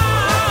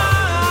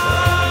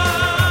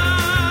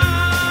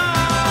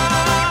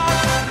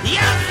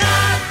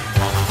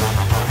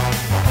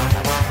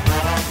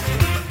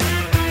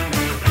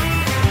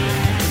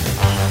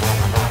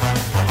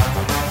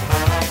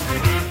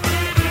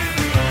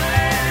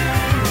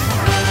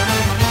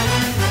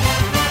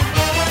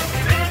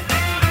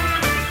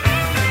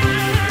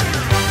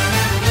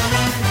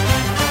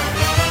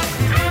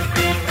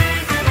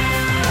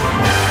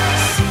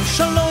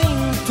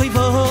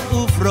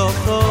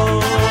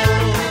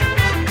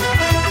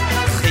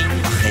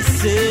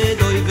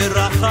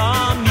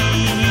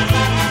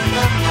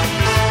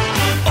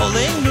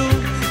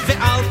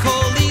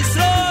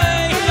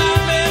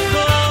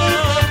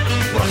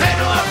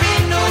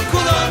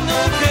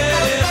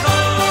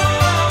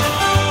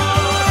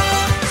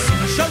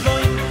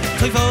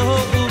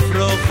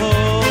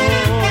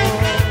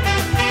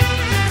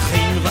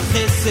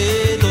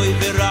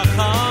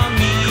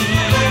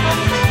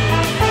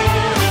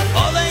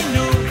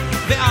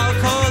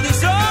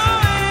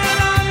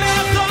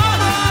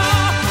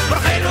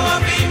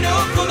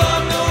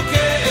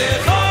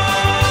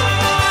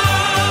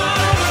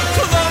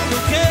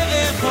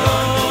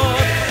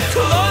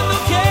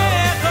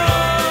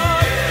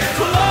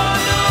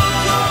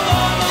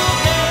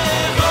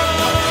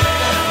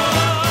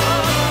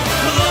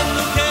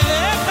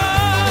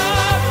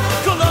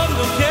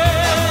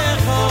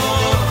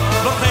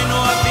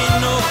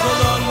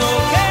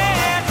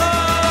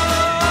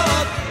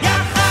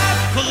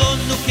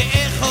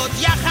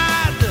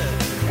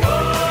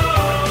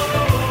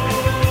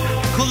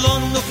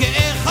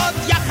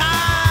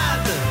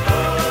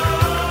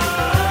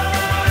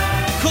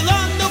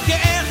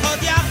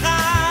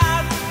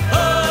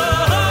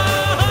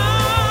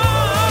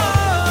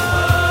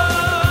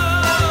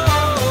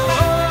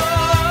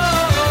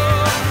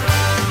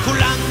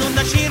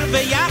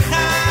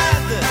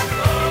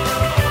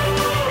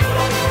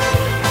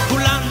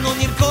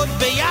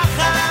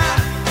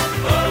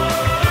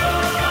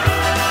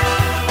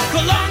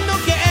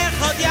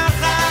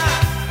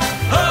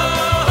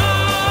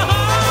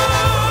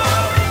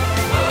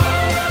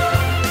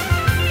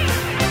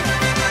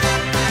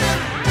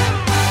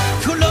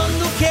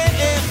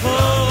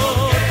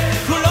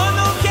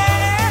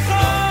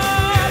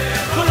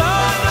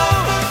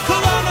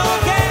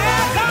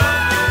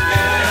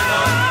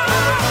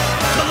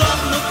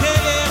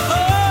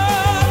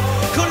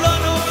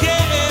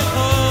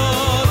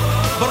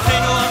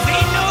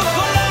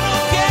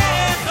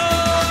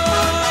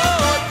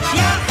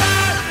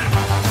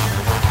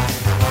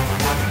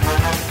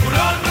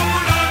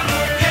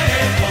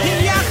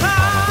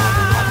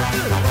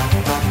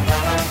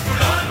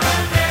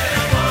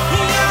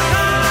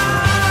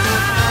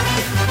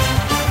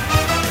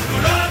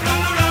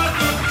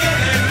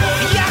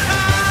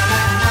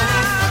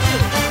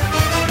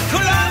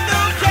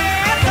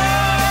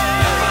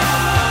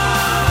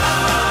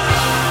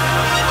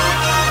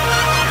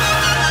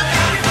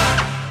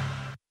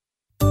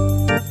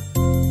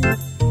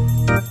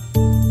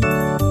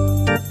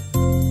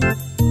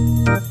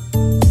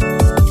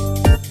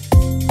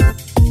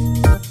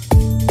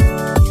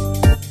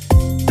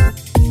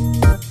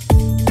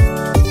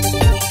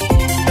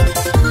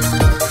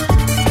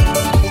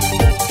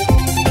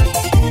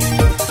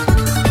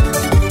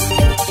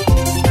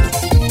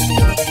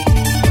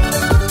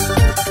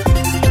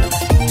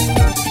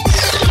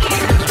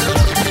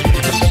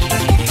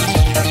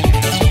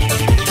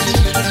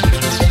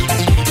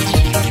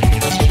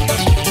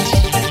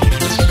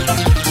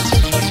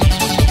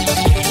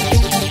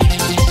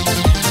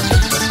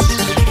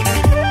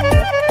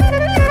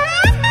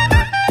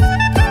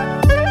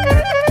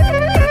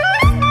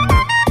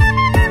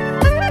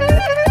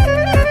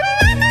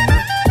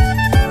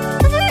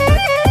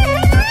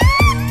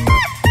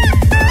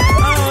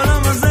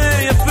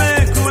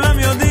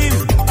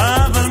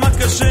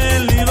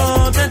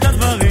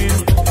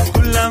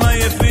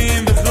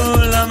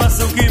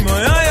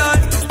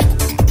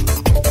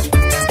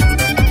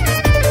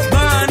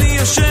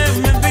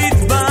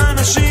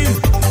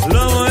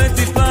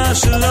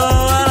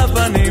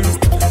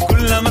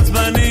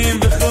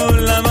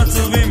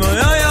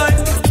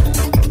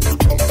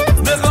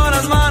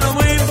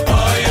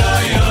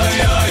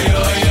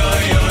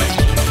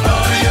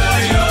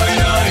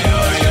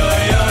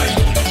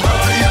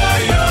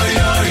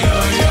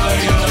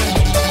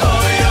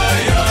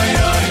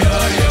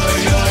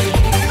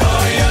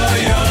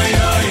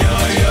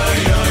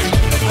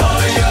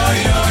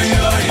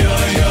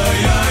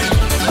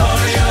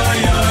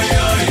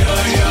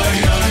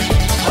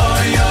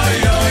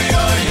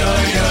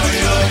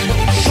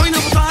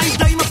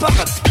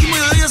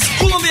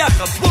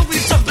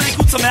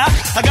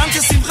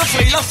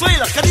פריילך,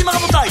 פריילך, קדימה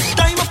רבותיי,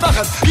 די עם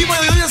הפחד, אם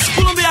היו אז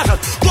כולם ביחד,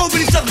 בואו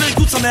ונפתח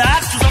בריקוד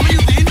שמח, שוזם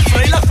היהודים,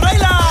 פריילך,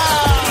 פריילך!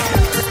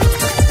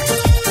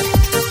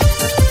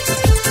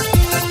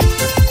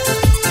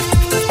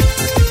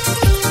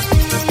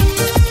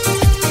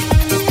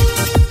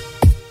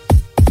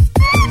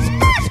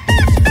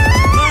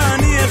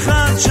 ואני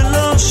אחד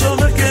שלא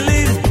שובר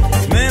כלים,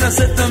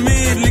 מנסה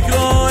תמיד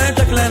לקרוא את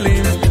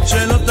הכללים,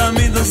 שלא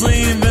תמיד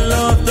עוזרים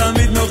ולא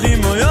תמיד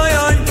נוחים, אוי אוי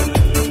אוי.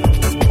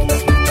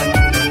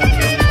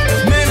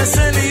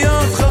 מנסה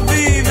להיות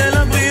חביב אל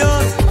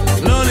הבריות,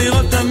 לא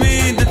לראות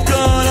תמיד את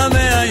כל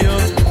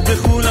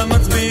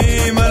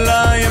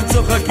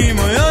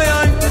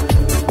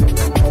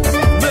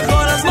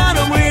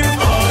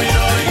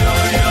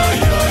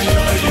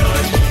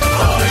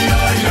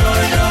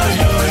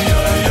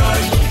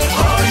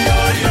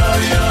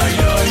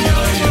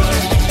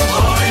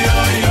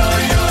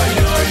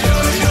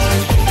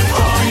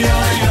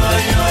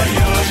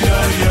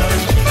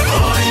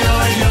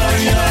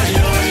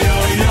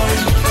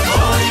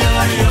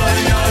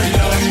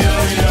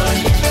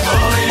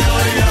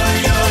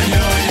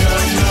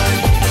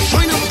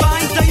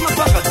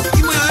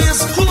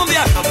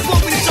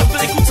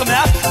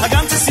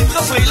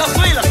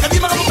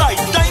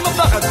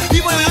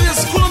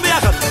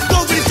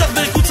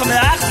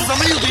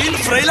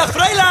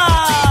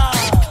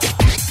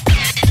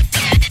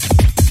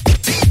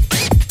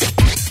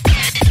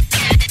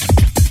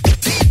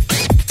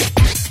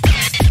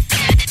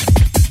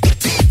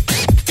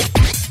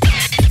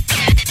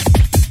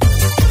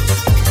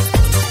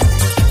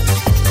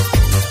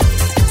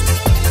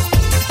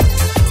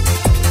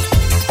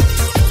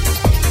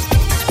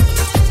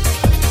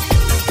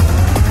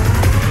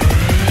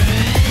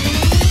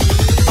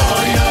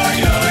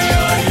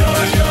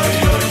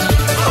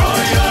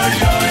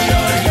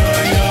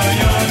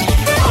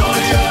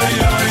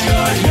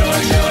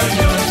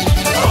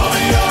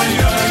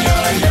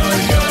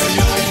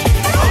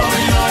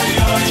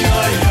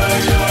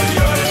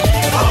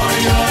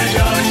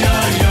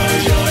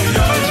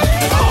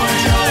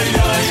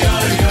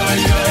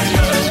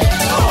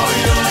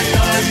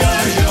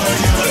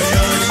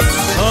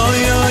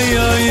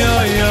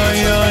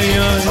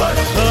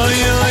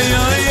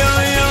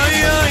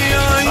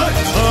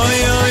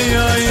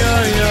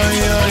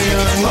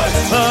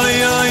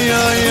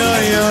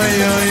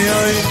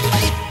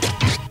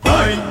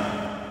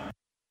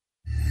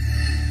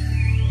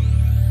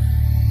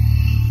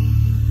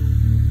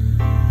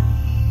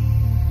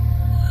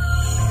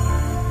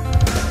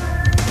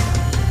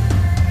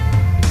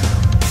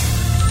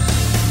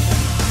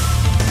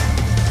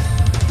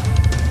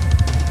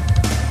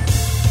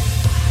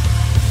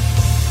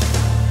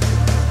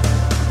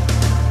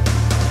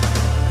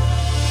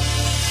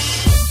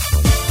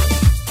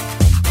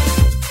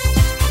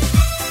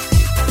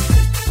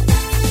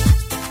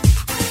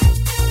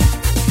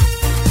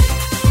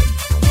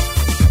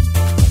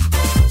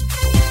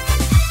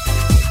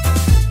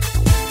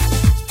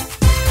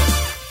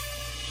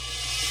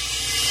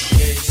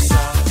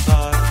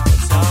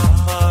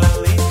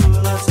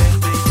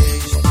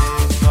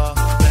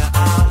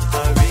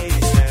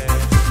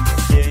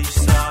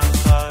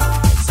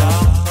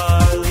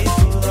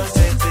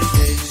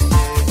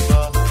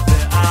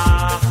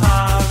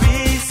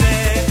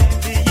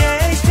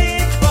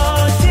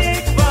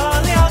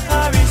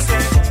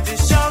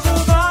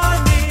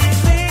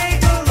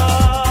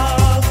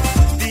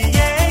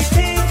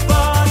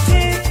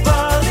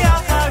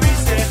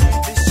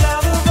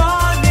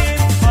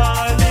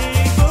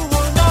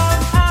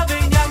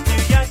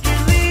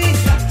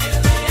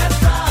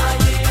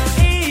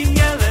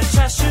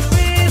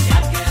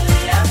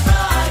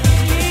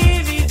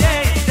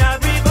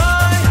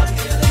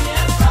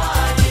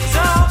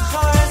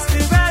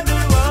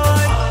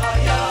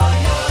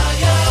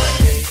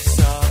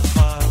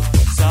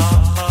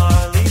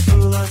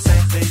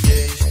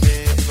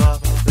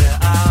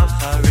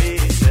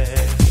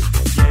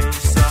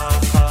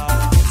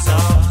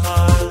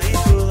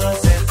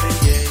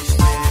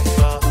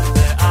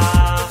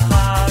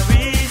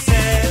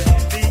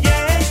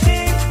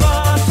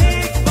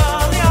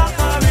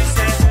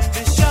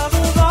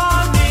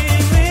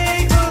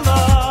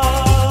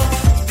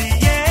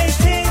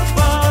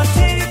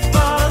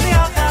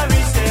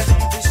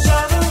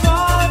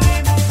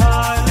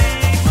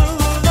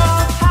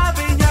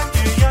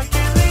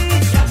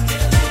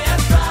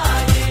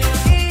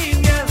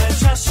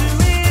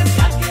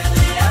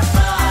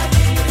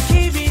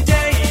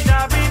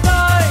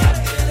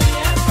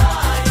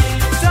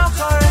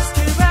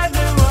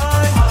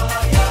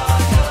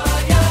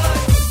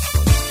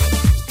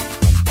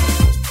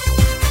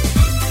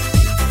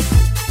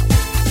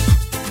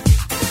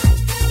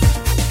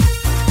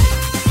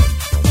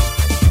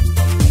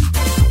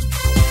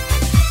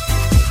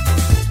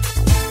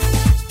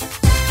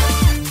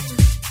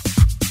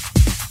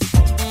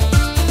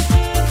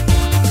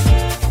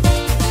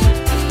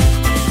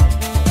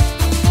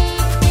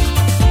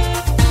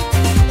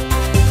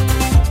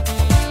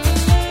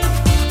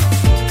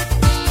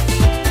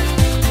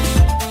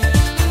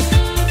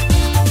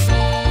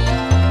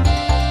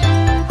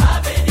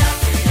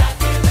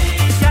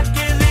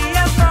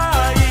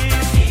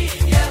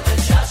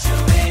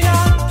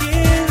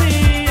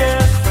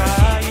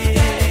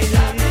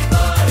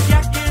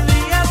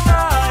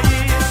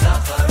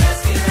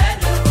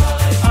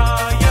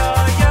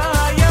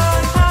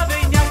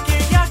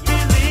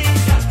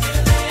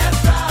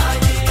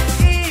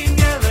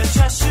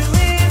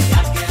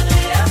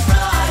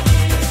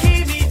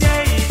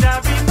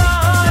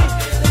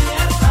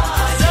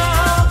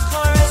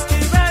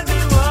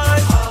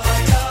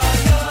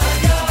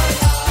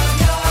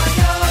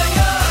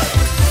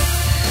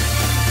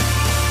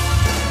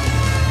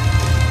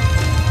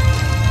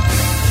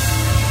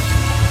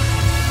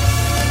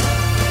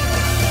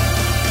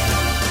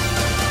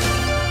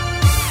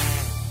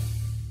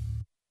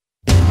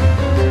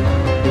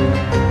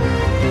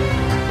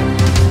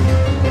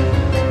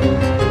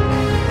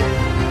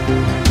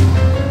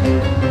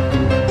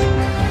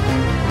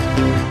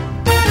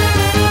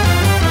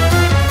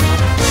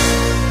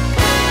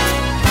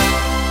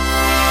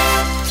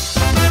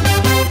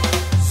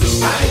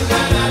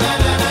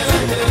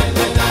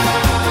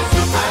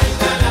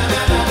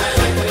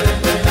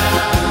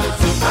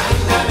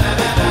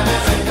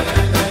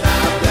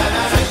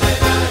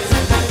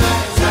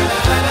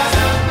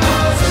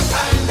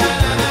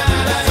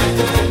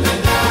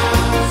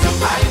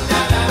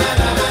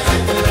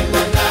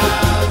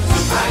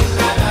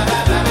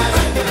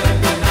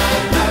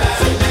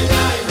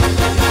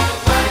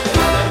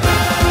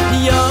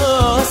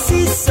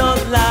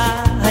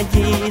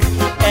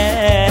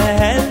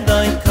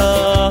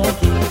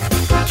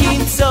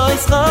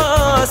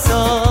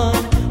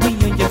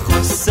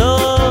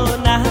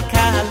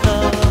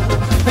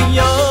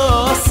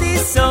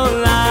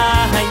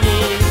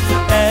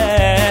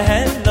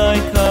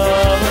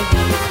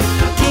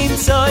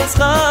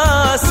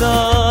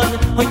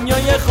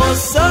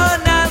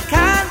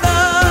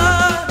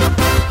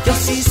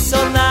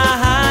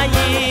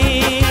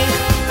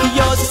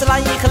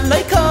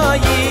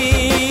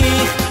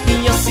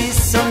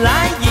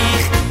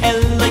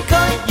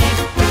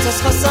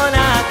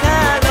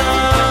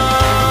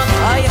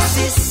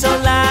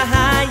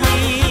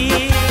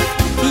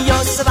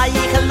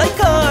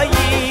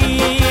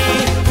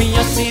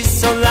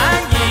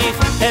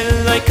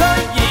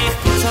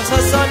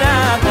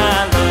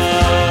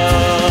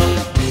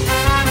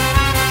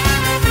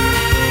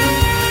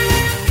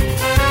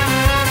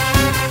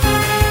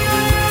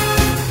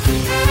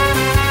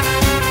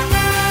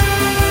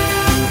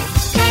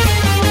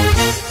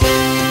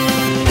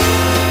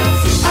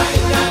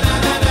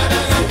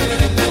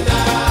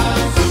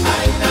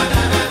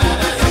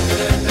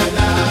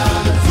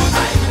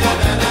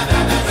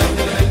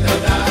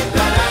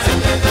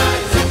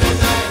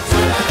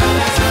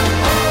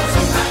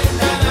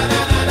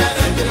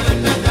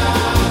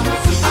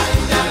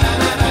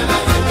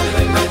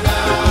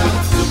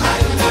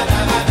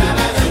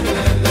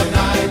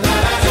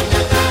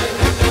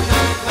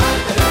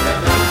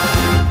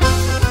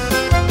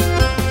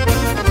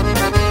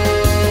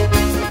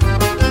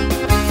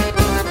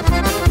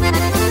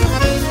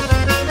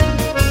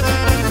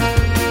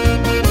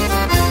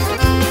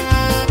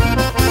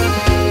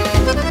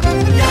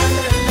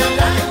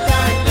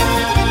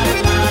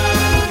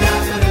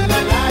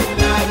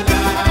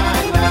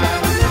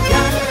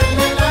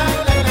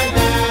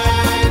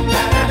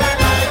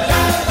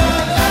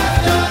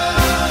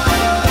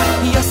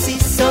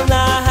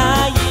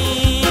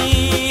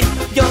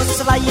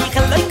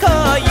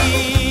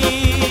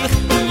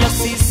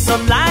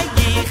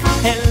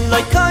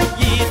loy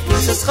koyi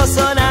sus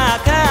khosona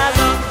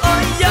kalo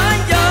oy oy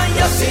oy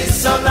yosi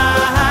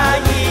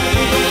solayi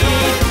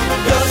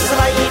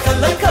yosai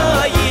loy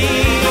koyi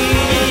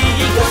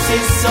yosi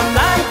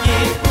solayi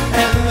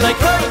loy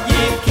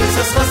koyi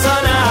sus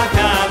khosona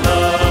kalo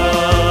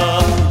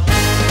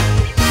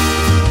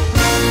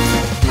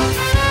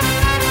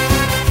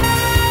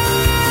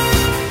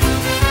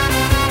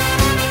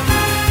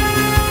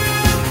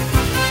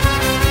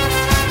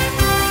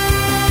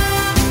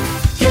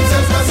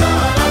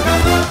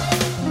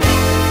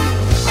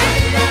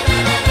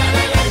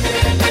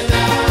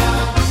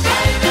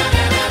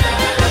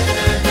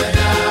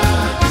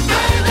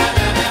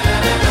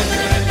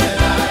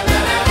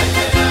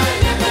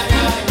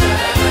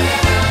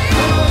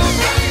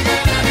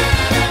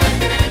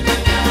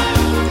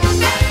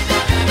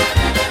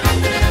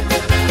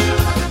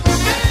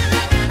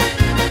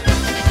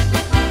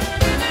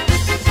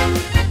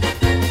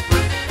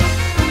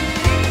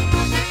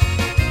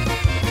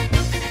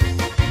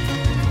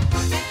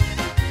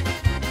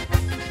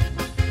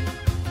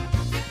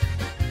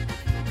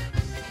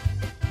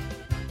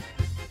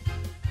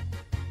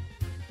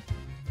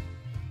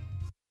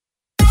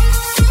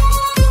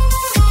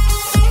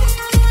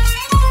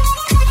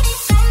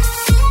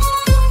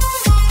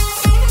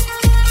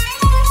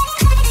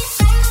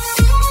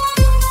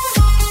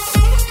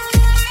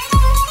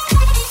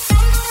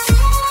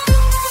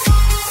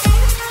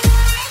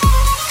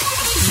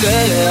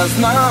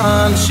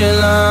הזמן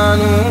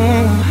שלנו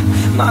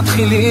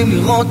מתחילים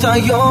לראות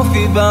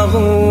היופי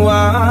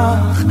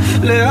ברוח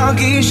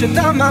להרגיש את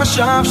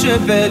המשאב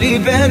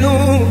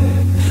שבליבנו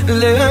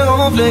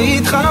לאהוב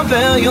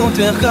להתחבר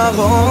יותר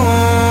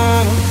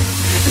קרוב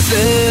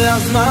זה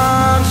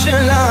הזמן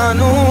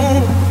שלנו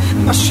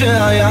מה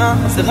שהיה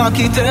זה רק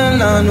ייתן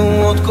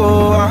לנו עוד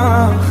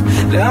כוח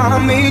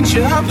להאמין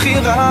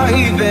שהבחירה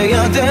היא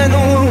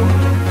בידינו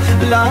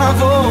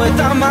לעבור את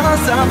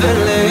המסע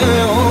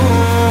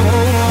ולאהוב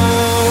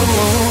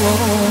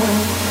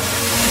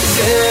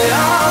זה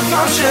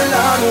הזמן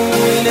שלנו,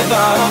 הנה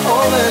בא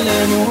האור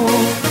אלינו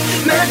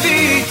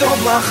מביא איתו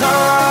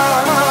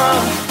ברכה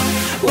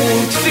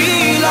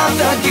ותפילה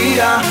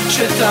תגיע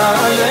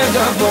שתעלה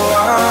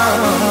גבוה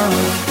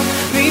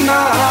מן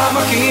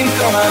העמקים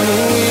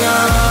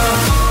קרנויה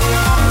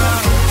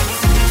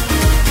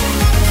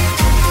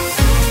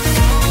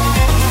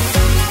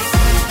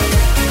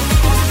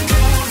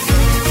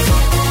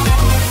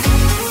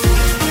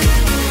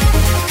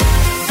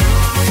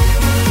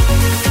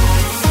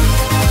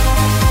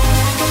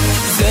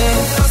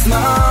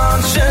הזמן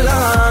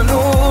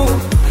שלנו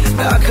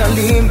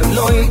והקלים הם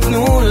לא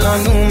ייתנו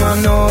לנו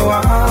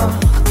מנוע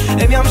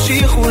הם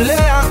ימשיכו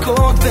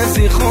להכות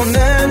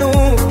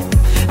בזיכרוננו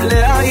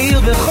להאיר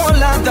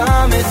בכל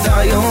אדם את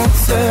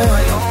היוצא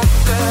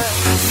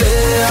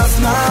זה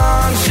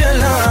הזמן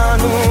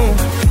שלנו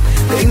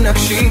אם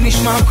נקשיב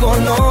נשמע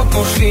קולות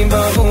נושבים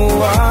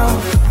ברוח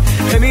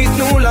הם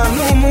ייתנו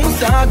לנו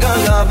מושג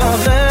על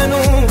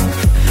עברנו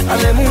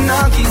על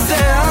אמונה כי זה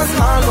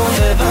הזמן לא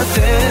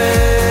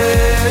לוותר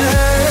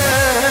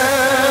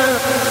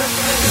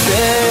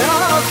זה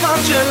הזמן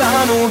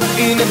שלנו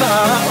הנה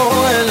בא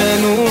האור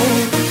אלינו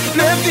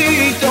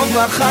מביא איתו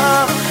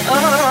ברכה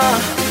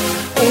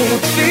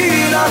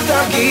ותפילה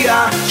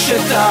תגיע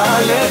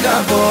שתעלה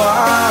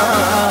גבוה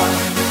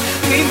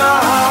מן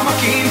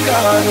העמקים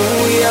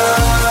קרנויה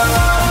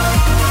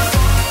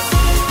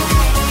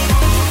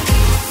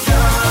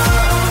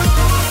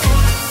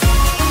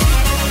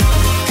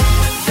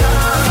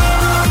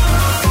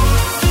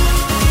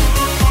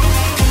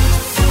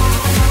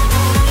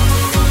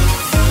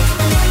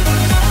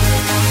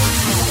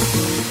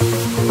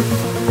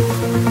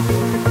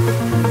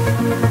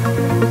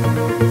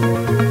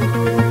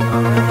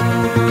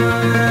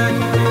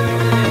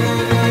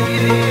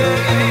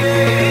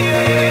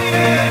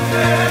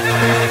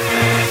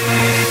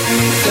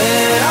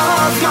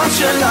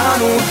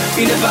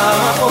הנה בא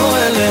האור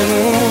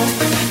אלינו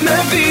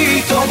מביא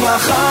איתו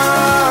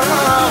ברכה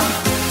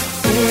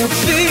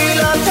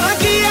ותפילה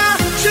תגיע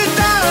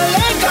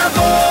שתעלה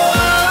גבוה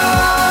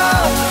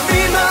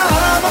מן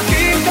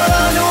העמקים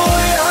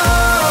קרנויה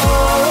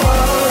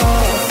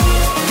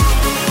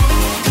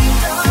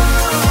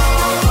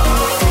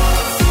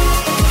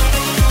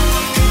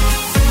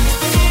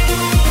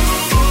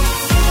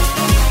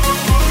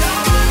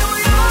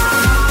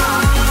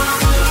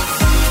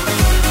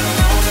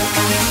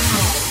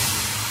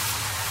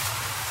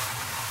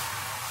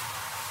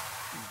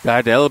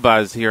Gad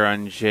Elbaz here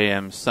on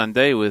JM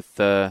Sunday with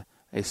a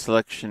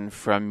selection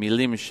from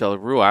Milim Shel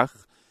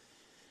Ruach.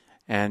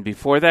 And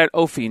before that,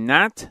 Ofi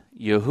Nat,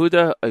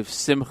 Yehuda of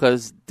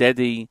Simcha's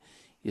Dedi,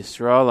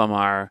 Yisrael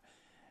Amar,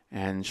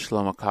 and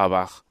Shlomo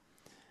Kabach.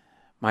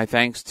 My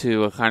thanks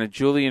to Chana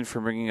Julian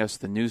for bringing us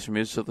the news from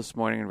Israel this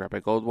morning and Rabbi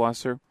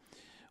Goldwasser.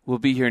 We'll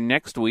be here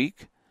next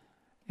week.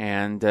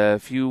 And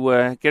if you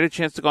get a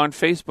chance to go on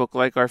Facebook,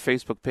 like our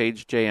Facebook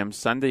page, JM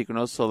Sunday, you can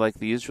also like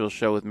the Israel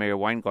Show with Meir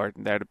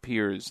Weingarten. That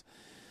appears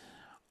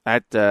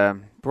at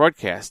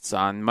broadcasts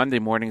on Monday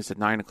mornings at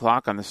 9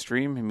 o'clock on the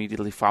stream,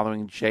 immediately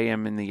following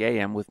JM in the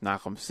AM with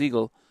Nachum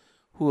Siegel,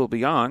 who will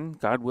be on,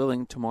 God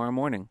willing, tomorrow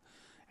morning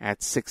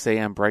at 6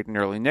 a.m. bright and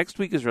early. Next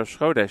week is Rosh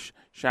Chodesh,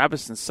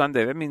 Shabbos and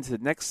Sunday. That means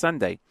that next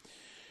Sunday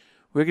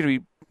we're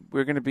going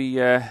to be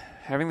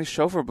having the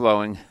shofar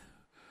blowing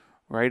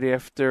right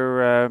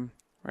after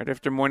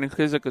morning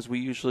chizuk, as we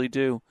usually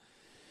do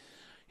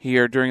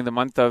here during the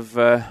month of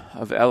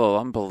Elul.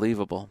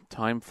 Unbelievable.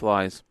 Time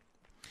flies.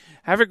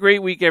 Have a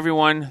great week,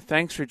 everyone.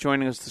 Thanks for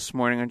joining us this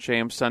morning on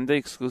JM Sunday,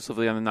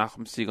 exclusively on the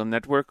Nachum Segal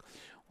Network.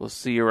 We'll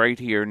see you right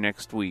here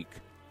next week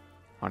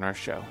on our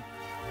show.